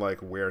I can like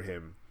wear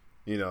him,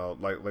 you know,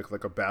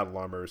 like a battle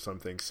armor or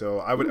something. So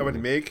I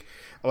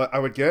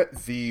would get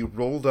the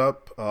rolled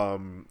up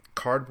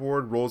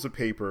cardboard rolls of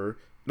paper.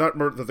 Not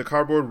the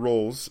cardboard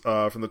rolls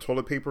from the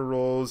toilet paper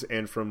rolls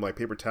and from like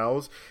paper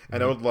towels,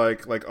 and I would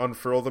like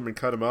unfurl them and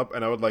cut them up,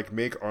 and I would like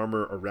make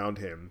armor around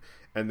him,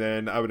 and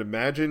then I would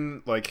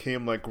imagine like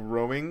him like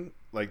growing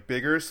like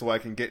bigger, so I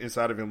can get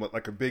inside of him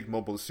like a big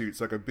mobile suit,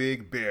 so like a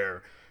big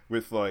bear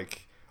with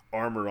like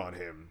armor on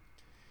him,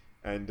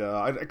 and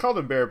I called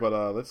him Bear, but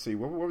let's see,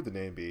 what would the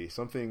name be?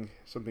 Something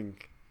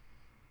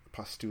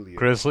Postulia.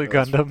 Grizzly No,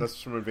 Gundam?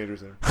 That's from Invader's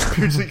Zim.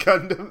 Grizzly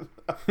Gundam.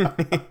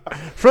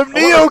 From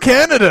Neo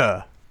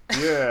Canada.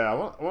 Yeah, I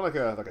want like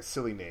a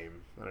silly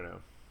name. I don't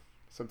know,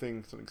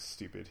 something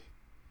stupid,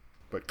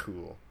 but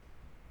cool.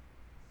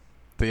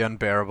 The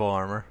unbearable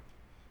armor.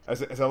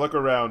 As I look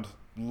around,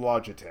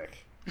 Logitech.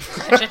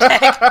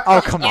 Logitech.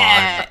 Oh, come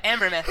Yeah,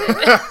 Amber Method.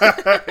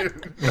 I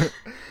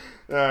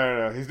don't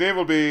know. His name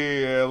will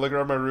be look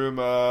around my room.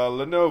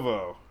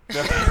 Lenovo.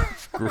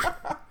 on.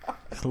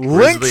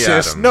 Linksys?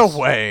 Adams. No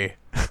way.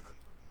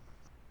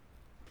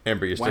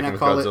 Amber, you're Why sticking not with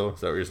call it- Godzilla? Is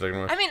that what you're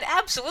sticking with? I mean,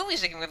 absolutely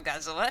sticking with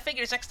Godzilla. That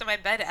figure's next to my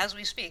bed as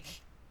we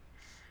speak.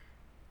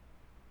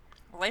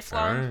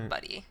 Lifelong Alright.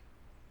 buddy.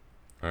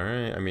 All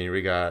right. I mean,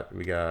 we got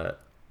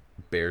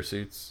bear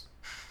suits,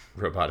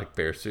 robotic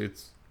bear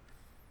suits.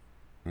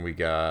 We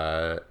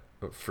got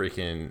a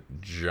freaking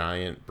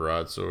giant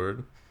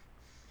broadsword.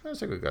 I'll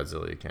stick with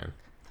Godzilla. You can.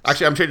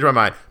 Actually, I'm changing my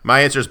mind.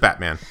 My answer is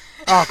Batman.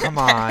 Oh, come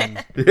on.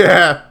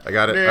 Yeah, I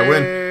got it. I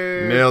win.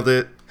 Yay. Nailed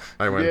it.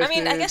 I win. Yeah. I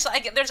mean, I guess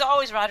there's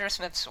always Roger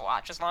Smith's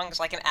watch, as long as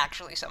I can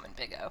actually summon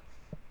Big O.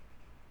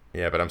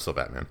 Yeah, but I'm still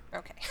Batman.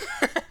 Okay.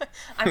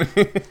 I'm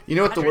You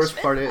know what the Roger worst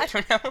Smith? part is? I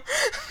don't know.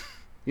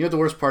 You know what the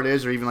worst part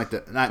is, or even like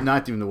the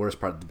not even the worst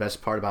part. The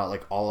best part about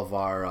like all of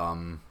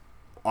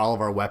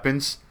our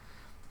weapons,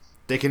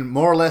 they can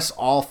more or less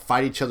all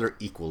fight each other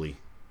equally.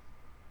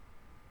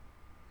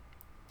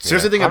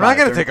 Seriously, think I'm about not it.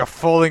 going to take a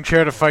folding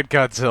chair to fight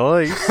Godzilla.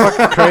 Are you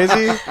fucking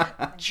crazy?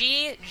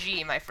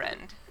 GG, my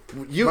friend.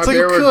 You, My so bear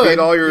you would beat could.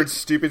 all your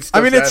stupid stuff.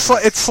 I mean, it's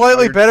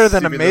slightly better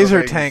than a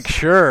Mazer tank,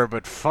 sure,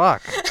 but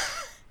fuck.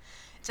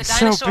 It's a It's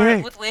so dinosaur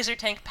big. with laser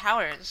tank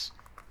powers.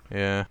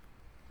 Yeah.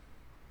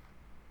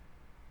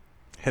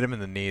 Hit him in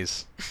the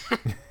knees.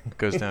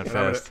 Goes down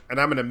fast. And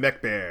I'm in a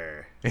mech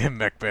bear. Yeah,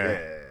 mech bear.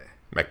 Yeah.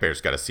 Mech Bear's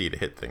got a C to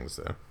hit things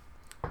though.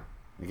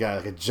 You got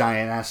like a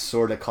giant ass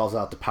sword that calls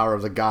out the power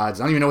of the gods.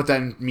 I don't even know what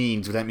that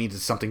means, but that means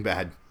it's something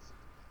bad.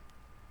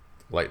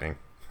 Lightning.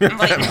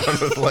 Lightning.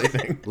 With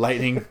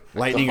lightning.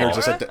 Lightning, or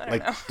just I don't know.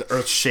 the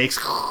earth shakes.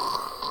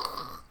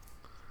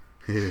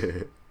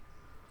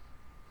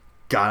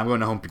 God, I'm going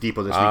to Home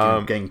Depot this week and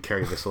I'm getting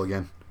Carry Whistle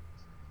again.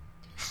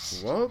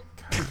 Well,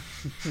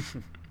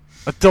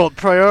 Adult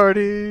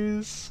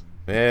priorities.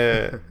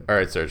 Yeah. All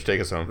right, Serge, take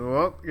us home.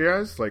 well,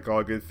 guys, like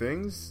all good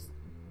things,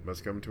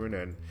 must come to an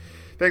end.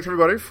 Thanks,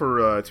 everybody,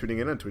 for tuning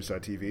in on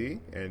Twitch.tv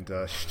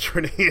and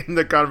joining in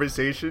the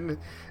conversation.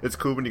 It's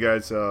cool when you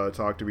guys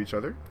talk to each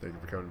other. Thank you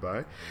for coming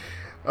by.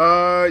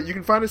 You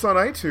can find us on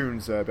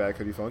iTunes, Bad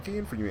Cody Funky,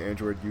 and for you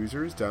Android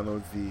users,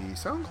 download the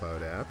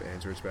SoundCloud app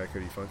and search Bad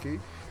Cody Funky.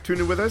 Tune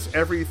in with us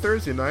every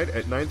Thursday night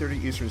at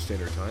 9:30 Eastern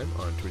Standard Time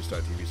on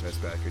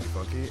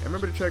Twitch.tv/BadCodyFunky. And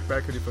remember to check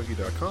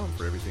BadCodyFunky.com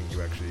for everything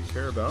you actually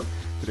care about.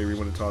 Today we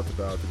want to talk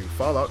about the new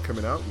Fallout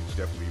coming out. We'll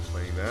definitely be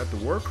playing that. The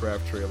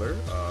Warcraft trailer,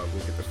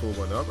 we'll get the full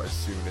one up as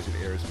soon as it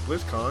airs at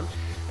BlizzCon.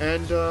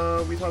 And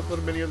we talked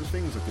about many other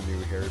things like the new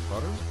Harry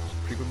Potter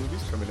prequel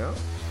movies coming out.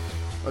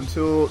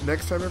 Until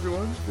next time,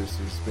 everyone, this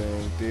has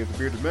been Dave the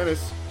Bearded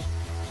Menace.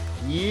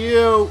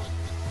 You.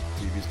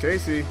 TV's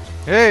Casey.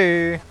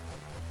 Hey.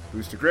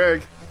 Booster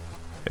Greg.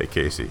 Hey,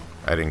 Casey,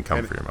 I didn't come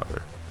And- for your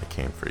mother. I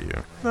came for you.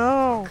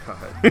 No. God.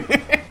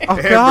 Oh,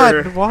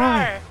 Amber. God.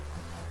 Why?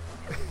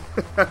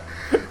 I'm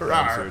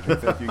Sergio.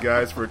 Thank you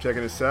guys for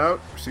checking us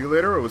out. See you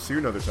later, or we'll see you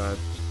another time.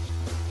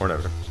 Or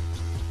never.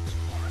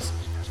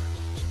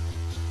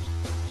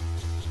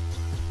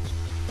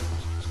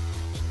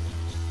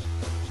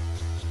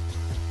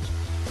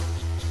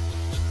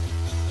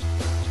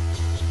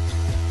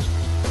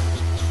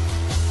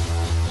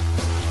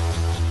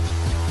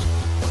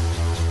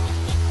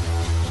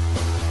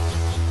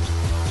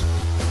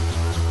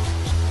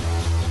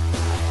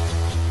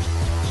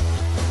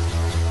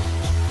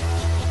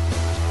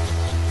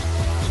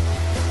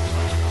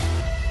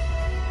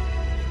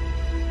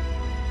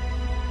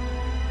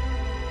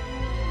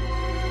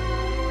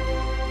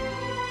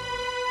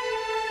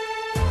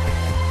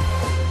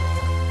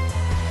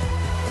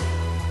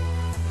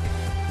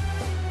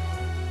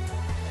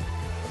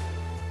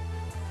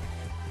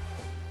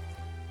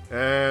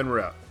 And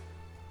we're out.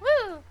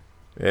 Woo!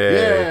 Yay.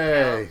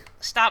 Yay.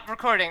 Stop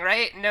recording,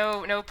 right?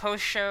 No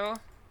post show.